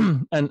more,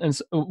 and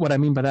so what I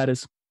mean by that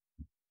is,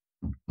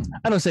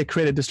 I don't say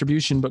create a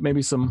distribution, but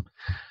maybe some,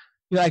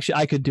 actually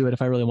I could do it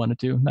if I really wanted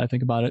to. Now I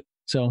think about it.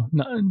 So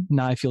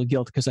now I feel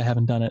guilt because I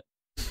haven't done it.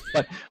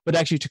 But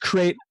actually to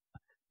create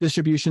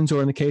distributions,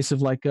 or in the case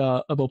of like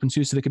of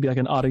OpenSuse, it could be like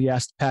an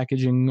AutoYast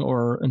packaging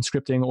and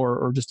scripting,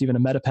 or just even a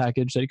meta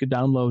package that you could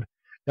download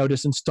that would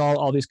just install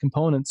all these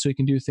components, so you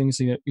can do things.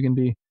 You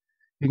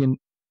can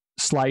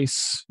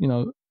slice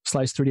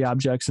 3D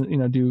objects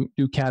and do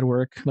CAD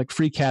work. Like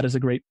FreeCAD is a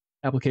great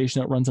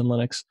application that runs on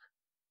Linux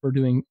for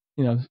doing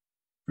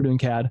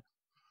CAD,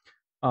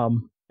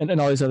 and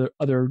all these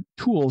other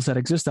tools that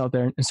exist out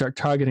there, and start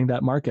targeting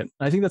that market.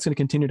 And I think that's going to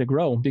continue to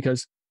grow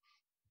because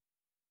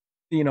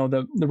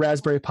the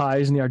Raspberry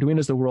Pis and the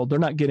Arduinos of the world, they're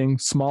not getting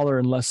smaller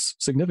and less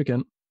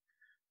significant.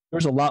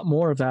 There's a lot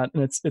more of that,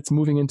 and it's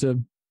moving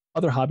into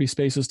other hobby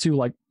spaces too,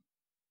 like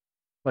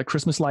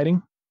Christmas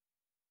lighting.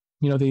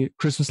 The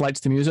Christmas lights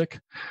to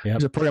music. Yep.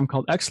 There's a program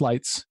called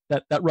X-Lights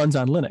that runs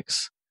on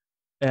Linux,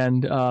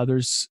 and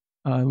there's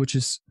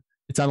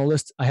it's on a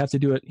list. I have to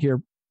do it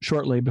here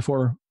shortly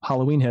before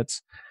Halloween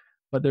hits.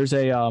 But there's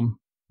a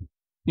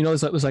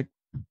there's like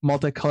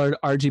multicolored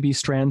RGB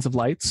strands of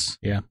lights.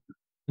 Yeah,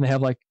 and they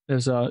have like they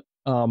have a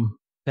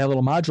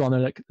little module on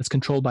there that's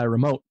controlled by a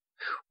remote.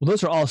 Well,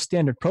 those are all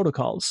standard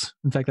protocols.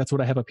 In fact, that's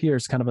what I have up here.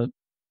 It's kind of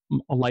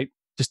a light,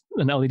 just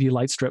an LED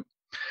light strip.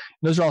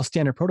 And those are all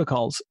standard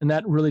protocols, and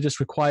that really just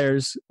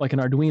requires like an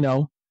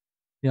Arduino,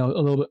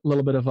 a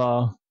little bit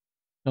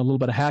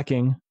of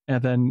hacking,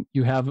 and then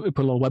you put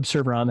a little web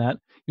server on that.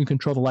 You can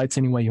control the lights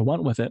any way you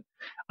want with it.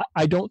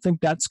 I don't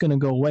think that's going to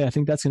go away. I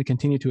think that's going to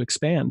continue to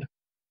expand.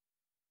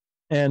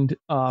 And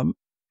I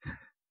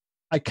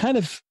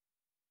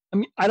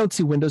don't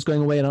see Windows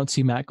going away. I don't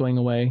see Mac going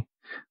away.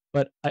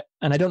 But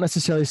I don't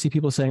necessarily see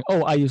people saying,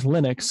 "Oh, I use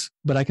Linux,"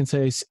 but I can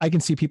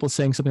see people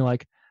saying something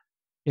like,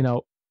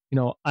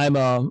 I'm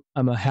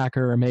a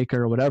hacker or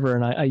maker or whatever,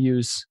 and I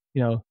use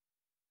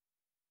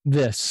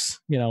this,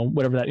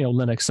 whatever that,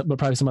 Linux, but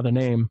probably some other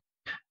name.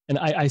 And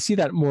I see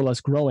that more or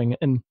less growing.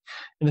 And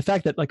the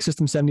fact that like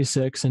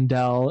System76 and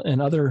Dell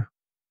and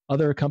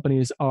other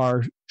companies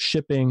are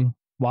shipping,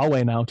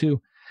 Huawei now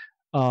too.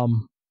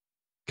 Can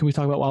we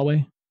talk about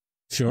Huawei?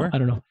 Sure. I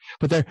don't know,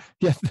 but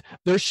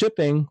they're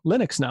shipping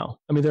Linux now.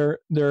 I mean, they're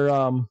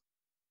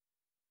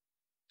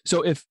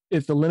so if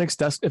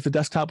the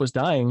desktop was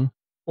dying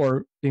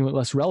or being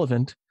less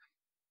relevant,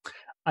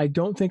 I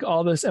don't think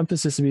all this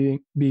emphasis would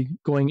be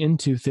going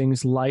into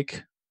things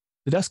like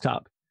the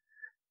desktop.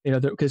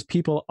 Because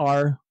people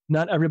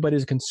not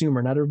everybody's a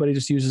consumer. Not everybody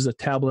just uses a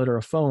tablet or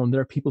a phone.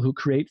 There are people who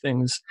create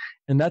things,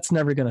 and that's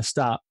never going to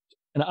stop.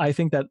 And I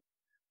think that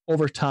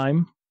over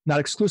time, not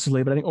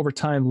exclusively, but I think over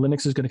time,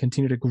 Linux is going to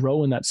continue to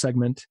grow in that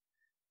segment.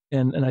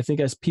 And I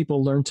think as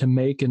people learn to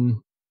make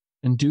and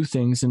do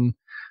things and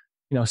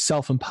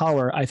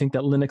self-empower, I think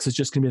that Linux is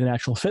just going to be the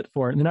natural fit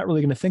for it. And they're not really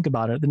going to think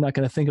about it. They're not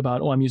going to think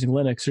about, I'm using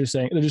Linux. They're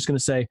just going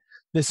to say,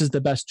 this is the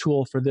best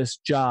tool for this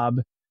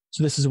job,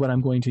 so this is what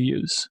I'm going to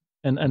use.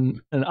 And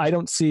I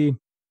don't see,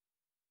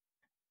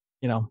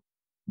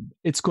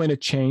 it's going to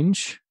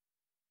change,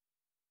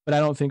 but I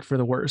don't think for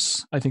the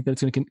worse. I think that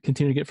it's going to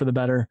continue to get for the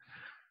better,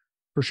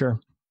 for sure.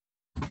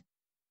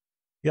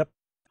 Yep.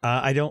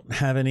 I don't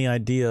have any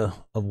idea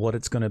of what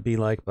it's going to be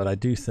like, but I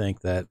do think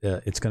that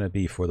it's going to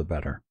be for the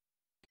better.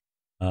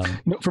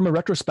 From a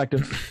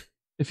retrospective,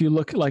 if you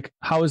look like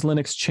how has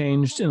Linux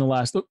changed in the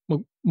last,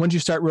 when did you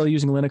start really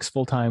using Linux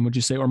full time, would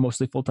you say, or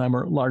mostly full time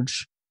or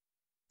large?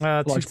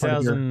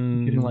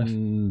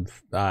 2000,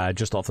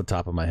 just off the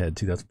top of my head,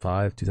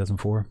 2005,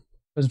 2004.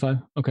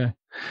 2005. Okay.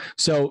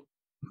 So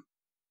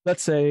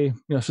let's say,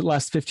 for the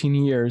last 15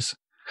 years,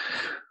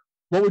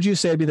 what would you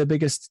say would be the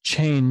biggest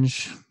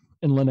change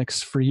in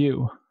Linux for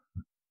you?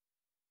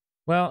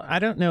 Well, I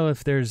don't know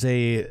if there's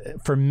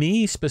for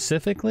me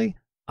specifically,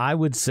 I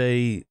would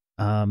say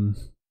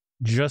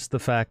just the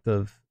fact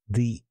of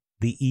the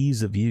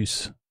ease of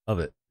use of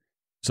it.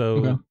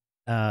 So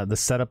the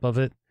setup of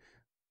it,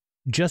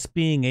 just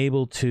being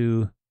able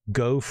to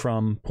go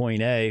from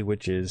point A,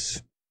 which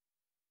is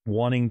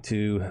wanting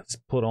to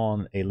put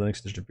on a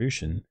Linux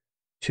distribution,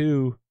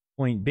 to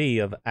point B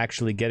of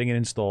actually getting it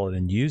installed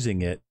and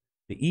using it,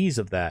 the ease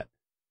of that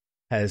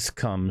has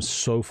come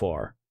so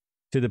far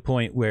to the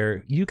point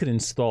where you could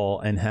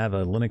install and have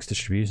a Linux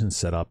distribution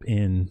set up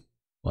in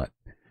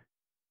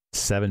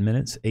 7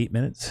 minutes, 8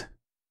 minutes,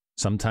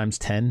 sometimes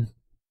 10,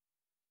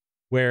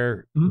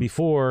 where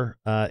before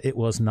it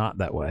was not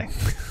that way.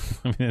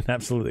 I mean, it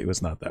absolutely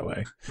was not that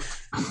way.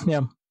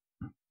 Yeah.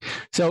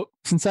 So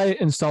since I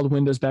installed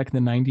Windows back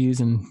in the 90s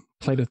and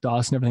played with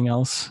DOS and everything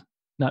else,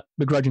 not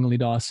begrudgingly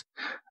DOS,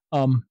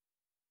 I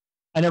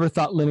never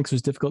thought Linux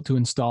was difficult to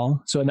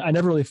install. So I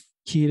never really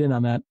keyed in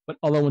on that. But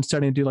although when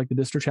starting to do like the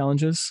distro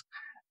challenges,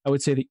 I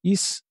would say the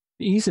ease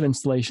of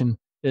installation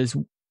is,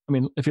 I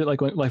mean, if you're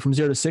like from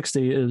 0 to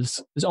 60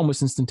 is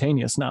almost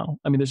instantaneous now.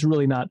 I mean, there's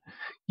really not,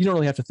 you don't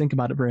really have to think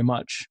about it very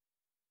much.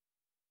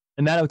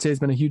 And that I would say has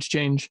been a huge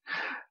change.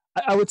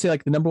 I would say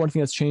like the number one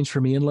thing that's changed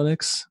for me in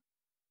Linux,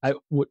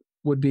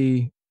 would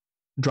be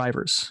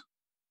drivers.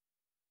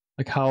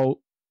 Like how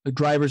the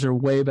drivers are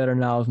way better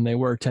now than they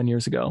were 10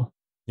 years ago,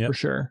 for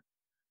sure.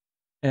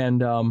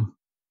 And I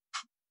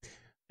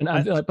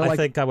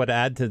think I would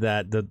add to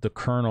that the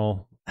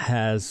kernel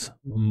has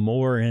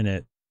more in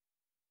it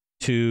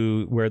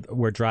to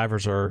where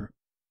drivers are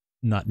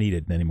not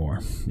needed anymore.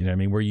 You know what I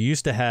mean? Where you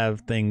used to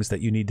have things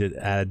that you need to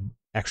add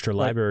extra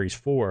libraries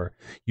for,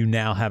 you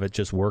now have it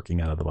just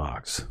working out of the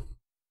box.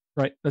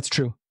 Right, that's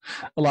true.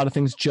 A lot of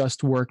things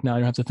just work now.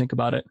 You don't have to think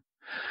about it.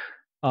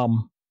 But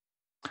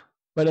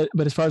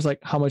as far as like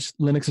how much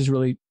Linux has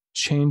really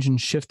changed and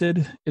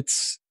shifted,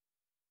 it's,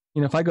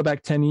 if I go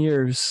back 10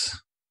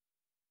 years,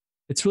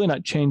 it's really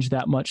not changed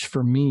that much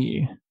for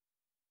me,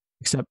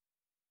 except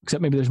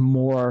maybe there's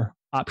more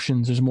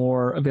options, there's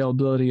more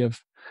availability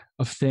of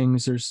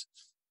things, there's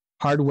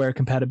hardware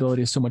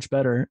compatibility is so much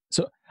better.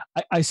 So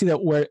I see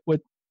that where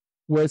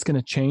it's going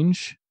to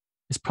change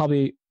is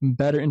probably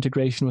better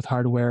integration with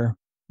hardware,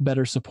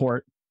 better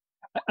support.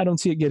 I don't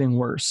see it getting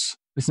worse.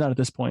 It's not at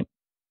this point.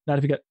 Not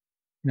if you got,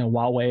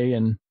 Huawei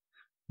and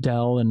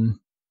Dell and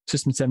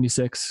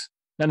System76,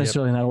 not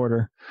necessarily in that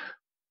order,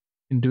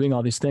 and doing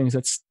all these things.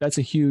 That's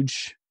a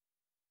huge,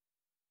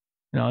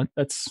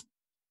 that's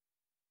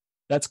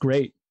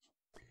great.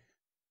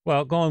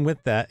 Well, going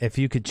with that, if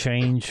you could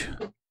change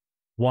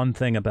one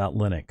thing about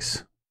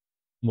Linux,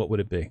 what would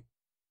it be?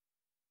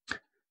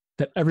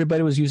 That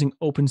everybody was using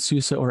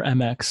OpenSuse or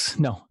MX.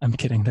 No, I'm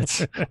kidding.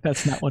 That's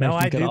not what No,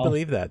 I think at all. I do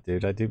believe that,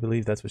 dude. I do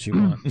believe that's what you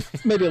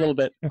want. Maybe a little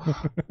bit.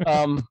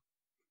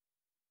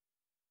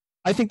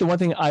 I think the one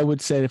thing I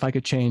would say if I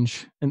could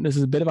change, and this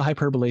is a bit of a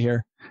hyperbole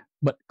here,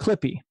 but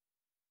Clippy.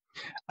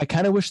 I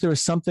kind of wish there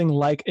was something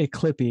like a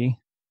Clippy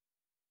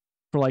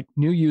for like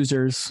new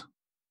users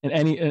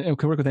and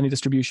can work with any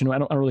distribution. I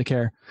don't really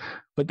care,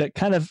 but that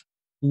kind of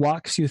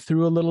walks you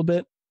through a little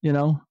bit, you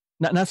know,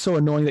 not so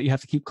annoying that you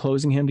have to keep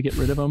closing him to get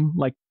rid of him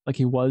like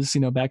he was,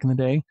 you know, back in the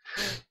day.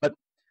 But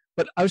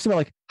I was thinking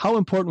about like how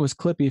important was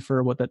Clippy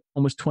for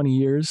almost 20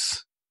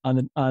 years on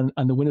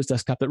the Windows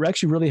desktop that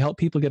actually really helped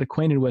people get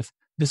acquainted with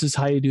this is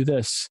how you do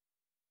this.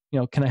 You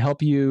know, can I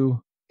help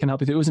you?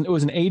 It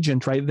was an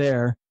agent right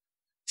there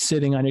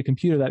sitting on your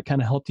computer that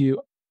kind of helped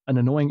you, an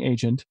annoying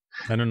agent.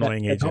 That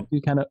helped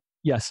you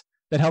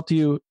that helped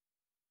you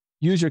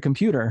use your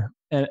computer.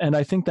 And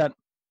I think that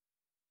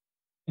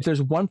if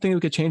there's one thing we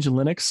could change in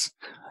Linux,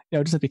 you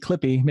know, just have to be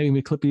Clippy,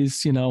 maybe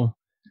Clippy's,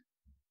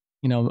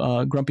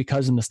 grumpy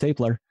cousin, the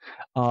stapler,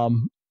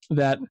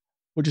 that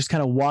would just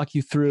kind of walk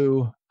you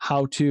through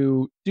how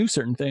to do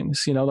certain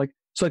things, you know, like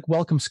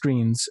welcome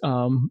screens.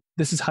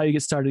 This is how you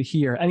get started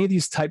here. Any of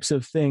these types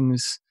of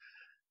things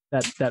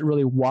that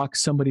really walk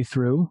somebody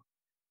through.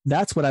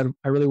 That's what I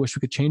really wish we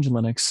could change in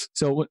Linux.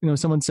 So, you know,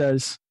 someone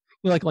says,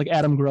 you know, like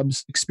Adam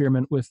Grubb's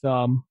experiment with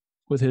a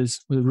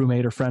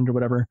roommate or friend or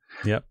whatever.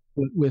 Yep.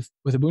 With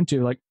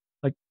Ubuntu, like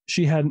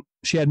she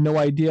had no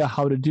idea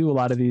how to do a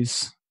lot of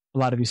these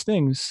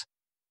things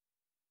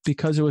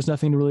because there was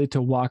nothing really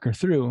to walk her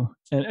through.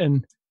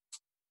 And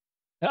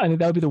I think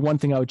that would be the one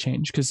thing I would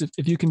change, because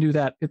if you can do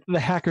that, if the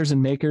hackers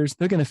and makers,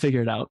 they're going to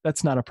figure it out.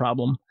 That's not a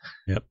problem.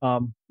 Yep.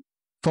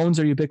 Phones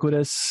are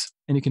ubiquitous,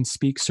 and you can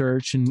speak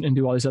search and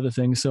do all these other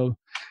things. So,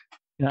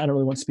 you know, I don't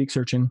really want speak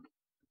searching.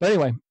 But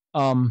anyway,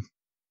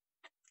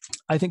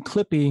 I think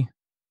Clippy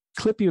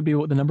would be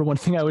the number one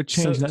thing I would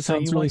change. That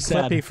sounds really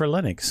sad. Clippy for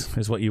Linux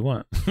is what you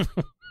want.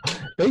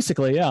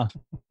 Basically, yeah.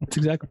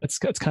 That's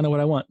kind of what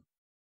I want.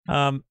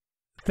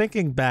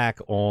 Thinking back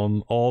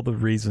on all the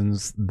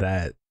reasons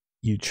that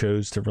you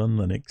chose to run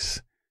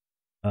Linux,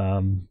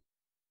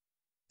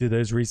 do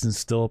those reasons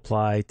still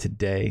apply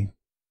today?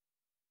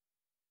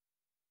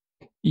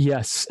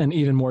 Yes, and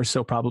even more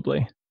so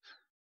probably.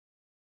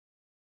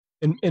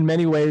 In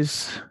many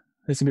ways,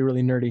 this is gonna be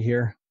really nerdy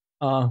here.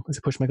 Let's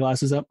push my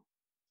glasses up.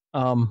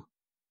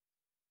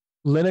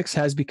 Linux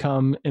has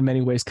become, in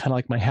many ways, kind of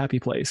like my happy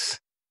place.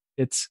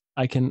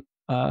 I can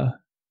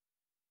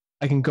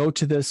go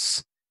to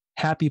this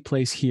happy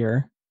place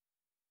here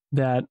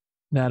that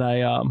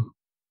I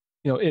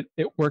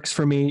it works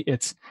for me.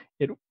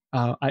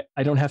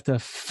 I don't have to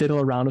fiddle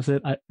around with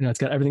it. It's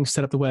got everything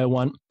set up the way I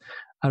want.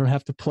 I don't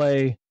have to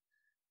play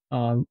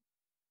a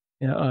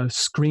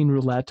screen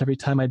roulette every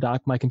time I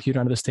dock my computer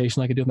onto the station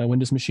like I do with my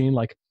Windows machine.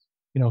 Like,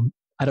 you know,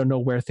 I don't know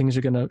where things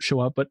are going to show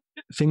up, but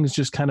things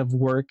just kind of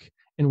work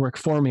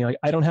for me. Like,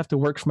 I don't have to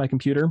work for my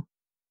computer.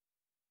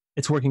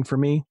 It's working for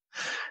me.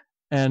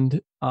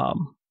 And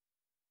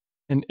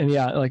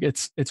yeah, like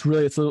it's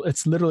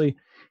literally,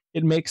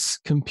 it makes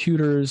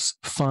computers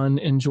fun,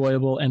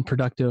 enjoyable, and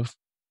productive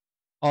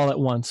all at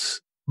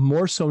once,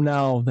 more so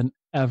now than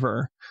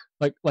ever.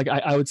 Like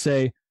I would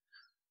say,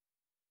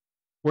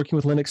 working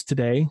with Linux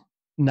today,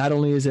 not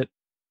only is it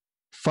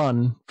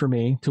fun for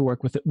me to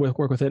work with it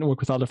and work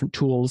with all different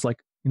tools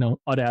like, you know,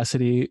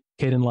 Audacity,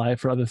 Kdenlive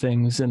for other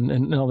things,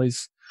 and all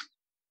these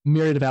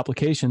myriad of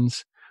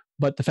applications,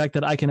 but the fact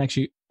that I can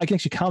actually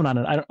count on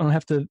it. I don't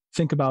have to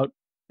think about,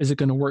 is it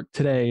going to work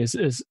today?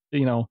 Is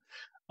you know,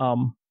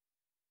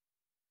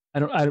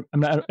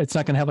 it's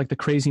not going to have like the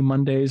crazy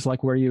Mondays,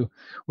 like where you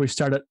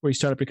start up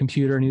your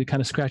computer and you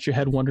kind of scratch your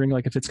head wondering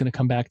like if it's going to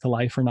come back to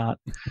life or not.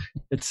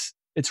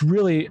 It's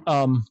really,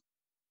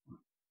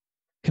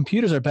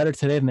 computers are better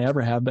today than they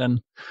ever have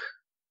been.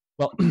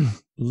 Well,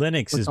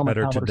 Linux is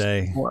better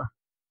today.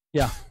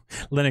 Yeah.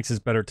 Linux is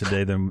better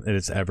today than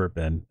it's ever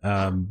been.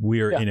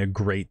 We are in a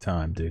great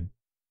time, dude.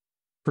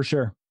 For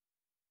sure.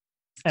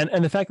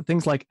 And the fact that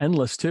things like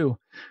Endless too,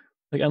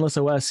 like Endless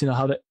OS, you know,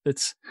 how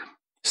it's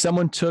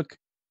someone took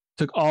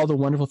all the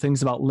wonderful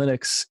things about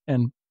Linux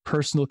and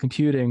personal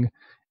computing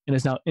and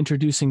is now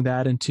introducing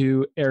that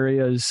into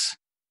areas,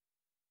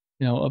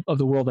 you know, of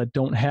the world that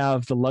don't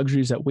have the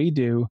luxuries that we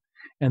do,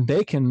 and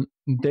they can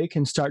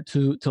start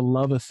to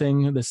love a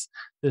thing, this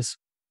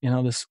you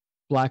know, this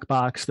black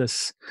box,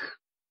 this,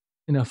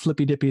 you know,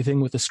 flippy dippy thing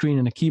with a screen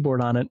and a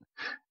keyboard on it,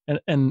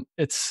 and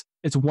it's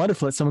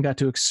wonderful that someone got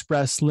to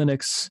express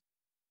Linux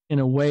in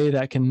a way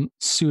that can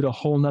suit a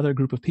whole nother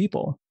group of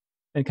people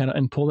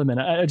and pull them in.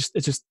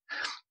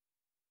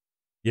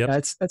 Yep.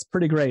 That's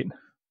pretty great.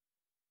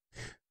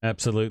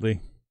 Absolutely.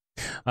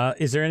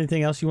 Is there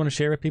anything else you want to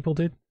share with people,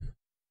 dude?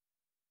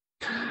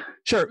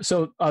 Sure.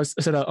 So I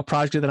said a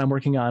project that I'm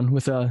working on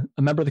with a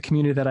member of the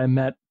community that I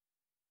met,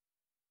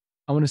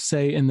 I want to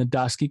say in the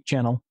DOS Geek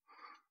channel,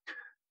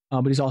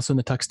 but he's also in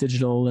the Tux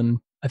Digital, and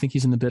I think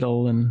he's in the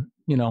Biddle, and,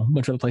 you know, a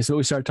bunch of other places. But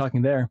we started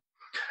talking there,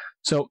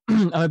 So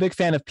I'm a big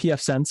fan of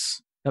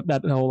PFSense,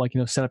 that whole like,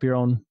 set up your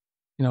own,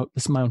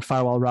 this is my own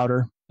firewall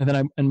router. And then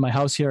I'm in my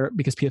house here,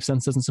 because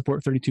PFSense doesn't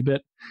support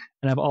 32-bit,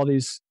 and I have all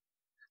these,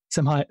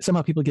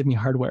 somehow people give me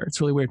hardware. It's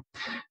really weird.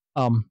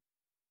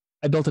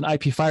 I built an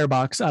IP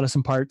firebox out of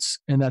some parts,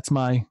 and that's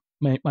my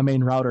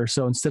main router.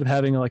 So instead of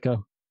having like a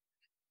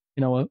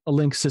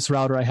Linksys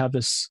router, I have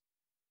this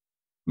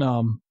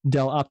Dell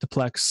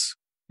Optiplex,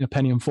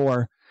 Pentium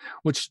 4,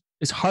 which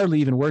is hardly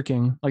even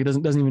working. Like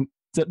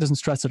it doesn't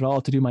stress at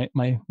all to do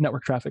my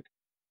network traffic.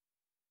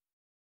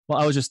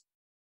 Well,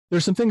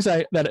 there's some things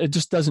that it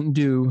just doesn't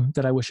do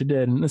that I wish it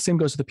did, and the same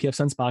goes with the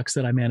PFSense box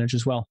that I manage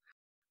as well.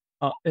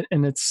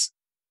 And it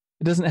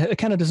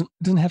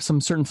doesn't have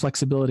some certain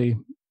flexibility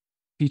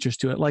features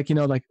to it, like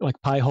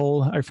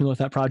Pi-hole. Are you familiar with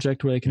that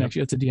project where they can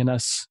actually, it's a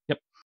DNS? Yep.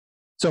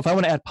 So if I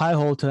want to add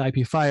Pi-hole to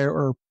IPFire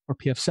or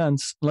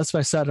PFSense, unless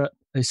I set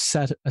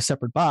a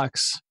separate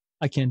box,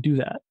 I can't do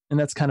that, and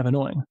that's kind of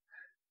annoying.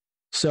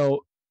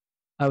 So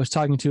I was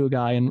talking to a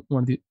guy in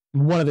one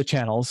of the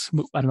channels.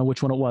 I don't know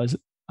which one it was,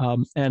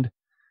 and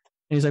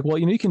he's like, "Well,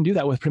 you can do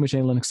that with pretty much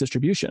any Linux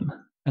distribution."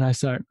 And I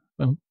started,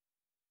 well,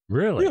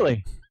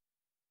 really?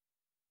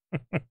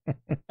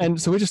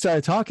 And so we just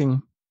started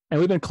talking, and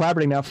we've been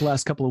collaborating now for the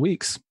last couple of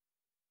weeks.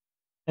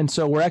 And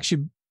so we're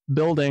actually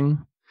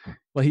building.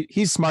 Well,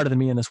 he's smarter than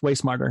me in this, way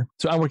smarter.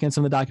 So I'm working on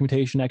some of the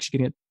documentation, actually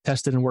getting it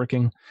tested and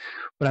working.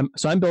 But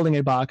I'm building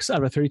a box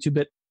out of a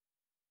 32-bit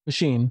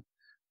machine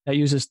that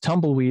uses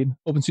Tumbleweed,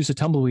 OpenSuse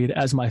Tumbleweed,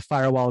 as my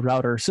firewall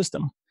router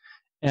system.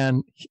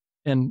 And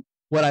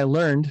what I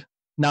learned,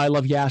 now I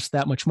love YAST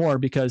that much more,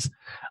 because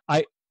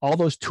all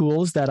those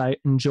tools that I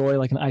enjoy,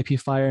 like an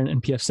IPFire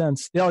and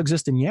PFSense, they all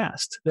exist in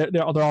YAST.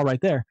 They're all right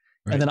there.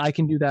 Right. And then I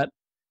can do that.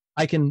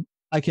 I can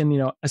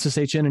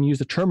SSH in and use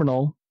the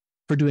terminal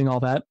for doing all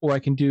that, or I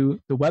can do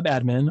the web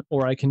admin,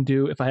 or I can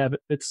do, if it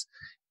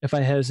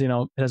has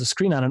a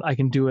screen on it, I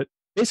can do it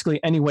basically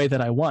any way that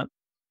I want.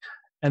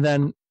 And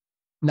then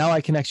now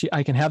I can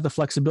have the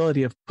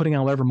flexibility of putting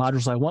on whatever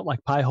modules I want,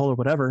 like Pi-hole or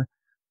whatever,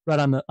 right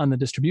on the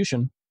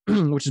distribution,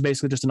 which is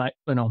basically just a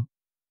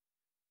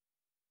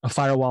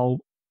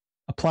firewall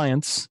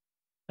appliance.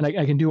 And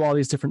I can do all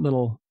these different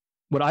little,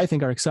 what I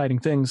think are exciting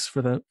things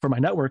for my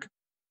network.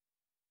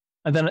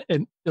 And then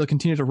it'll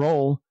continue to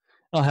roll.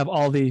 I'll have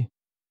all the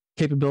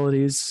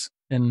capabilities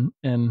and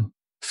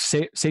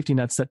safety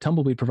nets that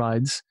Tumbleweed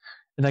provides,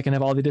 and I can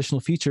have all the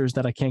additional features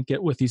that I can't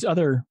get with these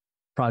other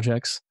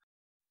projects.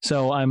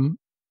 So I'm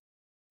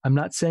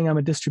not saying I'm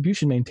a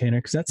distribution maintainer,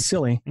 because that's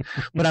silly,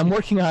 but I'm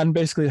working on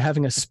basically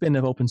having a spin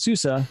of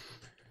OpenSuse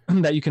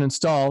that you can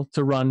install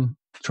to run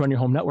your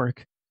home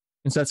network.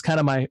 And so that's kind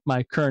of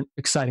my current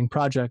exciting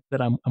project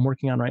that I'm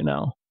working on right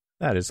now.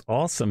 That is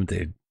awesome,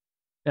 dude.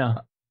 Yeah.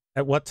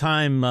 At what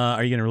time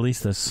are you going to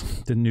release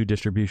the new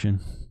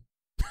distribution?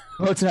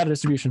 Oh, it's not a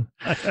distribution.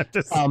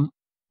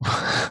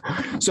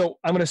 So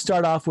I'm going to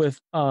start off with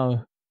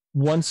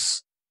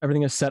once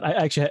everything is set.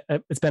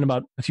 It's been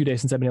about a few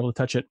days since I've been able to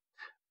touch it,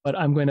 but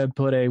I'm going to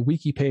put a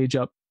wiki page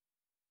up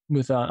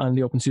with on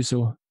the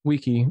OpenSuse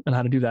wiki on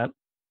how to do that.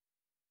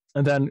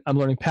 And then I'm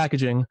learning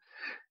packaging,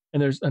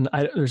 and there's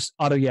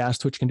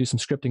AutoYast, which can do some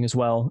scripting as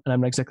well. And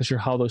I'm not exactly sure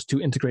how those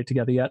two integrate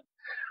together yet,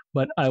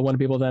 but I want to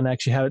be able to then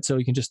actually have it so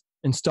you can just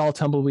install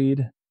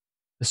Tumbleweed,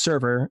 the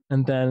server,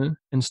 and then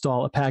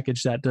install a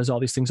package that does all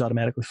these things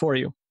automatically for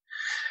you.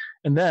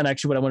 And then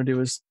actually what I want to do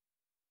is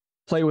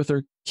play with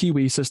their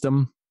Kiwi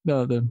system,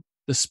 the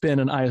spin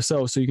and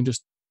ISO, so you can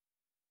just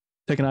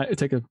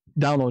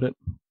download it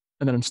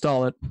and then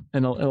install it,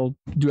 and it'll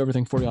do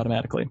everything for you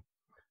automatically.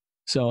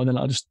 So, and then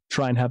I'll just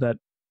try and have that.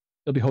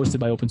 It'll be hosted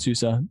by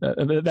OpenSuse.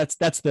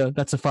 That's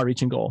the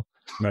far-reaching goal.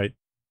 Right.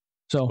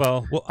 So,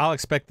 well, I'll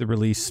expect the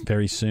release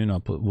very soon.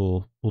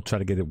 We'll try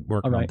to get it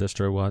working on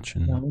DistroWatch.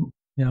 And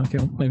yeah, okay.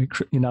 Well, maybe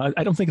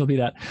I don't think it'll be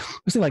that. I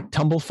was thinking like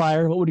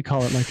Tumblefire. What would you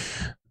call it? Like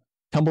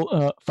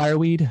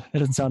Fireweed? That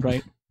doesn't sound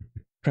right.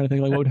 I'm trying to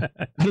think I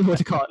don't know what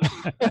to call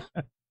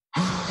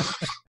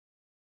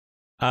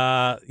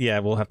it. Yeah,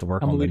 we'll have to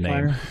work on the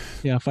name.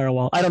 Yeah,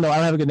 Firewall. I don't know. I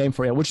don't have a good name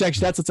for it. Which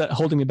actually, that's what's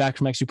holding me back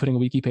from actually putting a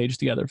wiki page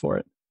together for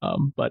it.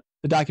 But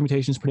the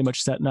documentation is pretty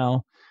much set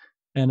now,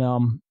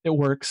 and it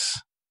works.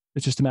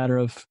 It's just a matter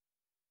of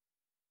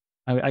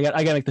I got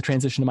to make the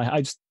transition to my.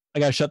 I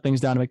got to shut things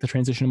down to make the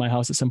transition to my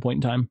house at some point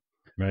in time.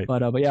 Right.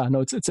 But yeah,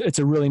 no, it's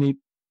a really neat.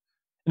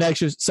 And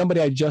actually, somebody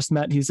I just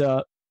met. He's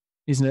an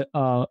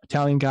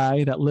Italian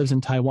guy that lives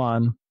in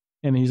Taiwan,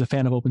 and he's a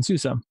fan of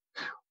OpenSuse.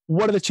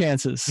 What are the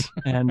chances?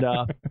 And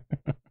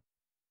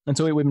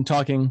so we've been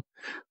talking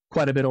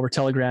quite a bit over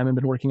Telegram and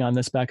been working on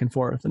this back and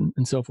forth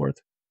and so forth.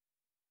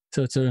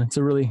 So it's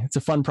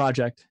a fun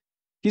project.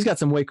 He's got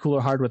some way cooler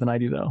hardware than I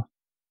do, though.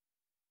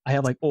 I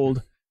have like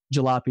old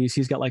jalopies.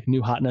 He's got like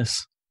new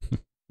hotness.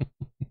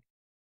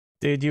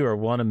 Dude, you are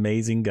one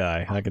amazing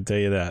guy. I can tell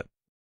you that.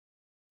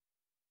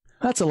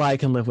 That's a lie I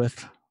can live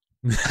with.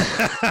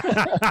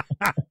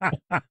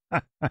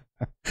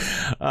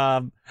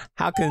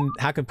 How can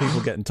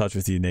people get in touch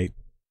with you, Nate?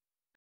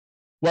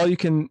 Well, you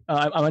can.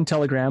 I'm on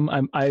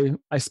Telegram. I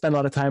spend a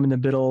lot of time in the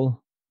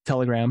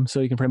Telegram. So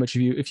you can pretty much,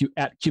 if you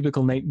at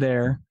CubicleNate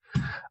there,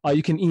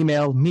 you can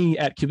email me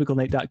at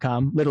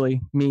CubicleNate.com,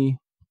 literally me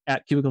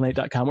at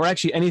CubicleNate.com, or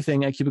actually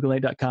anything at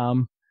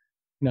CubicleNate.com.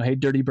 Hey,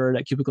 dirtybird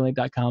at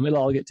CubicleNate.com. It'll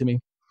all get to me.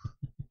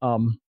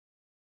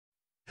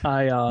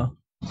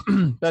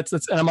 That's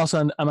and I'm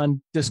also I'm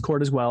on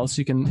Discord as well, so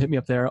you can hit me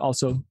up there.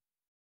 Also,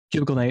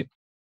 CubicleNate,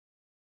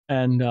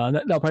 and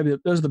that'll probably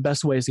those are the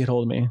best ways to get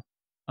hold of me.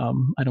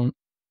 I'm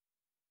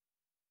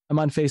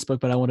on Facebook,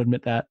 but I won't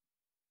admit that.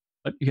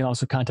 But you can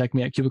also contact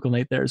me at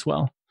CubicleNate there as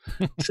well.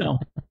 So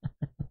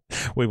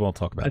we won't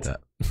talk about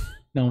that.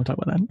 No, we'll talk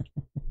about that.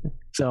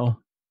 So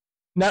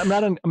I'm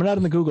not in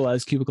the Google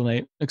as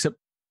CubicleNate, except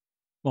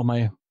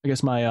I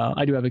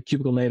do have a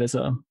CubicleNate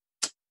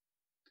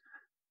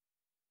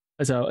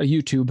as a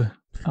YouTube.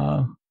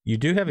 You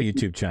do have a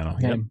YouTube channel.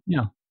 Yep.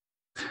 Yeah.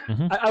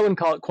 Mm-hmm. I wouldn't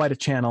call it quite a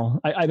channel.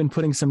 I've been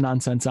putting some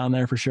nonsense on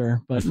there for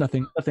sure, but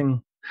nothing.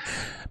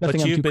 But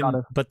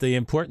But the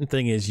important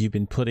thing is you've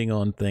been putting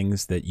on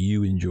things that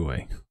you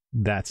enjoy.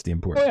 That's the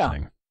important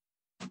thing.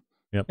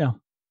 Yep. Yeah.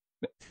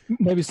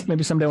 Maybe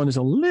someday when there's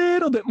a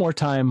little bit more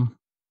time,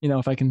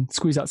 if I can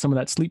squeeze out some of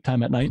that sleep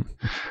time at night,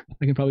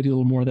 I can probably do a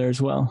little more there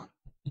as well.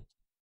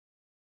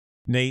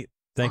 Nate,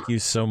 thank you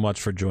so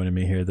much for joining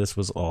me here. This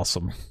was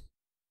awesome.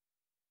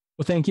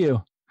 Well, thank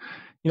you.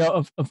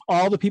 Of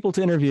all the people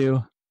to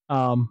interview,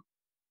 I'm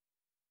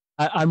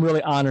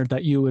really honored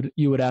that you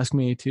would ask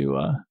me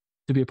to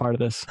be a part of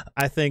this.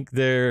 I think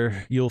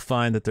you'll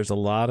find that there's a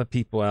lot of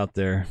people out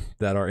there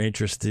that are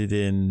interested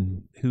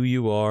in who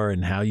you are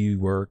and how you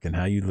work and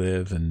how you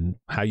live and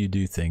how you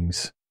do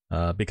things,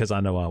 because I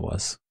know I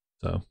was.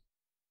 So,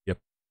 yep.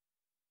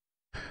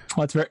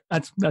 Well,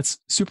 that's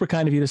super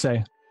kind of you to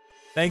say.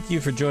 Thank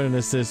you for joining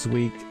us this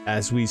week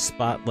as we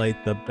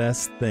spotlight the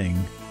best thing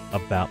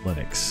about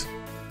Linux,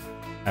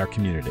 our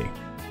community.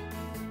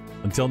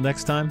 Until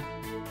next time,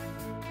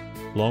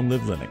 long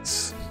live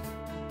Linux.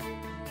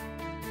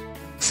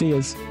 See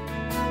yous.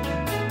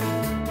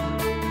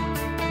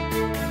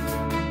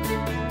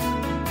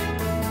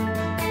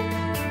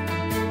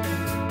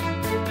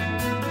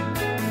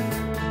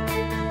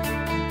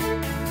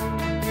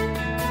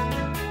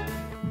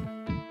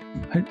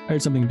 I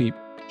heard something beep.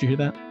 Did you hear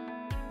that?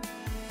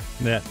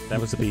 Yeah, that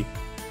was a beep.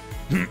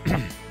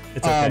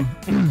 It's okay.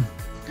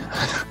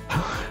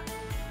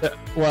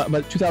 Well,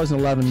 but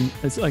 2011,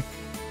 it's like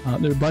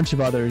there are a bunch of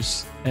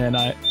others, and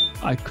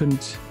I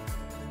couldn't.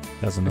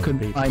 That's another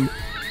beep.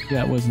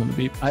 Yeah, it was another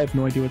beep. I have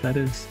no idea what that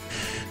is. Is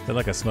that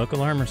like a smoke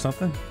alarm or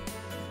something?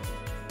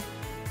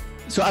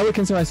 So I would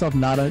consider myself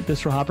not a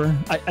distro hopper.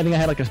 I think I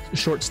had like a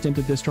short stint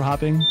of distro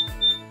hopping.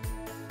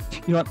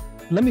 You know what?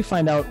 Let me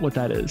find out what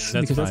that is.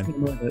 That's fine.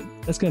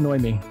 That's going to annoy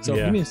me. So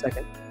give me a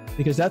second.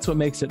 Because that's what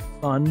makes it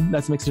fun.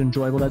 That's what makes it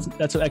enjoyable.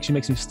 That's what actually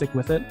makes me stick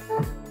with it.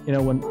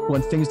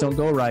 When things don't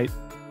go right.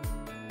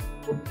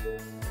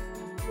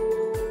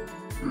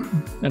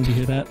 And you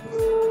hear that?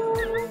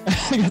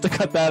 I have to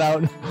cut that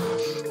out.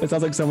 It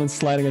sounds like someone's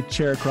sliding a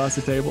chair across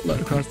the table,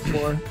 across the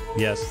floor.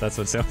 Yes, that's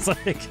what it sounds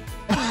like.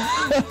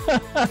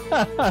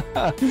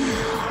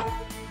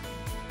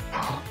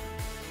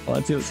 Well,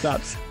 let's see if it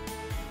stops.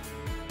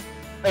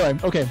 Anyway,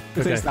 okay.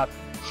 It stopped.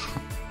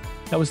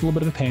 That was a little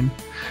bit of a pain.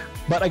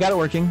 But I got it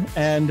working,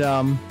 and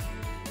I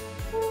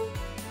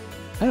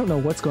don't know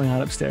what's going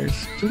on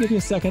upstairs. Can you give me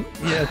a second?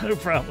 Yeah, no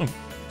problem.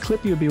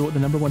 Clippy would be the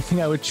number one thing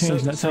I would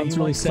change. That sounds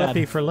really sad.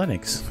 Clippy for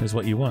Linux is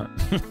what you want.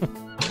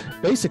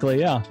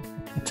 Basically, yeah.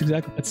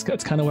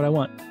 That's kind of what I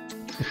want.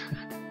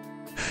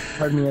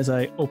 Pardon me as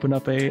I open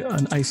up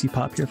an icy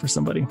pop here for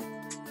somebody.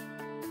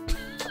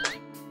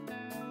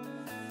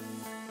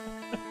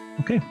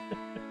 Okay,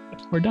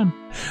 we're done.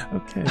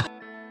 Okay.